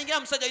Jesus. n'ayingira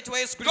mu musajja ayitibwa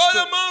Yesu God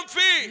a Kristo.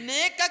 Murphy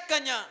Ne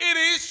yekkakkanya in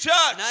his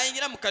church.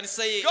 n'ayingira mu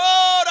kanisa ye.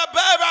 God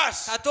above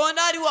us.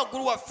 Katonda ali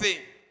waggulu waffe.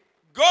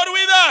 God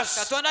with us.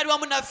 Katonda ali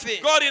wamu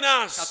naffe. God in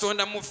us.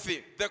 Katonda mu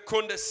ffe. The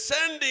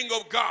condescending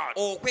of God.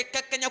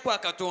 Okwekkakkanya kwa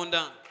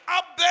Katonda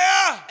Up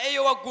there,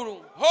 eyo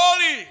waggulu.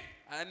 holy.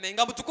 Amen.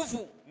 Nga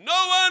mutukufu. No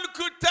one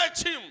could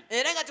touch him.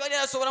 Era nga tewali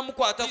asobola He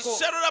mukwatako.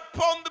 settled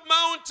upon the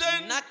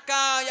mountain.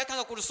 Nakka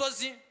yakanga ku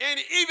lusozi. And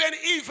even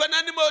if an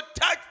animal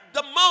touched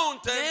the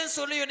mountain,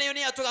 N'ensolo yonna yonna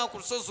eyatuukanga ku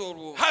lusozi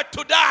olwo had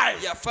to die.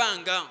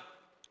 yafanga.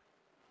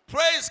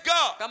 Praise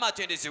God. Kama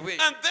atendezebwe.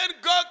 And then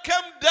God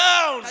came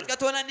down Kati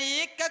Katonda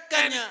ne and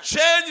yekkakkanya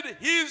changed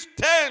his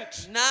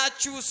tent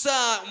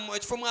n'akyusa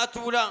ekifo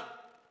mw'atuula.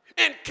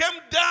 and came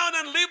down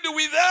and lived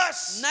with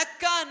us.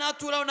 Nakka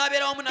n'atuulawo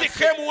n'abeera wamu naffe.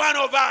 Became one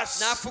of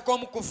us. N'afuuka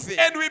omu ku ffe.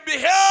 And we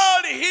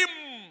beheld him.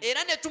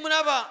 Era ne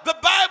tumulaba. The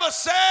Bible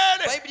said,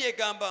 Bayibuli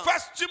egamba.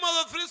 1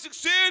 Timothy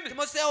 3:16,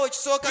 Timoseewo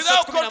ekisooka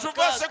without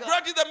controversy, 3:16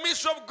 granted the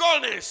mystery of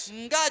godliness.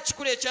 nga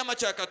kikula ekyama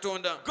kya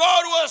Katonda.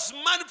 God was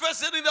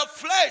manifested in the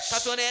flesh,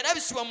 Katonda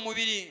yarabisibwa mu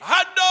mubiri.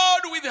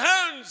 handled with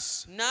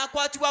hands.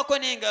 N'akwatibwako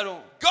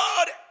n'engalo.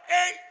 God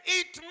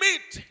ate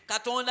meat.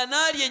 Katonda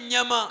n'alya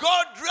ennyama.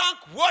 God drank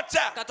water.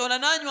 Katonda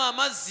n'anywa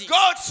amazzi.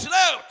 God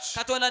slept.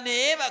 Katonda ne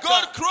yeebaka.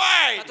 God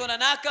cried. Katonda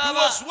He n'akaaba.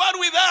 was one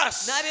with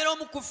us. N'abeera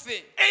omu ku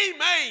ffe.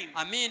 Amen.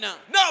 Amiina.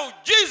 Now,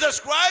 Jesus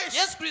Christ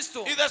Yesu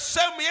Kristo is the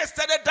same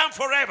yesterday, done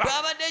forever.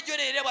 bw'abadde ejjo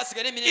n'era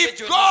bw'asigala emirembe If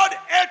gyonna. God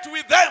ate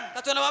with them,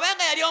 Katonda bw'aba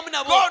nga yali omu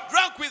nabo God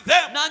drank with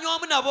them, n'anywa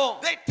wamu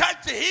nabo they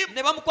touched him.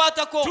 ne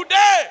bamukwatako.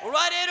 Today,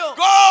 Olwaleero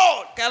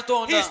God,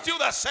 Katonda He's still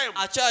the same.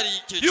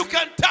 akyali kye You kimu.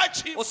 can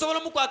touch Him. Osobola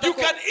You mukwatako.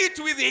 can eat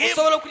with Him.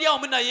 Osobola okulya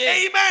wamu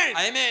naye. Amen.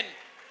 Amen.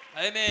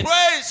 Amen.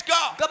 Praise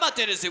God. Mukama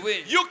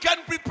atenderezebwe. You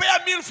can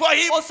prepare a meal for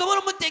Him. Osobola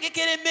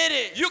omutegekera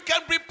emmere. You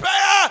can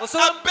prepare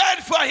Osobola- a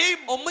bed for Him.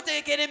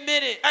 Omutegekera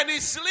emmere. And He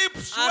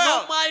sleeps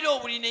well. N'omwalira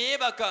obuli ne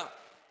yeebaka.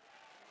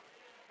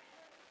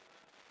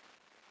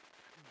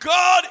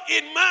 God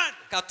in man.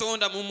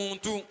 Katonda mu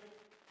muntu.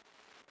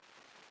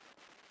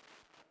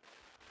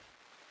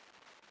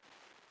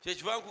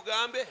 Kyekiva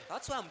nkugambe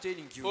That's why I'm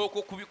telling you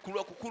okwo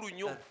kubikulwa kukulu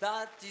nnyo.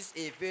 that is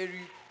a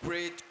very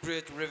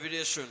great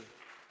revelation.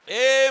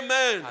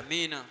 Amen.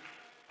 Amina.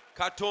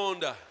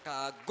 Katonda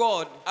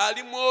God,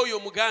 ali mwoyo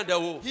muganda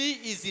wo. He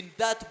is in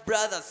that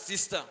brother,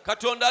 sister.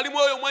 Katonda ali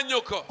mwoyo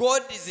mwannyoko.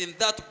 God is in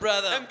that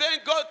brother. And then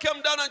God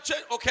came down and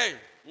changed. Okay.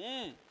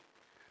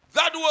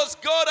 That was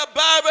God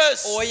above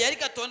us. Oyo yali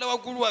Katonda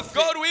waggulu waffe.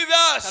 God with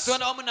us.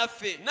 Katonda wamu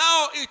naffe.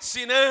 Now it's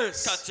in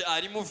us. Kati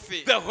ali mu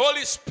ffe. The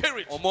Holy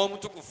Spirit. Omwoyo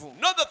omutukufu.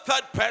 Not the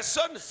third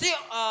person. Si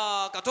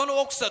Katonda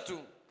owokusatu.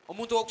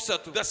 Omuntu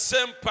owokusatu. The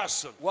same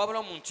person.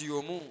 Wabula muntu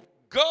y'omu.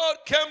 God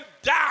came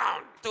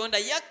down Katonda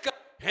yakka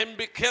and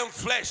became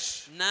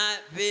flesh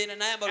n'abeera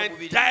n'ayambala and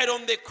omubiri. died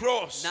on the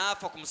cross.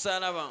 N'afa ku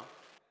musaalaba.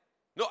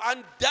 No,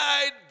 and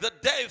died the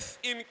death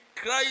in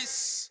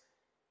Christ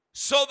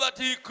so that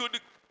He could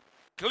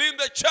clean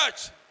the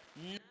church.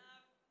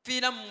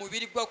 fiira mu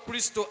mubiri gwa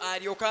Kristo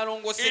alyoka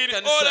alongose in order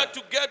ekkanisa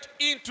to get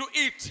into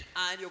it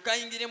alyoka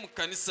ayingire mu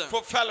kkanisa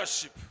for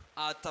fellowship.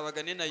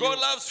 atabagane nayo. God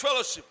loves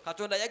fellowship.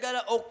 Katonda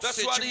ayagala That's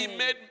okusa what he ekimu.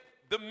 made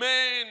the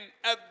man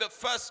at the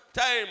first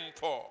time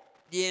for.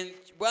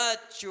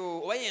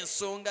 Bw'atyo oba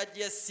y'ensonga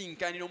gye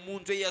yasinkanira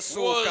omuntu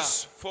eyasooka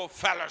Was for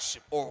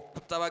fellowship.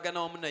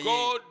 okutabagana wamu naye.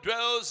 God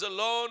dwells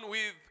alone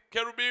with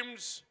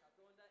cherubims.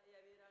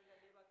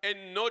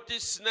 And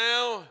notice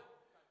now,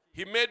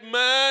 he made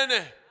man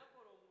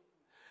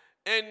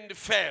and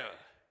fell.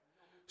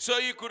 So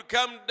he could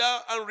come down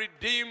and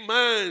redeem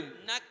man.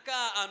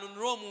 Nakka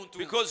anunula omuntu.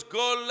 Because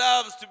God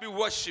loves to be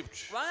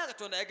worshipped. Kubanga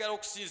Katonda ayagala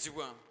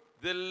okusinzibwa.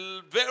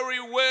 The very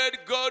word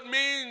God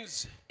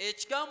means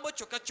Ekigambo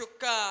kyokka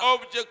kyokka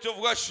object of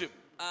worship.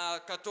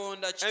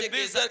 Katonda And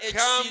this kitegeeza that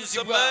comes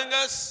among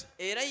ekisinzibwa. us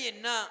Era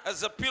yenna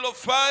as a pill of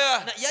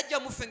fire, yajja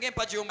muffe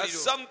ng'empagi as y'omuliro.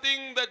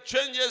 something that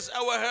changes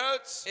our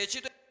hearts.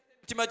 Ekintu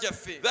mitima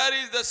gyaffe. That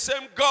is the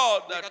same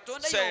God that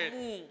Katonda said,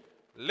 y'omu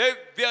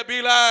let there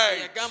be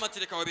light. yagamba nti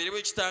leka wabeerewo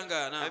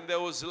ekitangaana. And there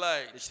was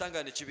light.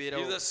 Ekitangaana ne He's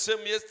kibeerawo. the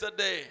same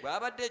yesterday,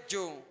 Bw'abadde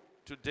jjo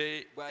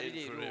today, bw'ali and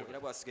leero forever. era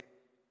bw'asigaye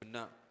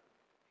yonna.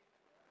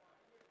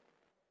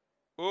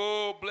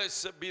 Oh,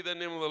 blessed be the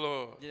name of the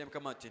Lord. Nnyina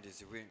Mukama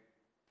atendezebwe.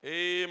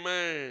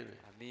 Amen.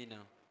 Amiina.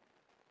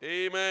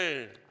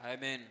 Amen.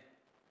 Amen.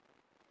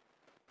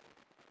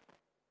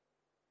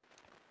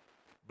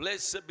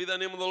 Blessed be the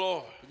name of the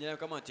Lord. Nnyina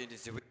Mukama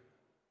atendezebwe.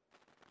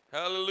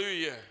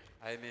 Hallelujah.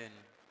 Amen.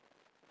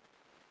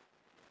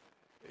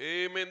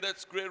 Amen.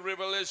 That's great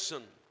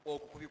revelation.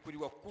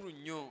 Okukubikulibwa kukulu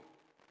nnyo.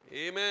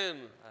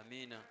 Amen.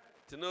 Amiina.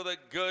 To know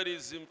that God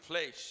is in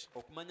flesh.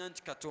 Okumanya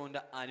nti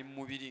Katonda ali mu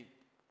mubiri.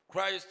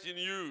 Christ in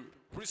you,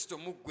 Kristo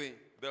mu ggwe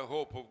the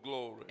hope of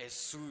glory.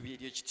 essuubi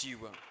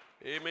ery'ekitiibwa.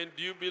 Amen.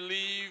 Do you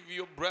believe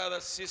your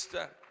brother,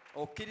 sister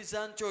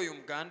Okkiriza nti oyo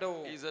muganda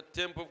wo is a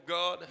temple of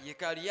God?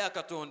 yeekaalu ya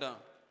Katonda.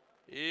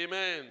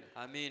 Amen.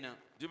 Amiina.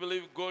 Do you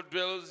believe God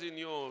dwells in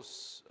your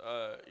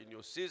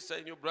sister,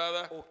 in your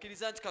brother?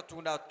 Okkiriza nti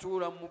Katonda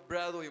atuula mu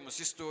brother oyo mu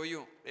sister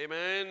oyo.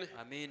 Amen.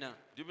 Amiina.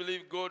 Do you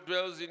believe God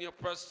dwells in your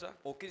pastor?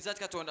 Okkiriza nti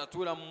Katonda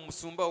atuula mu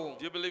musumba wo.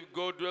 Do you believe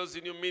God dwells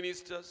in your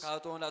ministers?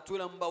 Katonda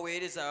atuula mu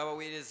baweereza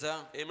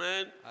abaweereza.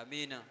 Amen.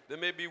 Amiina. They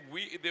may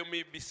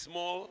be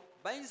small.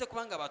 Bayinza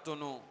kuba nga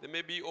batono. They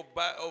may be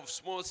of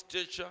small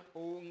stature.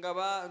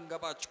 Nga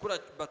bakikula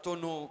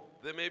batono.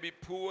 They may be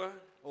poor.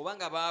 Oba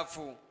nga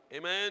baavu.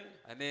 Amen.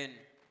 Amen.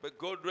 But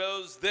God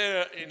dwells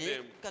there in Naye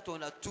them.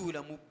 Katonda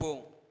atuula mu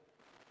bo.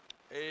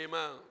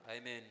 Amen.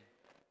 Amen.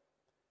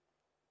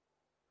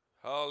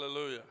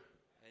 Hallelujah.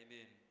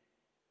 Amen.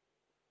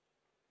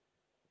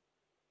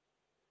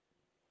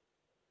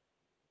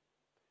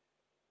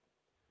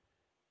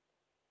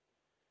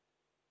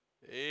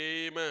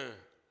 Amen.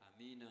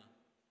 Amiina.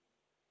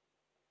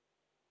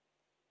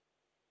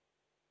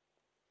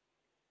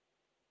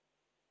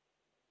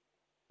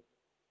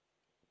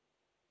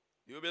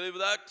 You believe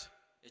that?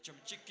 Ekyo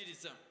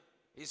mukikkiriza.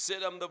 He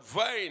said, I'm the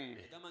vine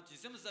Gamba nti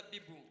nze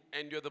muzabbibu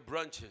and you're the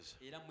branches.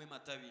 era mmwe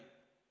matabi.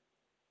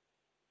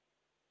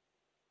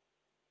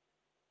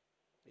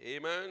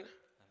 Amen.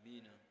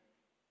 Amiina.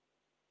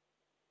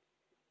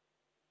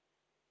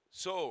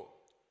 So,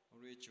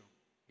 Olw'ekyo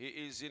he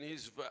is in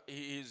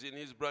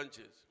his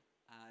branches.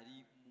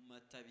 ali mu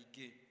matabi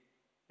ge.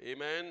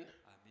 Amen.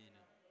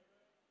 Amiina.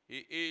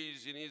 He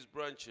is in his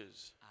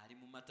branches. Ali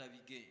mu matabi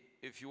ge.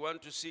 If you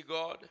want to see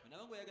God,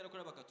 Nawe ng'oyagala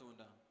kulaba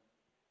Katonda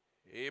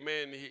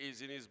amen, he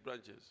is in his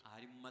branches.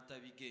 ali mu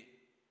matabi ge.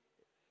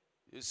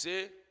 You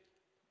see?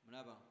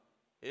 Mulaba.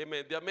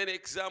 Amen. There are many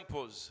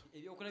examples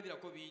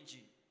Ebyokulabirako bingi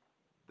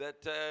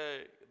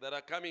that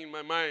are coming in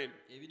my mind.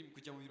 ebiri mu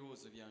kujja mu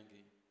birowoozo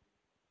byange.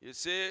 You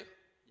see?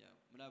 Ya,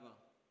 mulaba.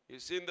 You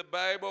see in the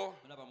Bible,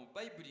 Mulaba mu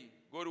Bayibuli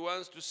God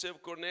wants to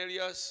save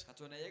Cornelius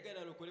Katonda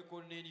yayagala alokole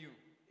Korneriyo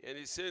and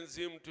he sends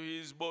him to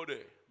his body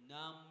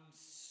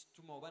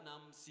n'amutuma oba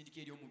n'amusindika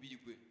eri omubiri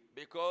gwe.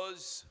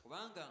 because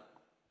Kubanga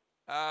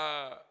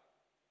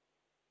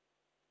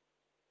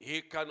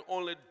he can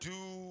only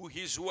do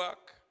his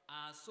work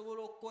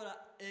asobola okukola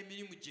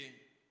emirimu gye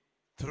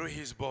through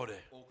his body.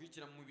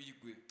 okuyitira mu mubiri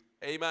gwe.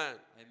 Amen.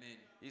 Amen.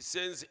 He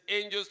sends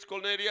angels to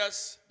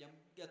Cornelius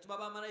Yatuma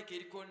bamalayika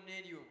eri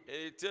Korneriyo and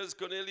he tells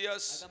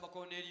Cornelius, agamba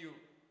Korneriyo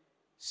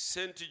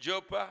send to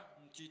Joppa.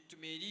 nti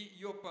tuma eri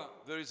Yopa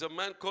There is a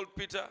man called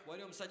Peter.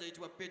 wali omusajja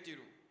ayitibwa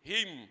Peetero.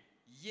 Him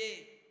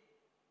Ye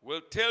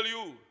will tell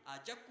you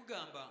ajja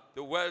kukugamba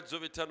the words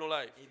of eternal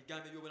life.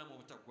 ebigambo eby'obulamu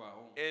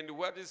obutaggwaawo. And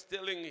what is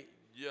telling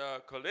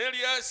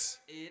Cornelius,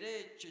 Era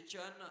ekyo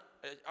kyana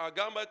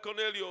Agamba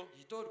Cornelio,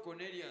 he told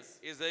Cornelius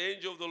is the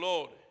angel of the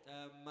Lord.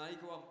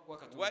 malayika wa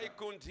Why Katonda.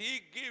 couldn't he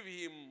give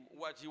him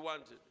what he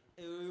wanted?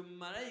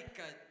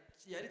 Malayika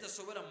yali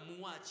tasobola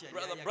muwa kyali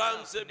Brother ayagala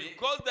Brown said, afune.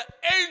 because the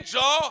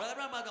angel Brother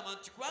Branham agamba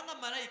nti kubanga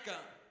malayika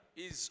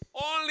is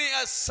only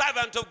a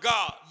servant of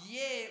God.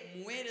 ye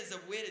muweereza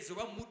buweereza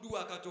oba muddu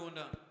wa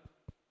Katonda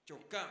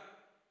kyokka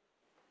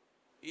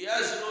He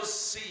has no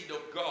seed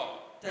of God.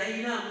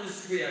 talina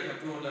nsigo ya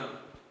Katonda.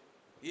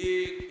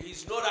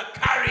 He's not a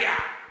carrier.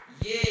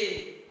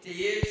 Ye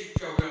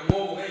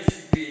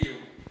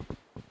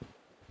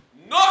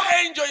No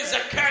angel is a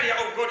carrier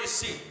of God's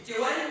seed.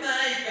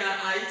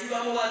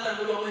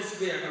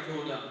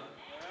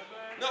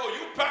 No,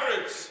 you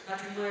parents,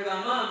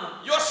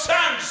 your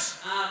sons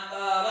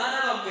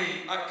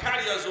are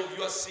carriers of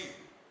your seed.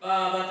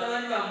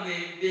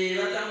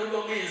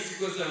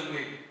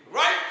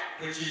 Right?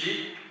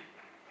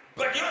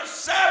 But your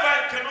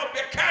servant cannot be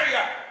a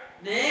carrier.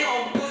 No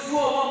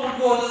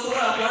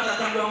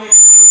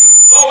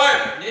way.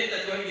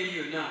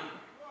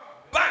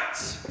 But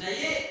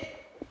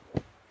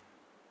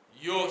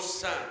your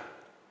son.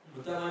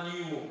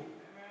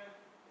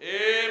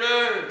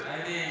 Amen.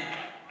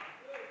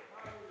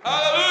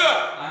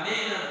 Hallelujah.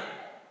 Amen.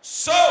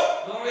 So,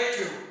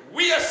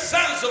 we are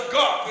sons of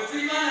God.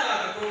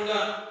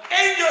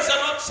 Angels are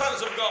not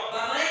sons of God.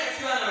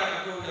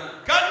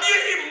 Can you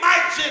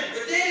imagine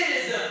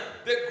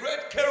the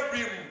great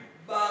cherubim,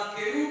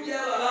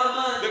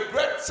 the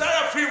great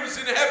seraphims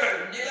in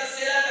heaven,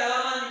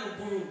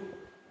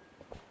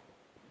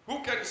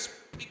 who can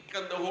speak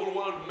and the whole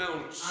world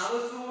melts?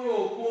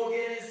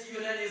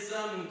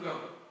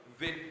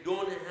 They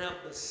don't have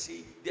the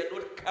seed. They are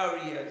not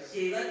carriers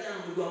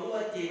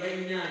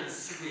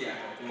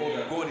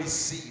of God's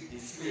seed.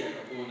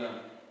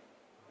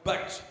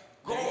 But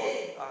God.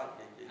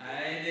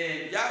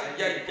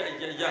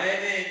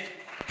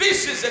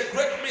 This is a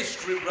great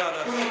mystery,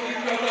 brother.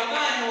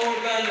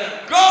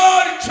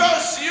 God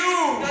chose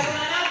you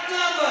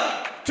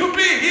to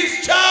be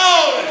His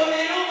child,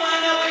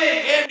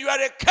 and you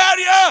are a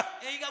carrier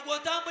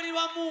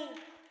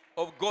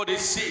of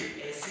God's seed.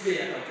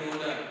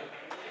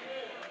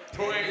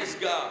 Praise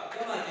God.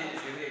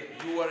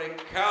 You are a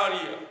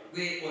carrier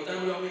of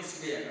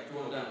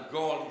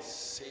God's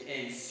seed.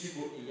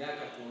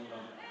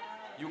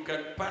 You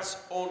can pass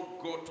on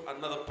God to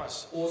another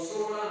person.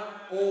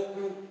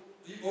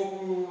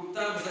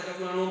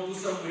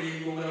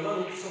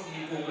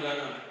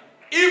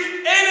 If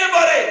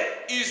anybody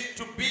is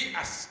to be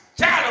a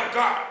child of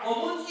God,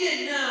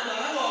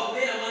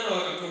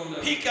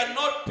 he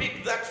cannot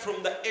pick that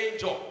from the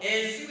angel. The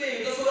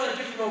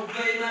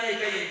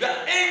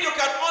angel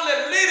can only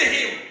lead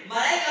him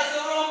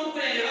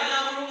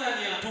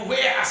to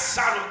where a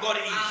son of God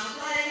is.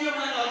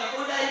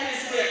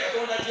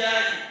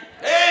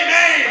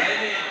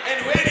 Amen.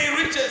 And when he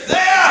reaches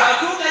there,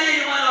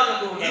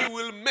 he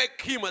will make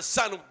him a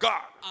son of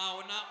God.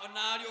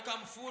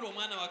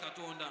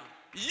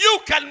 You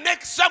can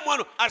make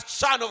someone a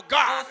son of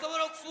God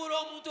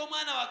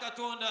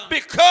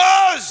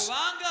because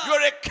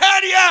you're a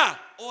carrier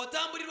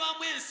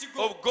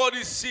of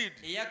God's seed.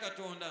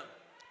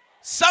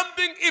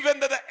 Something even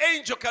that the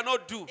angel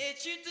cannot do.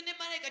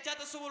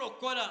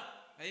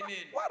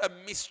 What a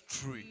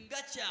mystery.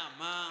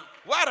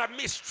 What a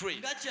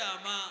mystery.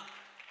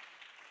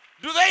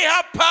 Do they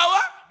have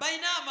power?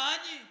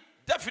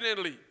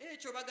 Definitely.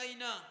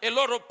 A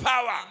lot of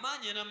power.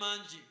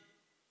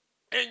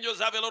 Angels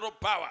have a lot of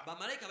power.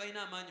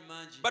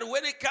 But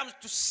when it comes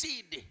to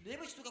seed,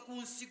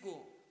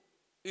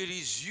 it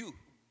is you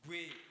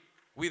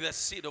with the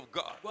seed of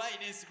God.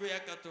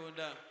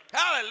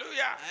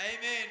 Hallelujah.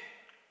 Amen.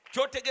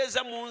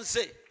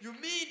 You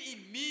mean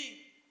in me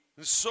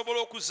I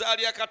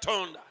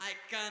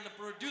can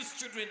produce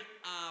children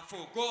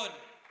for God.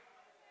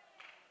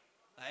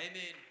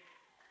 Amen.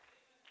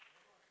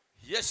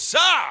 Yes,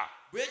 sir.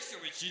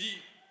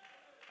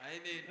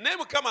 Amen. May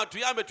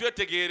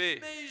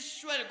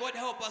surely God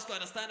help us to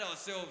understand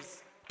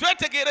ourselves. To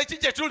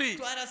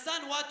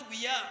understand what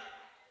we are.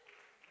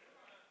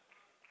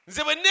 Me,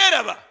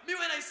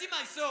 when I see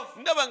myself,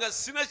 I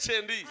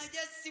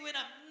just see when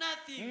I'm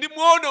nothing.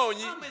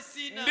 I'm a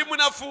sinner.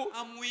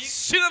 I'm weak.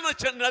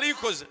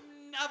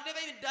 I've never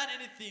even done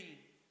anything.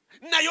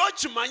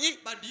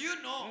 But do you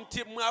know,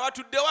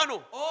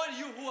 all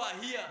you who are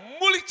here,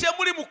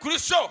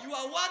 you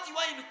are what you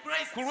are in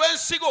Christ because of the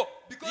seed of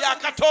God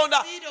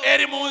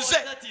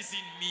that is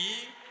in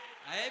me.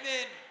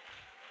 Amen.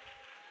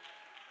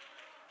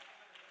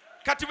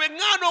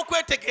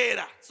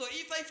 So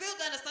if I fail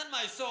to understand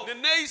myself, I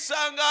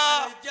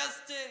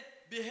just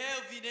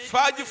behave in any way,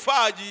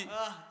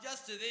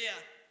 just there.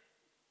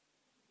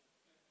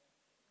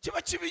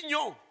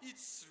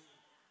 It's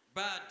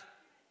bad.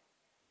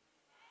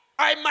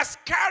 I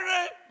must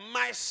carry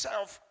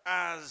myself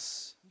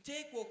as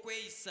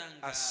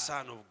a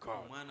son of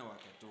God.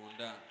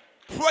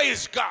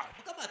 Praise God.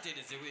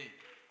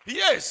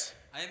 Yes.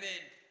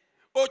 Amen.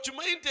 Do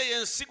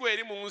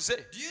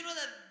you know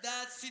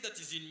that seed that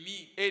is in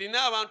me, it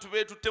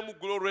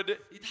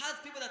has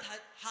people that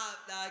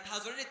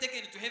has already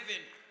taken it to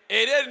heaven.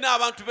 And it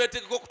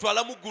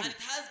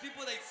has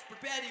people that is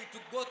preparing to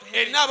go to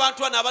heaven. It has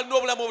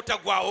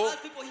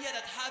people here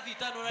that have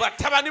eternal life.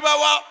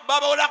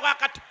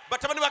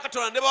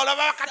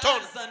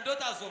 Sons and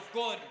daughters of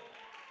God.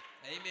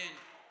 Amen.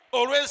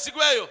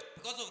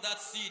 Because of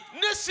that seed.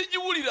 But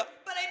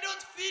I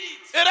don't feel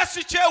it. And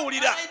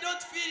I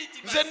don't feel it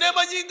in myself.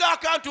 I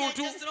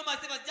just know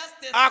myself as just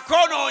a small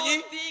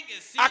thing, a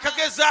sinner.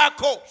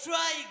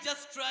 Trying,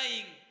 just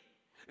trying.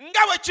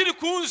 nga bwe kiri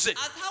ku nze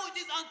As how it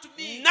is unto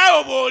me,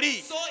 naawe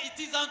bw'oli so it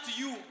is unto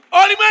you.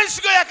 olimu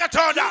ensigo ya You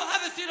katonda.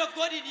 have a seed of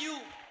God in you.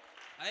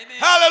 Amen.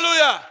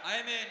 Haleluya.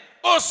 Amen.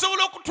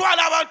 Osobola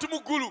okutwala abantu mu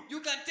ggulu. You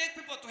can take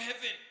people to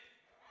heaven.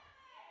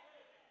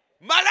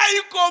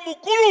 Malayika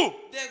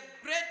omukulu The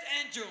great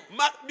angel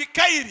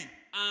Mikayiri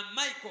and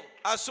Michael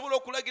asobola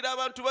okulagira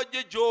abantu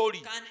bajje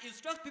gy'oli can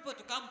instruct people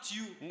to come to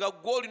you nga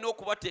gw'olina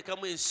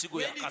okubateekamu ensigo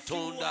when ya you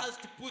katonda. has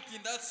to put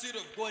in that seed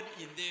of God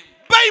in them.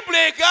 Bayibuli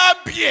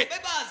egambye The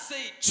Bible has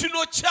said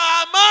kino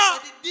kyama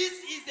that this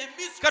is a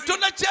mystery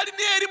katonda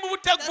kyalina eri mu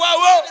that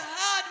butaggwaawo. God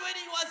had when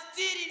he was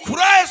still in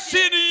Christ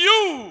in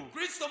you,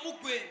 Kristo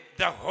mugwe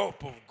the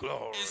hope of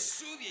glory.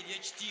 essuubi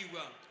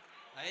ery'ekitiibwa.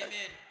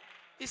 Amen.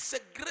 It's a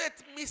great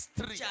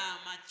mystery.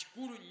 Kyama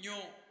kikulu nnyo.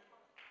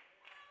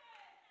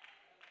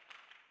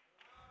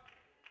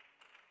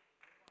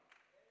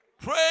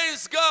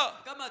 Praise God.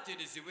 Mukama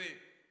atendezebwe.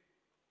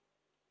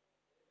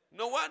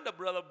 No wonder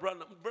Brother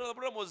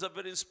Branham was a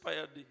very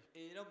inspired.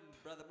 Era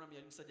brother Branham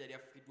yali musajja yali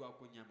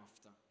afukiddwako nnyo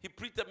amafuta. He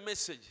preached a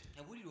message,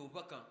 Yabulira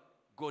obubaka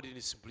God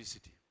in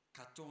simplicity.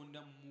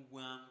 Katonda mu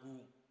bwangu.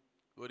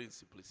 God in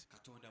simplicity.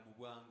 Katonda mu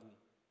bwangu.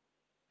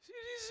 It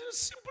is in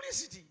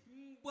simplicity.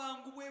 Mu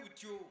bwangu bwe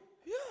butyo.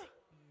 Yeah.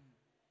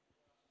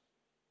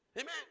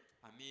 Amen.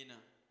 Amiina.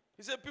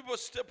 He said people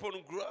step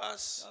on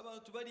grass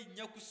Abantu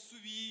balinnya ku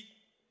ssubi.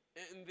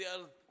 and they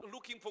are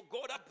looking for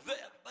God up there.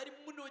 Bali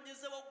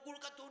mumunoonyeza waggulu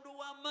Katonda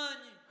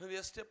ow'amaanyi. And they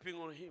are stepping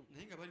on him.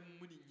 Naye nga bali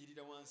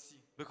mumulinnyirira wansi.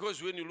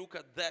 Because when you look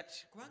at that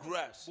Kubanga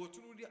grass,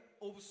 bw'otunuulira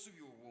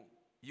obusubi obwo,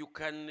 you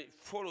can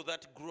follow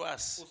that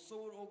grass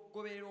osobola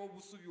okugoberera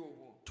obusubi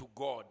obwo to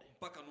God.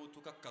 mpaka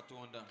n'otuuka ku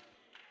Katonda.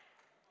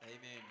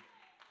 Amen.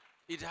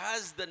 It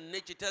has the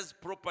nature, it has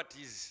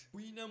properties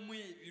Buyinamu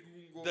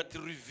ebirungo that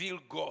reveal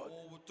God,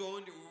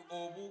 obutonde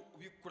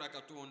obubikkula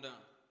Katonda.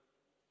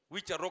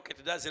 which a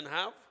rocket doesn't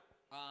have.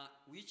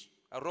 Which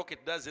A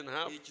rocket doesn't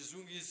have.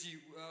 ekizungizi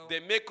They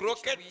make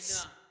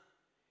rockets.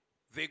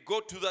 They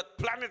go to the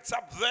planets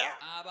up there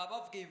abo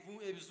abavuga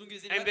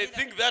ebizungizi and they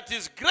think that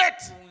is great,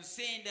 ku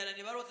nsi endala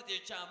ne balowooza ti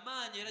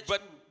ekyamaanyi era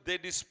but kikulu they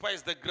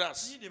despise the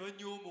grass. naye ne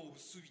banyooma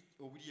obusubi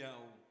obuli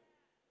awo.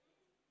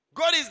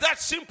 God is that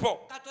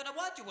simple. Katonda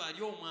bw'ati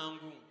bw'ali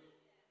omwangu.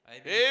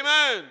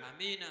 Amen.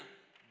 Amiina.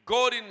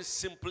 God in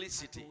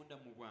simplicity. Katonda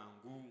mu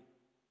bwangu.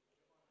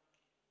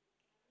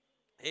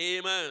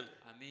 Amen.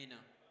 Amiina.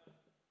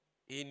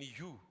 In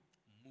you,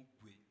 Mu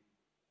ggwe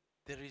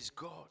there is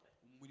God.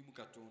 mulimu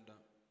Katonda.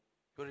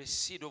 You're a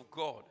seed of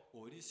God.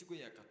 Oli nsigo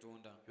ya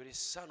Katonda. You're a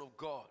son of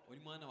God. Oli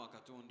mwana wa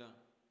Katonda.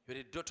 You're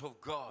a daughter of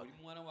God. Oli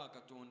mwana wa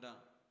Katonda.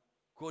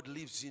 God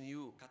lives in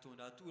you.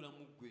 Katonda atuula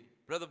mu ggwe.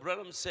 Brother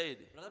Branham said,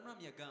 Brother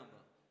Branham yagamba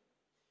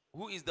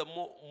who is the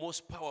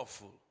most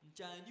powerful?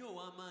 nkyani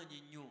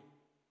ow'amaanyi ennyo.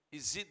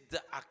 Is it the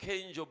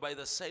archangel by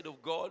the side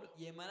of God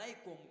Ye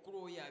malayika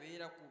omukulu oyo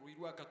abeera ku lwi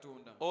lwa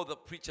Katonda or the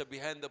preacher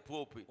behind the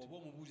pulpit? oba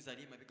omubuulizi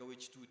ali emabega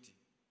w'ekituuti.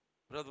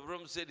 Brother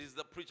Branham said it's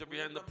the preacher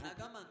behind the pulpit.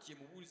 N'agamba nti ye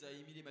mubuulizi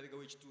ayimira emabega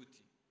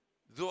w'ekituuti.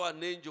 Though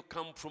an angel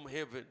come from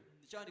heaven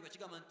Kyandika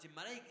kigamba nti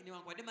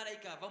newankubadde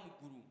malayika ava mu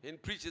ggulu and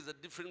preaches a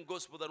different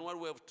gospel than what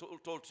we have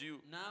told to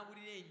you,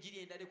 n'abulira enjiri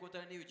endala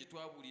ekontana n'eyo gye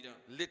twabuulira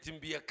let him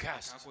be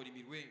accursed.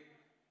 akolimirwe.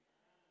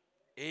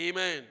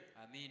 Amen.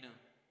 Amiina.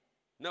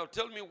 Now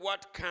tell me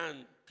what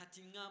can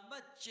Kati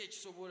ŋŋamba ki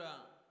ekisobola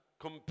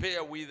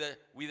compare with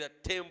a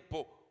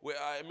temple,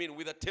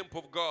 with a temple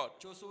of God.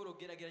 ky'osobola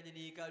okugeraageranya ne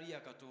yeekaalu ya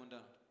Katonda.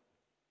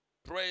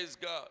 Praise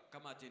God.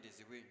 Kama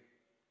atendezebwe.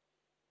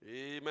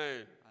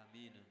 Amen.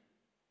 Amiina.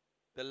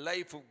 The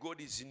life of God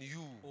is in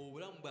you.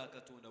 Obulamu bwa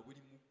Katonda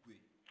buli mu ggwe.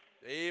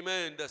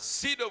 Amen. The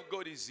seed of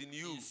God is in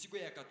you. Ensigo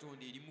ya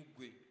Katonda eri mu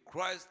ggwe.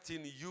 Christ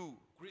in you,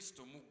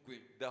 Kristo mu ggwe.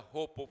 the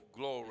hope of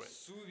glory.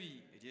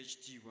 Essuubi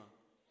ery'ekitiibwa.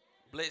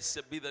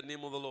 Blessed be the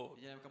name of the Lord.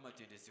 Erinnya lya Mukama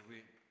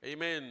atendezebwe.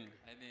 Amen.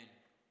 Amen.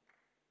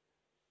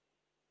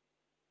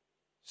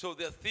 So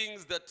there are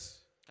things that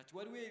Kati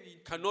waliwo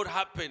ebintu cannot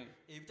happen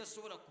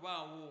ebitasobola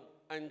kubaawo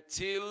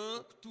until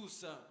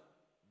okutuusa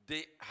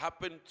they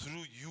happen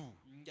through you.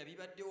 nga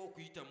bibaddewo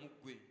okuyita mu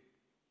ggwe.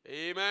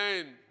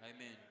 Amen.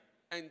 Amen.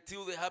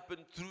 Until they happen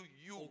through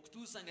you.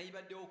 Okutuusa nga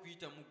bibaddewo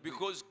okuyita mu ggwe.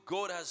 Because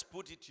God has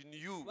put it in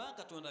you. Kubanga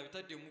Katonda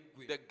abitadde mu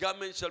ggwe. The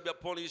garment shall be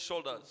upon his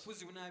shoulders,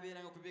 Obufuzi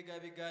bunaabeeranga ku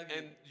bibegaabega bye.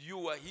 and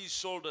you are his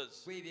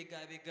shoulders. Bwe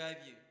bibegaabega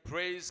bye.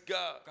 Praise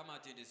God. Mukama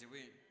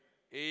atendezebwe.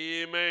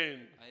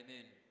 Amen.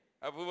 Amen.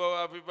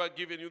 I've ever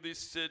given you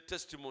this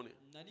testimony,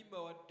 Nali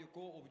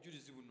mbawaddeko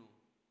obujulizi buno.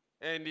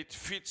 and it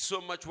fits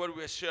so much what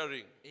we are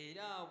sharing,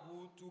 Era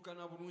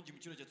butuukana bulungi mu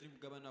kino kye tuli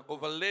mugabanako.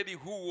 of a lady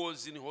who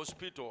was in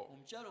hospital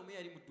Omukyala omu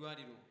yali mu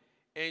ddwaliro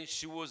and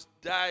she was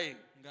dying,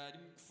 ng'ali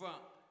mu kufa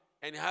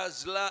and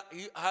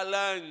her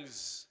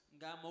lungs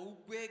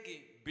ng'amawuggwe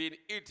ge been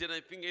eaten.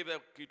 I think either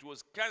it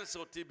was cancer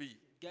or TB,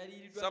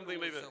 galiiriddwa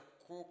Something like ndowooza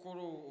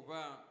kookolo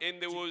oba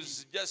and there TB.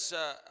 was just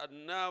a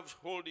nerve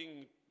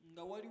holding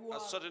nga waliwo a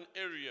certain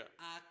area,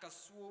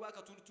 akasuwa oba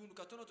akatundutundu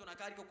katonotono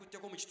akaali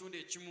kakutteko mu kitundu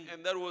ekimu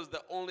and that was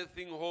the only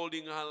thing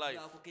holding her life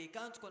ng'ako ke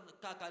kantu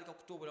kaakaali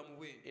kakutte obulamu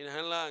bwe in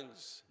her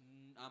lungs.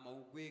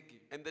 amawugwege.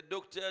 And the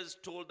doctors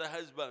told the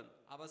husband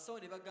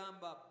Abasawo ne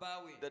bagamba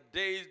bbaawe the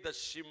days that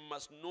she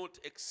must not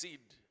exceed.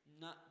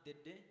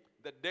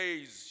 The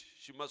days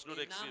she must not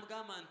exceed.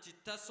 n'amugamba nti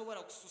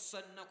tasobola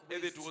kusussa nnaku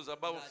Either it was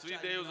about 3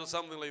 days or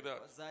something like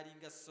that.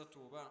 zaalinga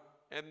ssatu oba.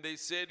 And they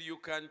said you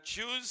can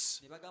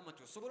choose Ne bagamba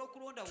nti osobola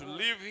okulonda to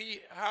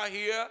leave her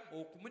here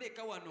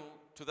okumuleka wano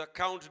to the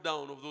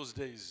countdown of those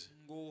days.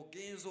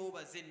 ng'ogenza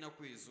obaza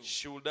ennaku ezo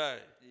She will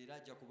die. era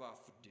ajja kuba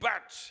afudde.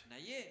 But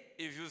Naye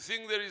if you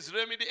think there is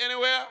remedy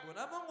anywhere,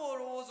 bw'onaba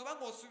ng'olowooza oba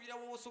ng'osuubira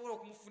w'osobola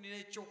okumufunira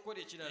ekyokukola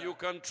you ekirala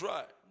can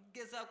try.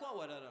 gezaako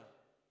awalala.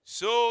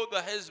 So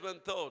the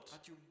husband thought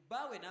Kati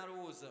bbaawe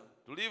n'alowooza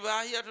to leave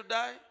her here to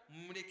die.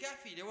 muleke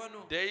afiire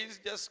wano Days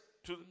just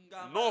to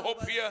no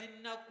hope here.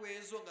 ennaku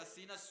ezo nga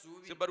sirina Say,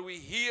 ssuubi. but we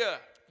hear.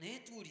 Naye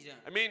tuwulira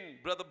I mean,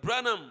 Brother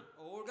Branham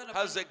oluganda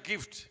has a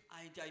gift.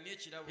 nti alina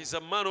ekirabo He's a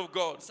man of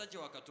God. musajja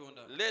wa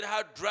Katonda. Let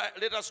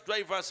us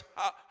drive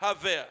her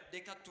there.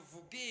 Leka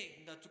tuvuge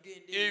nga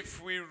tugende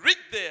If we reach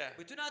there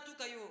bwe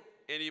tunaatuukayo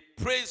and he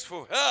prays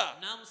for her,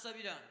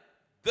 n'amusabira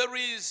there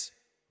is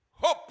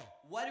hope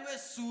waliwo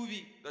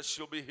essuubi that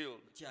she'll be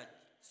healed. nti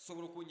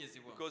asobola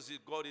okuwonyezebwa Because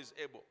God is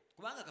able.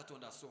 kubanga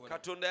Katonda asobola.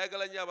 Katonda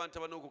ayagala nnyo abantu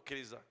abalina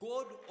okukkiriza.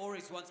 God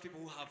always wants people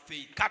who have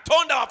faith.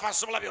 Katonda waffe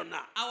asobola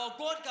byonna. Our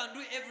God can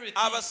do everything.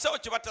 Abasawo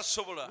kye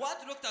batasobola,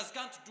 What doctors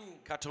can't do,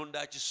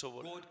 Katonda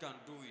akisobola. God can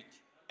do it.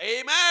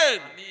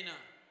 Amen. Amina.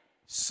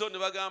 So ne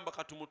bagamba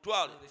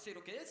katumutwale. They said,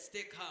 okay, let's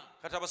take her.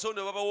 Kati abasawo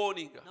ne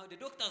babawooninga. Now the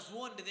doctors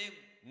warned them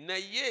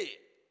Naye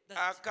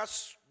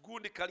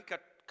akagundi kali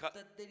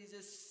that there is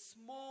a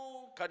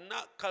small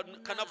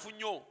kanafu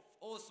nnyo.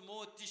 or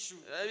small tissue.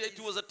 It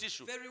was a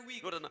tissue. Very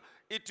weak.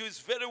 It is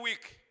very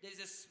weak. There is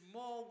a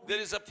small. There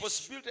is a tissue.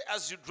 possibility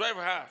as you drive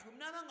her,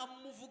 Munaba nga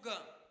mumuvuga,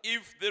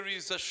 if there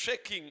is a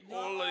shaking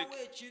or like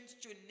n'awaawo ekintu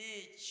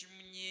kyonna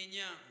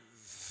ekimunyeenya,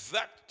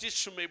 that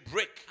tissue may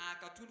break,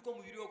 akatundu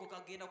k'omubiri ogwo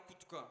kagenda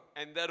kukutuka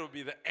and that will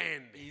be the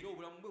end. era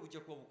obulamu bwe bujja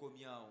kuba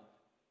bukomyawo.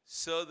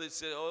 So they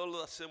said, all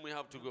the same, we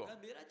have to go.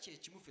 Gamba era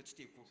kyekimu ffe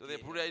tuteekwa So they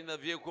put okugenda. her in the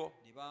vehicle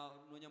Ne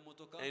banoonya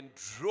mmotoka and ne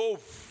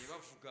drove,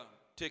 bavuga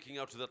taking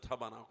her to the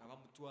tabernacle. nga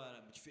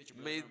bamutwala mu kifo ekyo.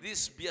 May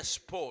this be a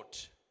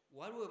sport.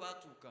 waliwo we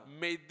baatuuka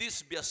May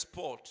this be a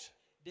sport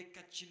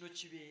leka kino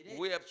kibeere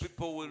where ekifo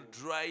people will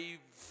drive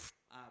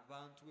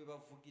abantu we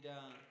bavugira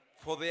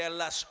for their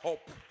last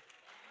hope.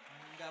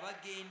 nga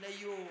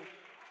bagendayo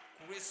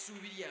ku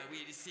lw'essuubi lyabwe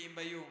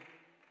erisembayo.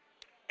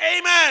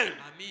 Amen.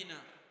 Amiina.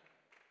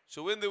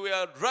 So when they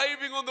were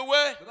driving on the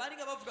way, bwe baali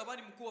nga bavuga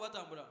bali mu kkubo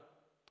batambula,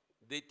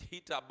 they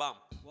hit a bump.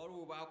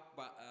 waliwo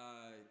bakuba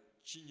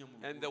kinnya mu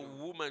And the luguudo.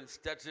 woman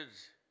started,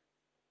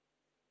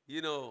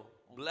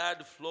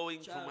 blood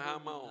flowing from her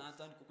mouth.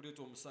 n'atandika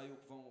okuleeta omusaayi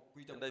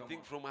okuyita And I mu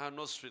think kamwa. from her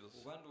nostrils.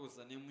 oba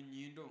ndowooza ne mu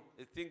nnyindo.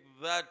 I think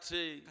that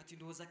Kati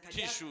ndowooza kali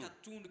tissue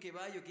akatundu ke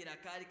baayogera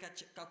kaali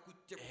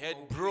kakutte ku had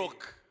kawuka.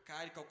 broke.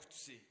 kaali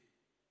kakutuse.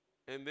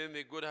 And then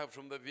they got her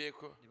from the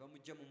vehicle. Ne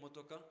bamugya mu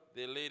mmotoka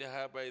They laid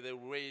her by the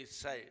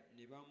wayside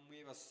ne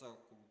bamwebasa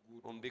ku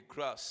luguudo on the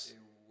grass.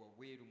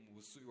 wabweru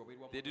mu busubi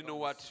wabweru wa They didn't mmotoka know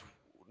mu what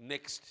busubi.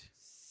 next.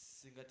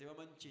 Singa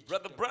tebamanyi kye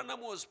Brother kitta.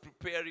 Branham was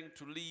preparing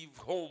to leave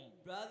home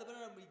Brother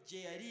Branham gye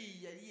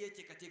yali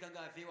yeeteekateeka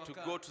ng'ava to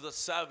ewaka go to the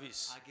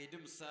service.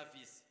 agende mu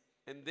service.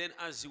 And then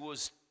as he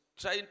was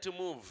trying to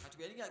move, Kati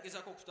bwe yali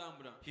ng'agezaako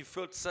okutambula he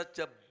felt such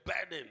a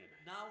burden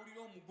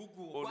n'awulira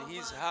omugugu on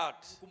his ogw'amaanyi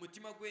heart ku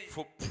mutima gwe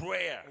for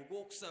prayer.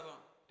 ogw'okusaba.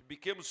 It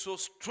became so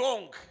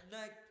strong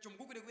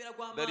Omugugu ne gubeera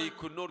that he gw'amaanyi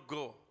could not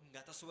go.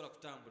 nga tasobola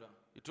kutambula.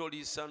 He told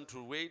his son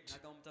to wait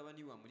N'agamba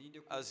mutabani we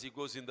amulindeko as he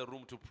goes in the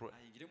room to pray.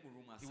 ayingire mu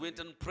ruumu He asabe. went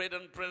and prayed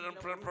and prayed and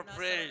prayed and N'asaba,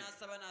 prayed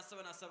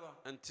n'asaba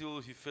until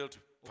he felt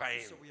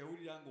okutuusa fine. bwe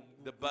yawulira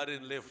ng'omugugu The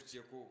burden left.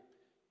 guvuddeko.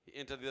 He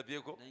entered the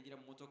vehicle. n'ayingira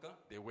mu mmotoka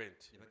They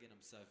went. ne bagenda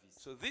mu service.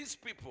 So these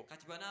people,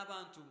 Kati bano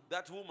abantu,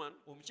 that woman,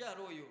 omukyala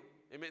oyo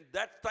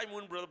that time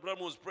when Brother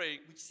Branham was praying,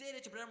 mu kiseera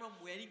ekyo Branham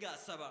bwe yali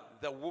ng'asaba,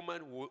 the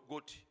woman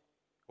got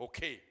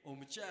okay.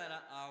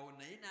 omukyala awo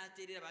naye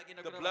n'ateerera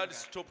bagenda The kulaba blood nga-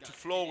 stopped nga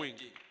flowing.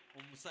 ateredde.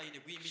 Omusaayi ne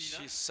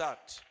guyimirira She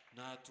sat.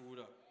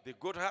 n'atuula. They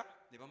got her,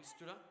 Ne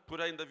bamusitula put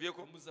her in the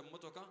vehicle, bamuzza mu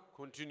mmotoka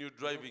continued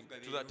driving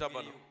bavuga to the beeyongereyo.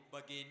 tabernacle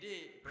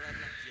Bagende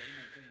Branham gye yali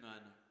mu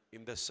nkuŋŋaana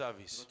in the ne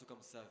service. batuuka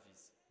mu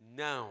service.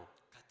 Now,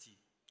 Kati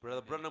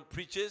Brother Branham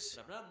preaches.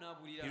 Branham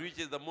n'abuulira He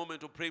reaches the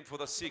moment of praying for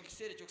the mu sick.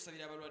 kiseera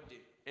ekyokusabira abalwadde.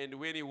 And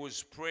when he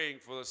was praying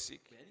for the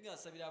sick, Bwe yali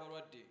ng'asabira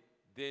abalwadde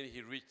then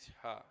he reached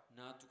her.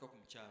 n'atuuka ku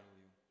mukyala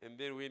oyo. And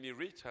then when he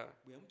reached her,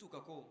 Bwe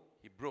yamutuukako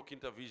he broke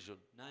into vision.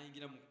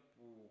 n'ayingira mu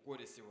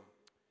kwolesebwa.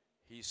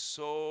 He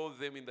saw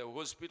them in the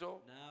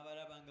hospital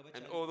N'abalaba nga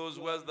and bakyali all those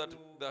mu words that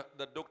ddwaliro,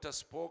 the doctor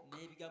spoke.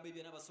 n'ebigambo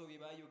ebyo n'abasawo bye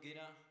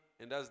baayogera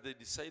And as they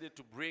decided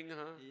to bring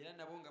her, era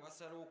nabo nga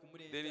basalawo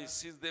then he okumuleeta.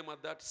 sees them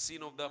at that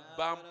scene of the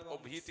bump,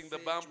 of hitting the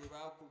bump.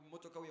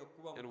 Emmotoka we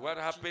yakuba And mu what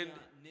kakinya happened?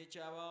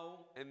 n'ekyabaawo.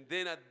 And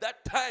then at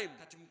that time,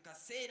 Kati mu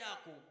kaseera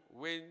ako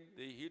when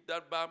they hit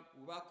that bump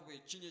bakuba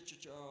ekinnya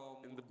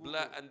ekyo and the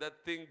blood and that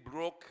thing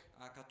broke,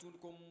 akatundu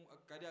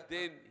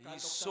then he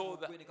saw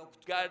the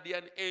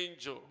guardian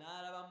angel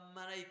n'alaba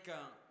malayika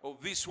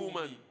of this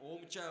woman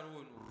ow'omukyalo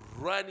ono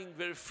running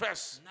very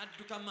fast.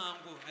 n'adduka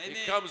mangu. He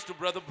Amen. comes to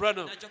Brother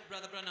Branham N'ajja ku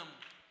Brother Branham.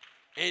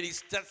 and he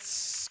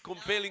starts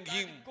compelling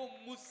him. N'atandika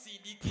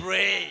omusindikiza.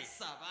 Pray.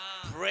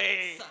 Saba.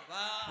 Pray.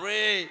 Saba.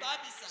 Pray.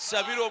 Babi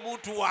saba. Sabira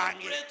omuntu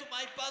wange. Pray to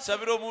my person.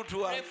 Sabira omuntu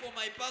Pray wange. for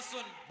my person.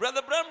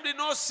 Brother Branham did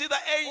not see the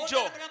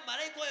angel.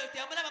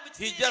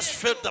 He just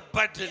felt the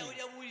burden.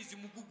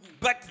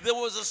 But there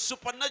was a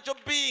supernatural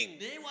being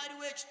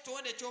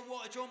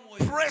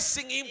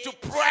pressing him to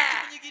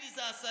prayer.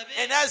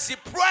 And as he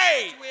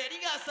prayed,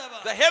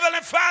 the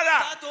Heavenly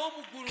Father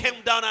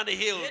came down and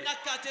healed.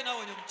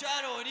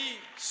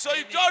 So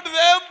he told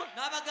them,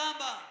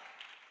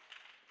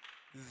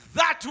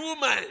 that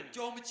woman,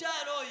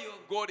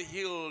 God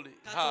healed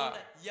her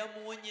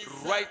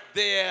right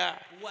there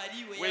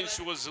when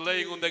she was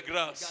laying on the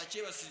grass.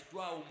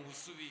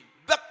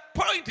 The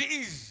point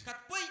is,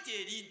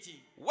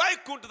 why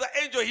couldn't the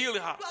angel heal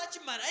her?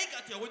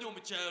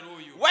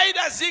 Why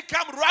does he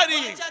come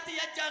running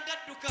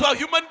to a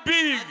human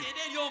being?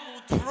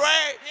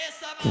 Pray,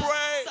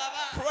 pray,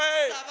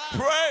 pray,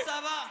 pray.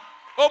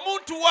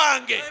 Omuntu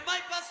wange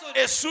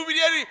essuubi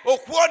lyeri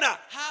okuwona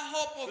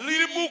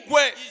liri mu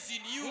ggwe,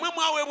 mmwe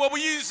mwaweebwa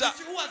obuyinza,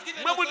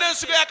 mmwe mulina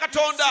ensigo ya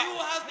Katonda,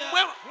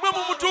 mmwe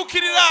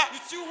mumutuukirira,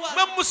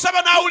 mmwe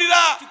mumusaba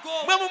n'awulira,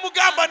 mmwe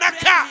mumugamba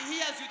nakka.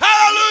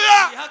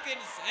 Hallelujah!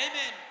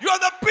 You are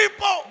the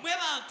people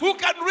who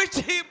can reach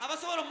him.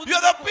 You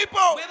are the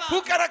people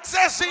who can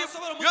access him.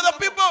 You are the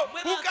people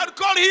who can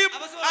call him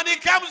and he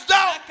comes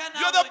down.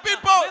 You are the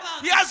people.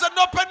 He has an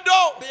open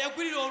door.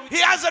 He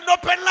has an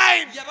open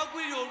line.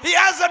 He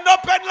has an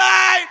open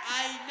line.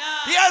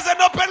 He has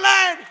an open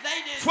line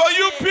for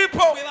you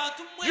people.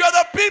 You are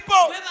the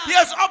people. He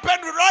has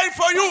opened the line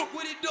for you.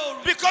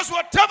 Because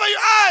whatever you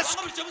ask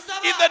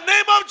in the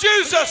name of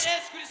Jesus,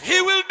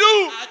 he will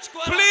do.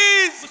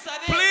 Please,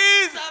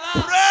 please,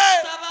 pray,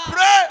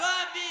 pray.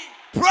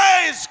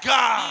 Praise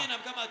God.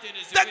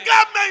 The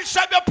government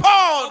shall be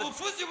upon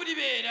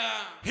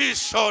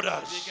his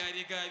shoulders.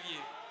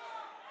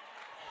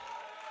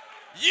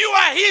 You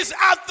are his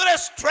earthly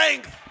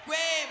strength.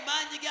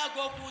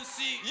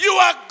 You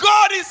are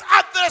God's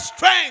earthly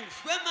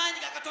strength.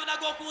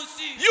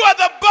 You are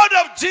the body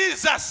of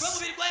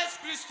Jesus.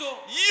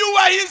 You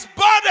are his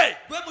body.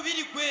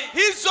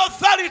 His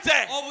authority.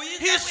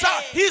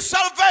 His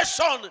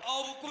salvation.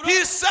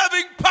 His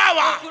saving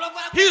power.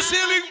 His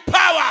healing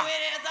power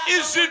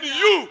is in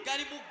you.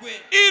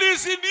 It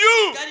is in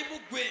you.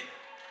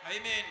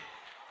 Amen.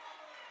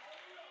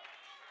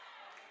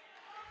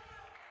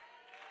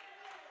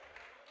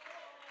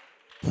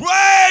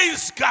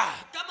 Praise God.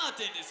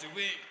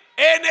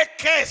 Any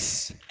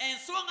case,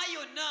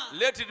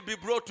 let it be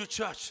brought to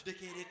church.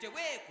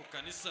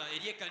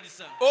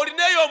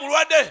 Olineyo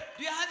omulwadde,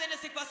 Do you have any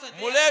sick person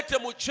there? muleete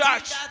mu Bring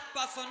church. that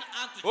person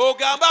unto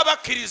Ogambe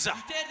abakkiriza.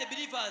 You tell the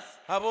believers,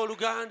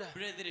 Abooluganda,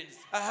 brethren,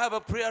 I have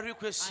a prayer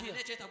request and here.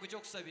 nekyetaago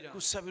ekyokusabira.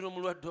 Kusabira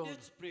omulwadde ono.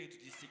 Let's pray to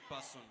this sick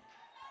person.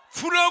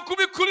 Funa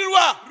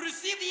okubikkulirwa.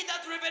 Receive ye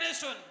that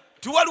revelation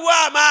Tiwaliwo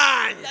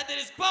amaanyi that there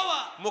is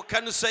power mu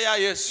kkanisa ya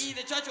Yesu. in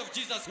the church of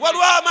Jesus Christ. Waliwo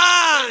There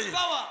amaanyi is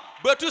power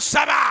bwe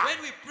tusaba.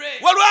 when we pray.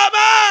 Waliwo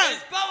amaanyi There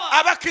is power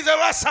abakkiriza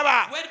bwe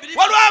basaba. when believers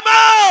Waliwo pray.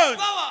 amaanyi There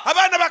is power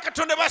abaana ba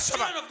Katonda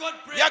basaba. children of God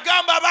pray.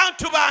 Yagamba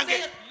abantu bange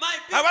Say, my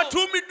people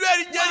abatuumiddwa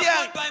erinnya who are called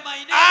lyange by my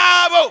name,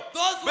 abo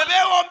those who bwe are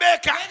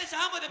beewombeeka when they shall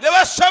humble ne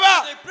themselves,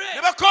 basaba they pray,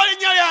 ne bakoola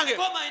erinnya lyange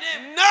call my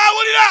name,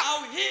 n'awulira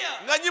I will hear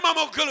nga nnyima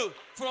mu ggulu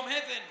from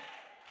heaven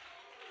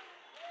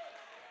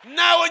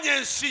n'awonya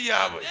ensi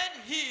yaabwe.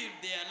 then heal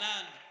their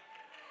land.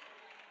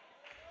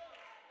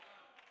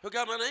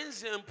 Ogamba naye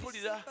nze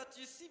mpulira But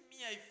you see me,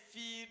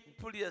 I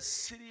mpulira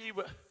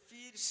siriibwa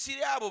feel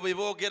siri abo be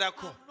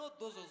boogerako I'm not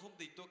those of whom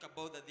they talk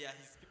about that they are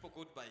his people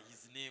called by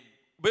his name.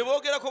 be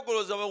boogerako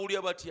golooza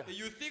bawulira batya?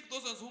 You think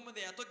those of whom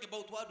they are talking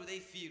about, what do they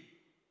feel?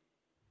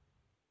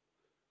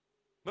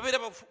 babeera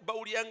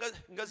bawulira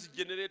nga zi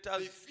They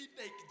generators feel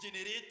like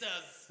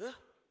generators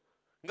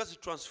nga zi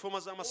transformer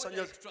or z'amasannyalaze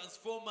like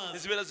transformers.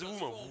 Ezibeera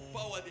zibuuma. Transform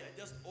power, they are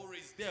just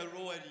always there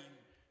roaring.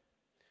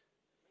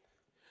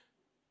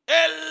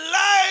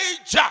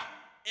 Elijah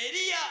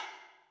Eliya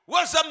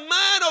was a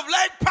man of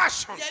light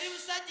passion. yali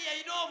musajja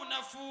yalina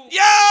obunafu.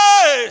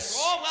 Yes,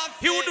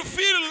 Obwaffe. he would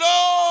feel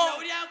low.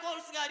 Yawulirako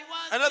olusiga ali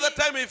wansi. Another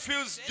time he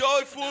feels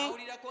joyful.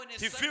 N'awulirako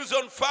He n'essanyu. feels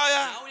on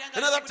fire.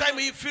 Another time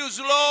he feels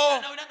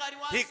low. N'awulira nga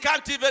ali He wansi.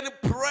 can't even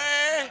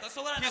pray.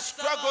 He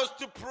struggles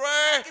to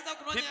pray.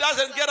 He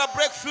doesn't get a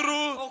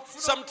breakthrough.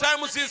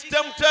 Sometimes he's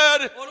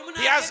tempted.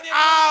 He has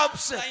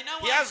ups.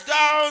 He has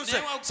downs.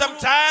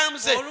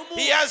 Sometimes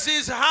he has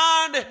his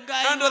hand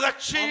under the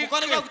cheek.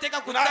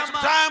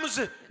 Sometimes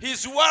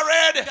he's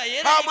worried.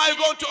 How am I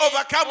going to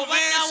overcome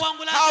this?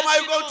 How am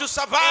I going to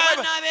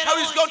survive? How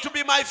is going to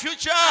be my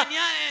future?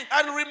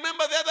 And can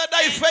remember the other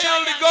day he Enjoy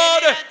failed and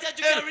God.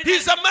 enjoy And and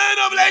he's a man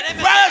of like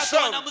Katonda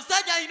passion.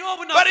 musajja alina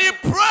obunafu. But he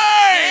Naye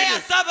prayed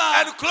yasaba.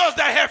 and closed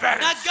the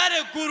heavens. Naggala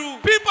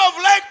eggulu. People of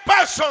like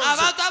passions,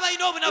 Abantu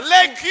abalina obunafu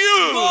like you,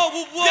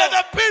 ng'obubwo. they're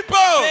the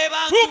people Be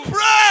bantu who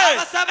pray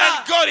abasaba.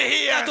 and God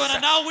hears. Katonda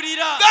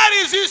n'awulira. That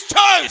is his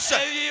choice.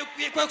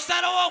 Kwe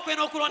kusalawo kwe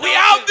n'okulonda We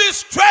have kwe.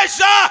 this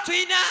treasure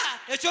Tulina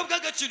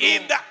ekyobugagga kino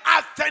in the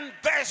earthen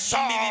vessel.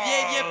 mu mibiri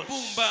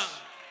eby'ebbumba.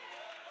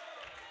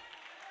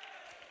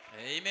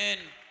 Amen.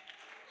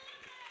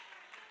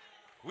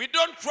 We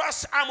don't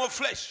trust arm of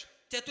flesh,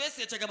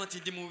 Tetwesiga kyagamba nti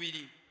ndi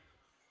mubiri.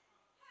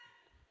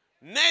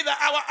 neither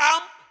our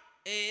arm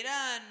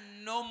Era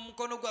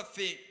n'omukono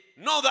gwaffe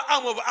nor the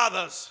arm of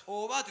others.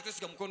 oba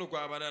tetwesiga mukono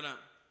gwa balala.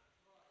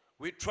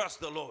 We trust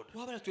the Lord.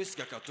 Wabula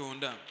twesiga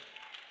Katonda.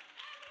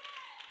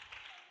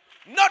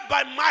 Not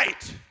by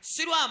might,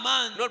 Si lwa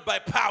maanyi not by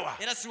power,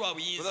 era si lwa but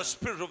the buyinza.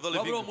 Spirit of the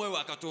living Wabula God. omwoyo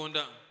wa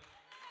Katonda.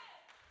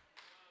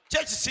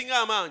 Church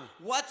singa amanyi.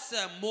 What's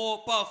more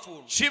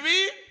powerful?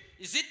 Chibi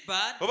Is it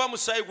bad? oba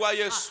musaayi gwa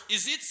Yesu.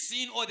 Is it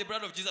sin or the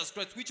blood of Jesus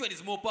Christ? Which one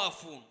is more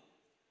powerful?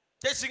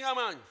 Church singa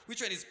amanyi.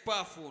 Which one is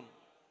powerful?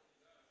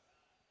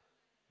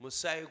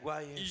 Musaayi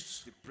gwa Yesu.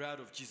 It's the blood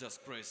of Jesus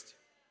Christ.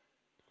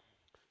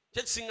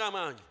 Church singa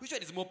amanyi. Which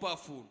one is more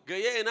powerful?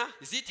 Geyeena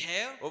Is it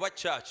hell oba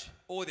church.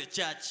 or the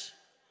church?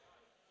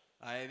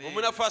 Amen.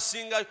 Omunafu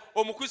asinga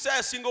omukristaayo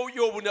asinga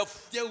obuyo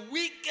obunafu. The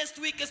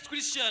weakest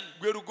Christian.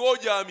 Gwe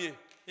lugoojamye.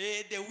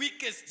 The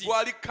weakest.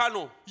 Gwali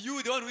kano.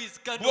 You, the one who is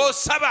candle.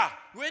 Bw'osaba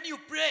When you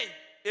pray,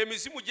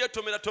 emizimu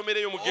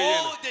gyetomeerayo mu all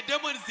geyeena. the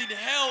demons in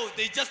hell,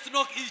 they just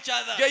knock each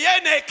other.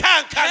 Geyeena Hell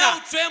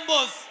ekankana.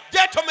 trembles.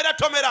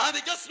 Gyetomeeratomera. And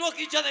they just knock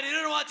each other. They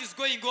don't know what is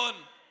going on.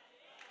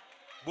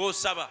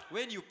 Bw'osaba.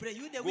 When you pray,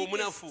 you the Gwe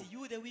weakest. omunafu.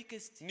 You the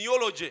weakest.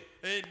 Neology.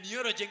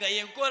 Neurology nga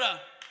yenkola.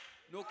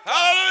 No.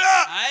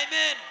 Hallelujah.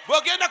 Amen.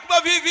 Bw'ogenda ku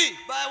maviivi.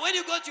 But when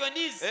you go to your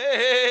knees,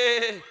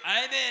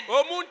 Amen.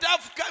 Omuntu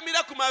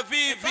afukamira ku a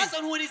maviivi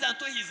person who is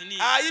unto his knees,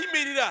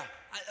 ayimirira.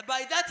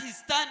 by that he's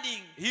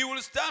standing. He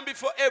will stand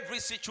before every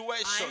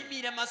situation.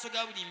 Ayimirira mu maaso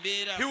ga buli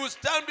mbeera. He will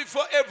stand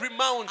before every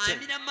mountain.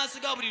 Ayimirira mu maaso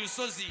ga buli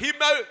lusozi.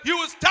 He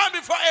will stand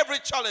before every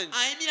challenge.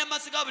 Ayimirira mu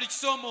maaso ga buli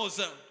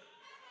kisoomooza.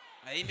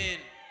 Amen.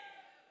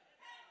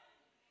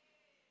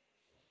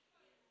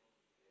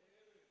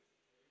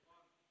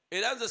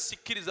 Era nze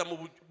sikkiriza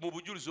mu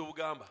bujulizi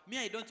obugamba Me,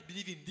 I don't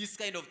believe in this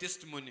kind of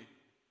testimony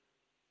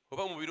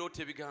oba mu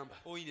birooto ebigamba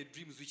or in the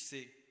dreams which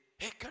say,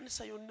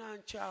 ekkanisa yonna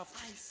nkyafu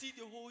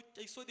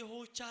I saw the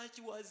whole church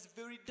was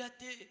very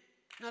dirty.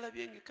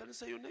 nalabye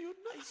ng'ekkanisa yonna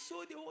I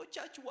saw the whole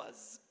church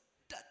was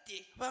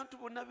dirty. abantu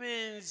bonna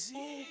benzi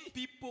Oh,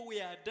 people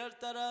were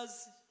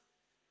adulterers.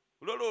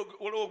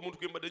 waliwo omuntu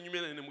gwe mbadde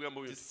nyumya naye ne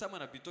mugamba There's bwe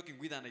someone I've been talking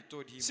with and I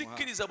told him or her,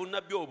 sikkiriza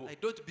bunnabbi obwo I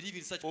don't believe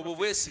in such obwo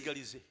prophecy.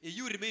 bwesigalize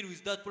You remain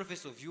with that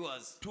prophecy of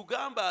yours.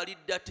 tugamba ali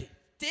ddate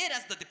Tell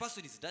us that the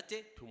person is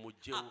dirty.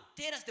 tumuggyewo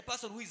Tell us the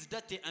person who is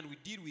dirty and we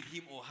deal with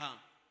him or her.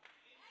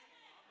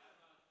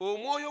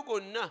 omwoyo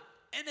gwonna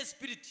Any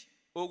spirit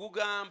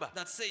ogugamba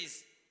that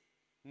says,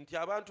 nti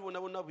abantu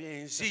bonna bonna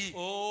bwenzi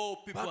oh,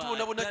 people abantu are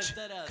bonna bonna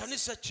adulterers.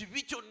 kanisa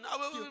kibi kyonna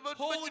The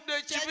whole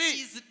bakidde church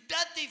ekibi is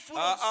dirty, full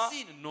Ah, of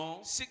sin. No.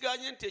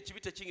 siganye nti ekibi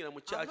tekingira mu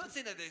I'm kyaki not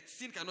saying that the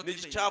sin cannot Ne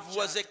enter in the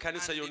kikyavuwaza church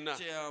ekkanisa and yonna.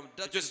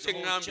 that Ekyo is the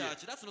whole kyeŋŋambye.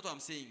 church. That's not what I'm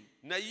saying.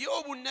 naye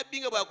obunnabbi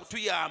nga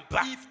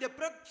bwakutuyamba If the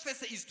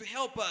prophecy is to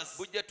help us,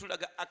 bujja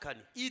tulaga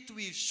akani it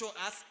will show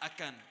us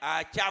Achan,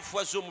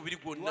 akyafuwaza omubiri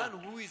the gwonna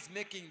one who is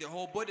making the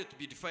whole body to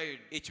be defiled,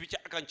 ekibi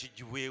kya akani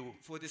kiggibwewo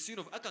for the sin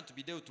of Achan to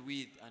be dealt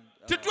with. And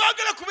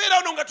tetwagala kubeera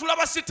wano nga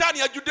tulaba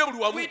sitaani ajjudde buli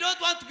wamu we don't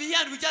want to be here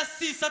and we just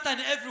see Satan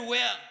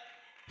everywhere.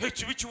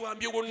 ekibi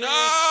kiwambye The wonna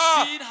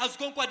sin has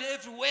conquered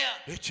everywhere.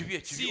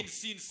 ekibi Sin,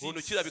 sin, sin,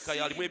 ono kirabika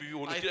yalimu ebibi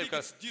ono I think kirabika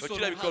it's this one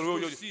kirabika who has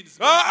oyo- those sins.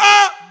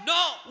 Ah,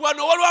 No.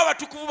 wano waliwo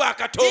abatukuvu ba Here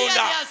katonda they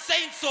are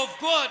saints of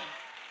God.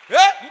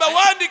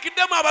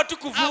 mbawandikiddemu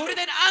abatukuvu I've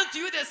written unto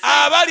you the saints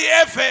abali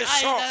that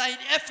efeso are in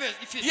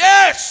Ephesus.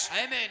 yes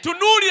Amen.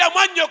 tunuulira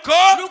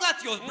mwannyoko Look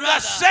at your nga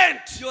brother,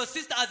 sent your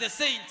sister as a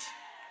saint.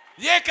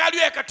 yeekaalu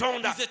ya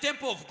katonda He's the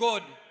temple of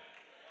God.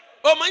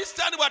 omanyi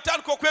sitaani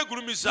bw'atandika You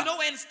okwegulumiza know,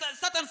 when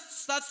Satan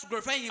starts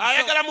glorifying himself,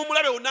 ayagala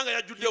mumulabe wonna nga you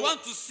yajjuddewo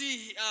want to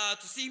see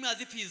him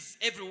as if he's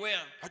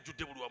everywhere.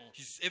 ajjudde buli wamu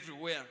He's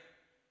everywhere.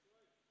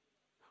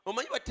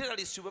 omanyi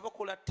bateralisi bwe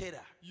bakola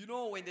tera You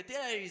know, when the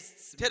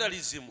terrorists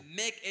terrorism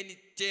make any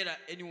terror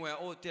anywhere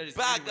or terrorism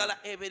baagala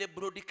anywhere, ebere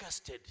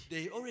broadcasted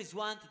they always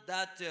want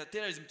that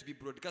terrorism to be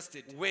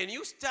broadcasted. when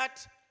you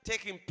start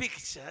taking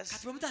pictures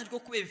Kati bwe mutandika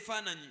okuba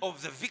ebifaananyi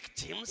of the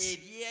victims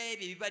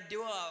ebyebyo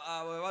ebibaddewo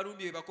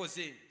abalumbi bye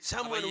bakoze,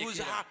 someone whose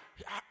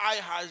abayeekera.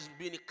 eye has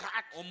been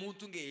cut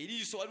Omuntu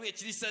ng'eriiso waliwo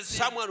ekirisaze,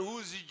 someone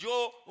whose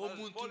jaw has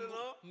omuntu fallen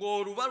off,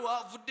 ng'oluba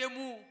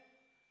lwavuddemu,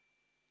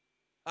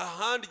 a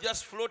hand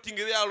just floating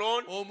there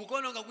alone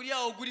omukono nga guli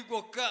awo guli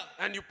gwokka,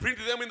 and you print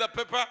them in the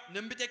paper ne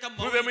mbiteeka mu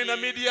Put them in the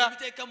mawulire, media. ne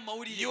mbiteeka mu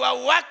mawulire. you are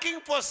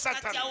working for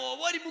Satan Kati awo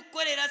oba oli mu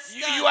kukolera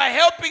you Sitaani, are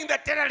helping the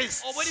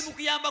terrorists oba oli mu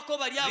kuyambako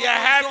bali They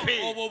are abakozi, happy.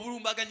 obwo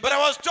obulumba balumbaganye But I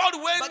was told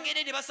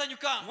bagende ne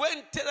basanyuka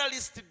when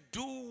terrorists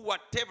do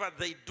whatever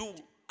they do,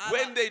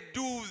 when they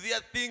do their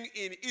thing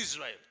in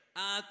Israel,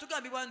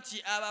 tugambibwa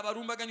nti abo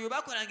abalumbaganyi bwe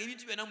bakolanga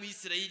ebintu byonna mu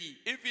Isirayiri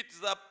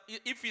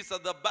if it's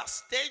at the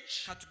bus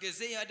stage,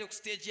 katugeze yadde ku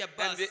stage ya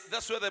and bus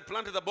that's where they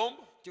planted the bomb,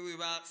 tewe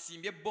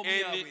basimbye ebbomu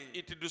and yaabwe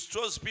it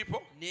destroys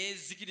people,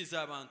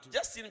 nezikiriza abantu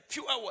just in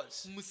few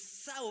hours, mu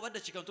ssaawa oba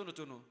ddakiika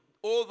ntonotono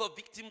all the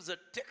victims are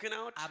taken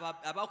out,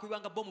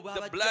 abaakubibwanga bomu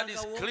the blood is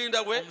cleaned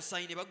away,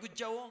 omusaayi ne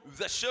bagugjawo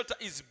the shelter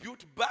is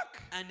built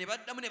back, ne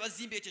baddamu ne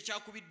bazimba ekyo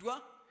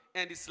ekyakubiddwa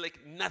and it's like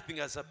nothing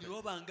has ne happened.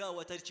 waba nga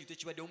awatali kintu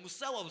ekibadde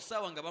omusaawa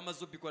busaawa nga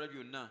bamaze obikola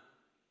byonna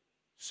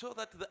So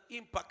that the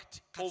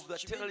impact of the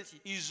terrorists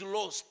is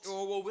lost.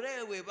 obwo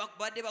obulabe bwe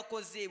badde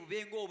bakoze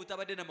bube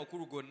ng'obutabadde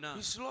n'amakulu gonna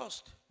It's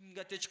lost.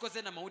 nga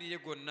tekikoze n'amawulire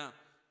gonna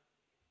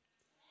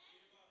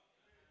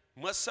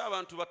Mwassa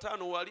abantu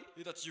bataano wali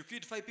that you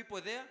killed 5 people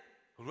there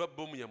olwa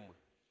bbomu yammwe.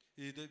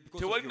 because of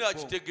Tewali your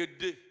bomb.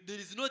 n'akitegedde. There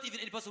is not even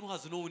any person who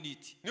has known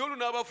it. Naye olwo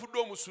n'abafudde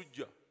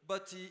omusujja.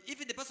 But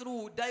even the person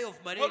who die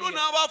of malaria, Waliwo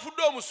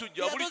n'abafudde omusujja.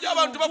 there are Bulijjo those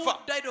abantu who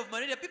bafa. died of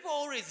malaria. People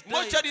always die.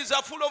 Mortuaries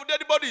are full of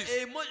dead bodies.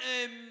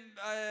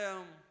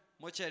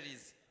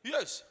 Mortuaries.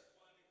 Yes.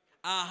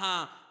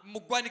 Mu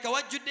ggwanika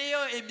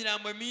wajjuddeyo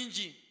emirambo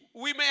mingi.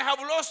 We may have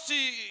lost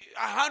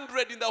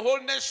 100 in the whole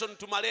nation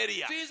to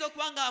malaria. Tuyinza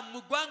okuba nga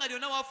mu ggwanga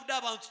lyonna wafudde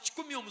abantu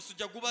 100 omusujja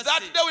That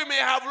gubase. day we may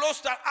have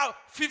lost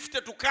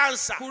 50 to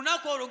cancer. Ku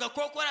lunaku olwo nga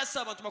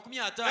kwokolasa abantu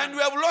 50. And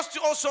we have lost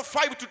also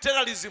 5 to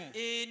terrorism.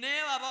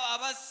 Naye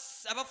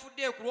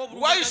abafudde ku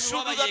Why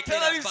should the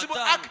terrorism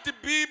act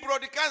be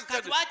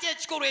broadcasted? lwaki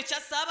ekikolwa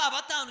ekyasaaba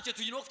abataano kye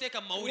tulina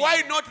okuteeka mu mawulire?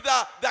 Why not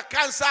the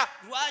cancer?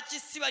 Lwaki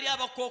si bali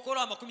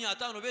abakookolo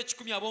 50 oba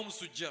 10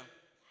 ab'omusujja?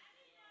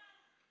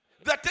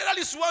 The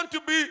terrorists want to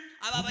be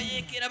abo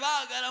abayeekera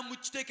baagala mu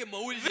kiteeke mu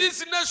mawulire.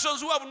 these nations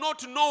who have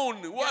not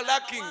known, who are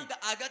lacking. Amawanga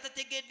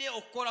agatategedde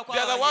okukola They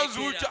are the ones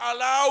which kw'abayeekera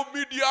allow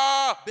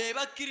media. be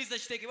bakkiriza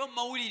kiteekebwe mu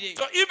mawulire.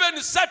 So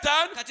even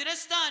Satan Kati ne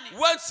Sitaani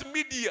wants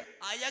media.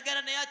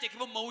 ayagala naye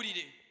ateekebwe mu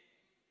mawulire.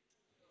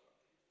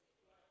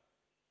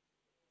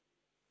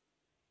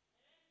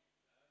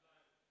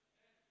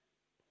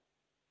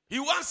 He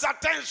wants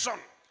attention.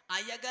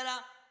 Ayagala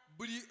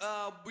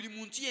buli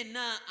muntu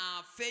yenna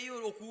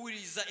afeeyo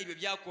okuwuliriza ebyo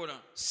by'akola.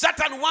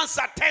 Satan wants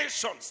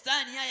attention.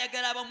 Sitaani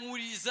ayagala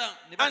abamuwuliriza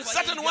ne And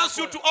bafaayo Satan wants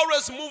you to ebyakola.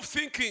 always move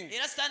thinking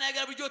Era Sitaani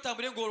ayagala bulijjo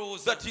otambule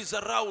ng'olowooza that he's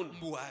around.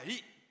 mbu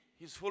ali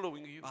He's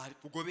following you. ali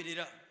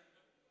kugoberera.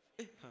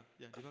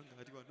 Yandiba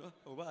nga ali wano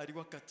oba ali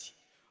wakati.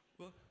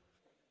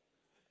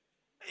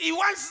 He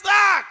wants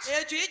that.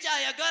 Ekyo ye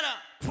ky'ayagala.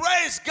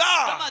 Praise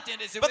God. Mukama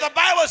atendezebwe. But the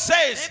Bible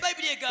says, Naye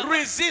Bayibuli egamba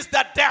resist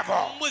the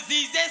devil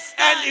muziize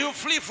and Sitaani. he will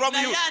flee from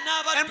you. Naye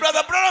anaabadduka. And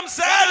Brother Branham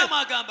said, Branham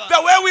agamba,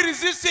 the way we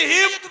resist him,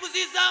 Naye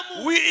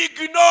tumuziizaamu we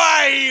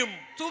ignore him.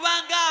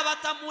 tubanga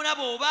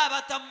abatamulaba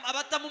oba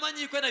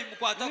abatamumanyiiko na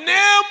bimukwatako.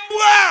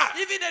 Nembwa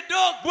Even a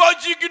dog,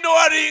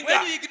 bw'ogignoringa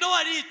when you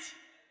ignore it,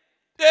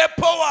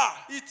 epowa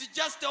it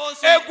just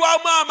also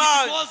egwamu it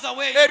amaanyi goes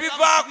away.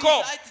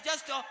 ebivaako. It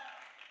just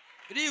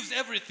leaves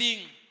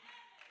everything.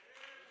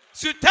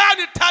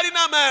 Sitaani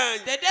talina maanyi.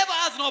 The devil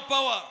has no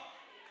power.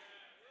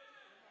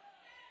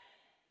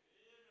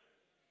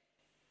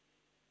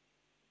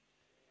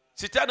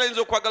 Sitaani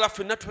ayinza okwagala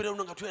ffenna tubeerewo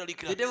nga The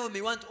tweraliikira. devil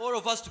may want all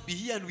of us to be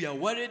here and we are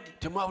worried.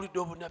 Temwawulidde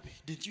obunabi.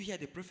 Did you hear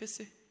the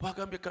prophecy?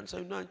 Bwagambye ekkanisa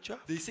yonna nkya.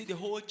 They say the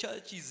whole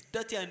church is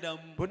dirty and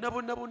Bonna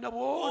bwono.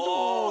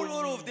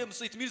 all of them.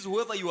 So it means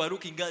whoever you are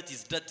looking at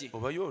is dirty.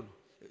 Oba y'ono.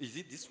 Is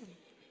it this one?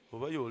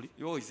 Oba y'oli.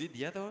 Oh, is it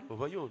the other one?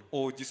 Oba y'ono.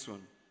 Or this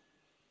one?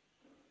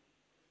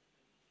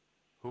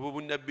 Obwo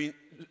bunnabbi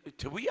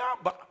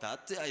tebuyamba.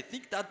 That I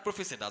think that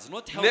prophecy does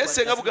not help. Naye us,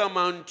 senga does not- bugamba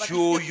But nti if the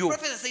oyo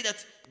prophet say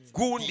that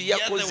gundi the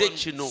other yakoze one,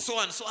 kino. so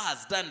and so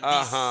has done this,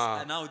 Aha.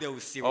 and now they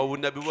will say,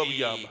 Obunnabbi buba okay,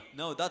 buyamba.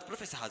 now that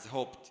prophecy has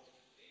helped.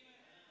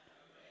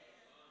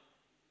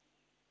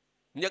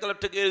 Njagala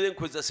tutegeerere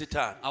enkwe za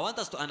Sitaani. I want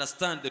us to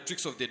understand the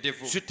tricks of the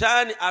devil.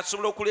 Sitaani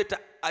asobola okuleeta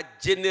a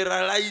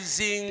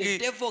generalizing The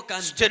devil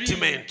can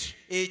statement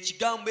bring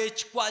ekigambo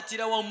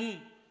ekikwatira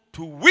wamu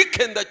to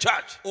weaken the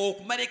church.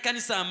 okumala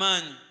ekkanisa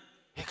amaanyi.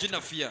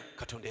 Kinafiya.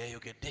 Katonda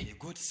yayogedde.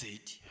 God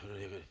said.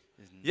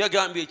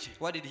 Yagambye ki?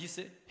 What did he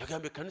say?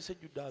 Yagambye ekkanisa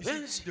ejjudde He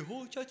said, abenzi. the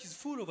whole church is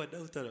full of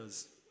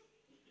adulterers.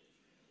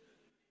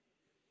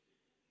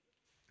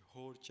 The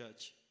whole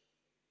church.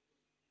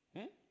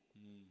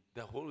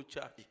 The whole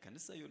church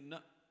Ekkanisa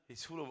yonna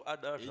is full of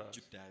adulterers.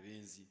 ejjudde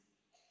abenzi.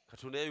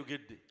 Katonda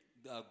yayogedde.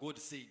 God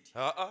said,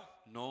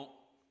 no,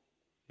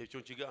 Ekyo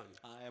nkigaanye.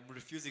 I am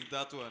refusing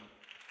that one.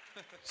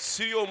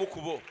 Siri omu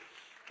ku bo.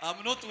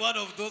 I'm not one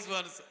of those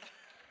ones.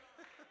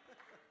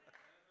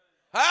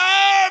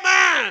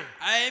 Amen.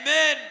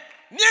 Amen.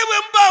 Naye bwe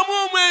mubaamu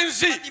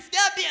omwenzi, But if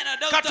there be an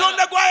adulterer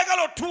Katonda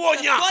gw'ayagala that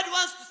otuwonya, God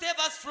wants to save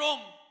us from,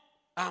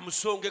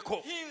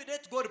 amusongeko. He will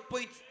let God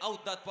point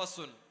out that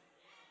person.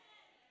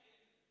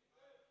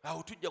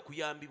 Awo tujja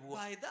kuyambibwa.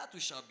 By that we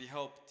shall be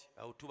helped.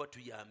 Awo tuba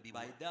tuyambibwa.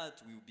 By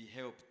that we will be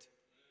helped.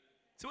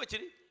 Si bwe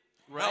kiri?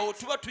 awo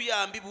tuba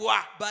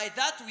tuyambibwa By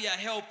that we are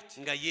helped.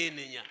 nga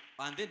yeenenya.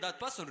 And then that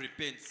person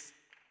repents.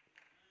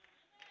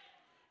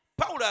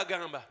 Pawulo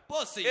agamba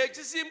Paul says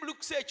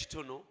ekizimbulukusa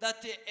ekitono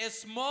that a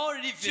small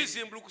leaven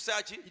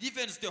kizimbulukusa ki?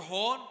 leavens the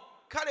whole.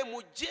 Kale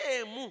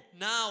mugyeemu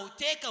Now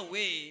take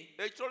away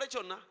ekitole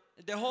kyonna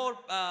the whole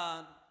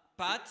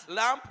part.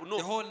 lamp no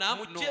The whole lamp,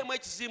 no. mugyeemu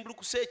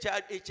ekizimbulukusa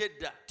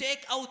ekyedda.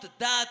 Take out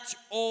that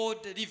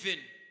old leaven.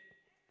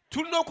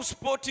 Tulina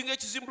okusupootinga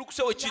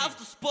ekizimbulukusa we We kiri have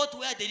to spot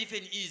where the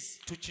leaven is.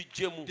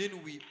 tukiggyemu.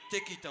 Then we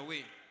take it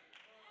away.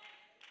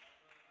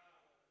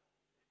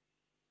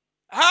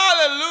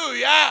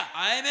 Hallelujah.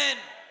 Amen.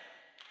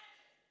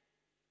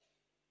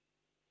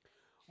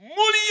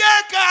 Muli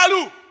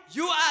yeekaalu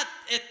You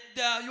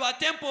are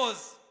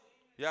temples.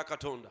 ya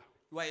Katonda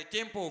You are a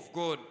temple of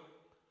God.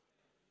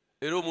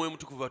 era omwoyo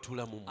mutukuvu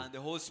atuula mu mmwe. And the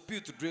Holy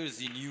Spirit dwells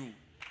in you.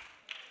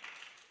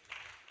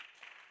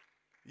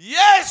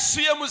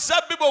 Yesu ye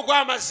muzabbibu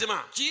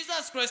ogw'amazima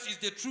Jesus Christ is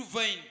the true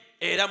vine.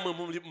 era mwe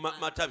muli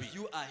matabi.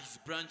 You are his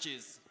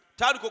branches.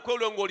 Tandika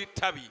okwewulira ng'oli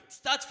ttabi.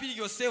 Start feeling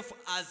yourself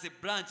as a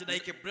branch,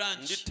 like a Ndi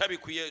branch. ttabi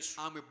ku Yesu.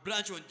 I'm a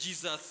branch on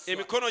Jesus.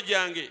 Emikono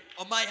gyange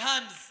On my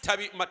hands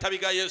matabi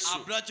ga are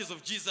Yesu. branches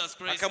of Jesus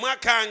Christ. Akamwa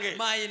kange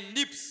My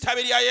lips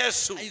ttabi lya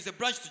Yesu. is a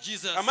branch to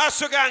Jesus.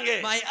 Amaaso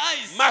gange My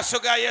eyes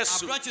maaso ga are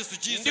Yesu. branches to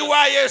Jesus. Ndi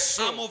wa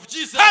Yesu. I'm of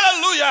Jesus.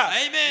 Hallelujah.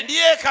 Amen. Ndi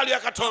yeekaalu ya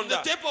I'm the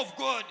Katonda. temple of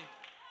God.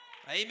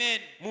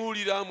 Amen.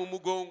 Muwulira mu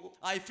mugongo.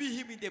 I feel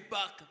him in the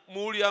back.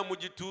 Muwulira mu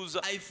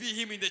gituuza. I feel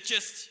him in the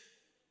chest.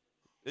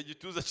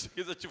 Egituuza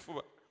kitegeeza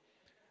kifuba.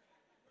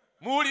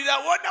 Muwulira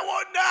wonna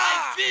wonna.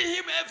 I feel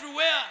him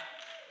everywhere.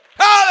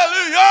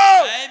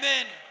 Hallelujah.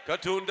 Amen.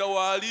 Katonda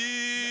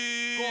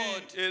waali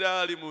God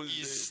era ali mu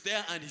nze. Is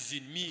there and is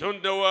in me.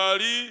 Katonda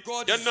waali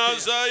God is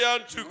yanaaza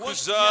Washed me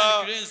yantukuza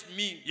and cleansed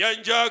me.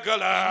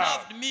 yanjagala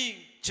Loved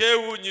me.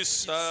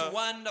 kyewuunyisa. It's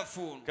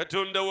wonderful.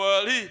 Katonda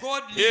waali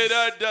God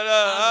era lives.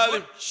 ddala And ali.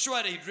 God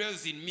surely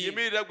dwells in me.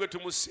 Yimirira gwe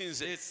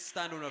tumusinze. Let's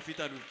stand on our feet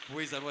and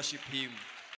praise and worship him.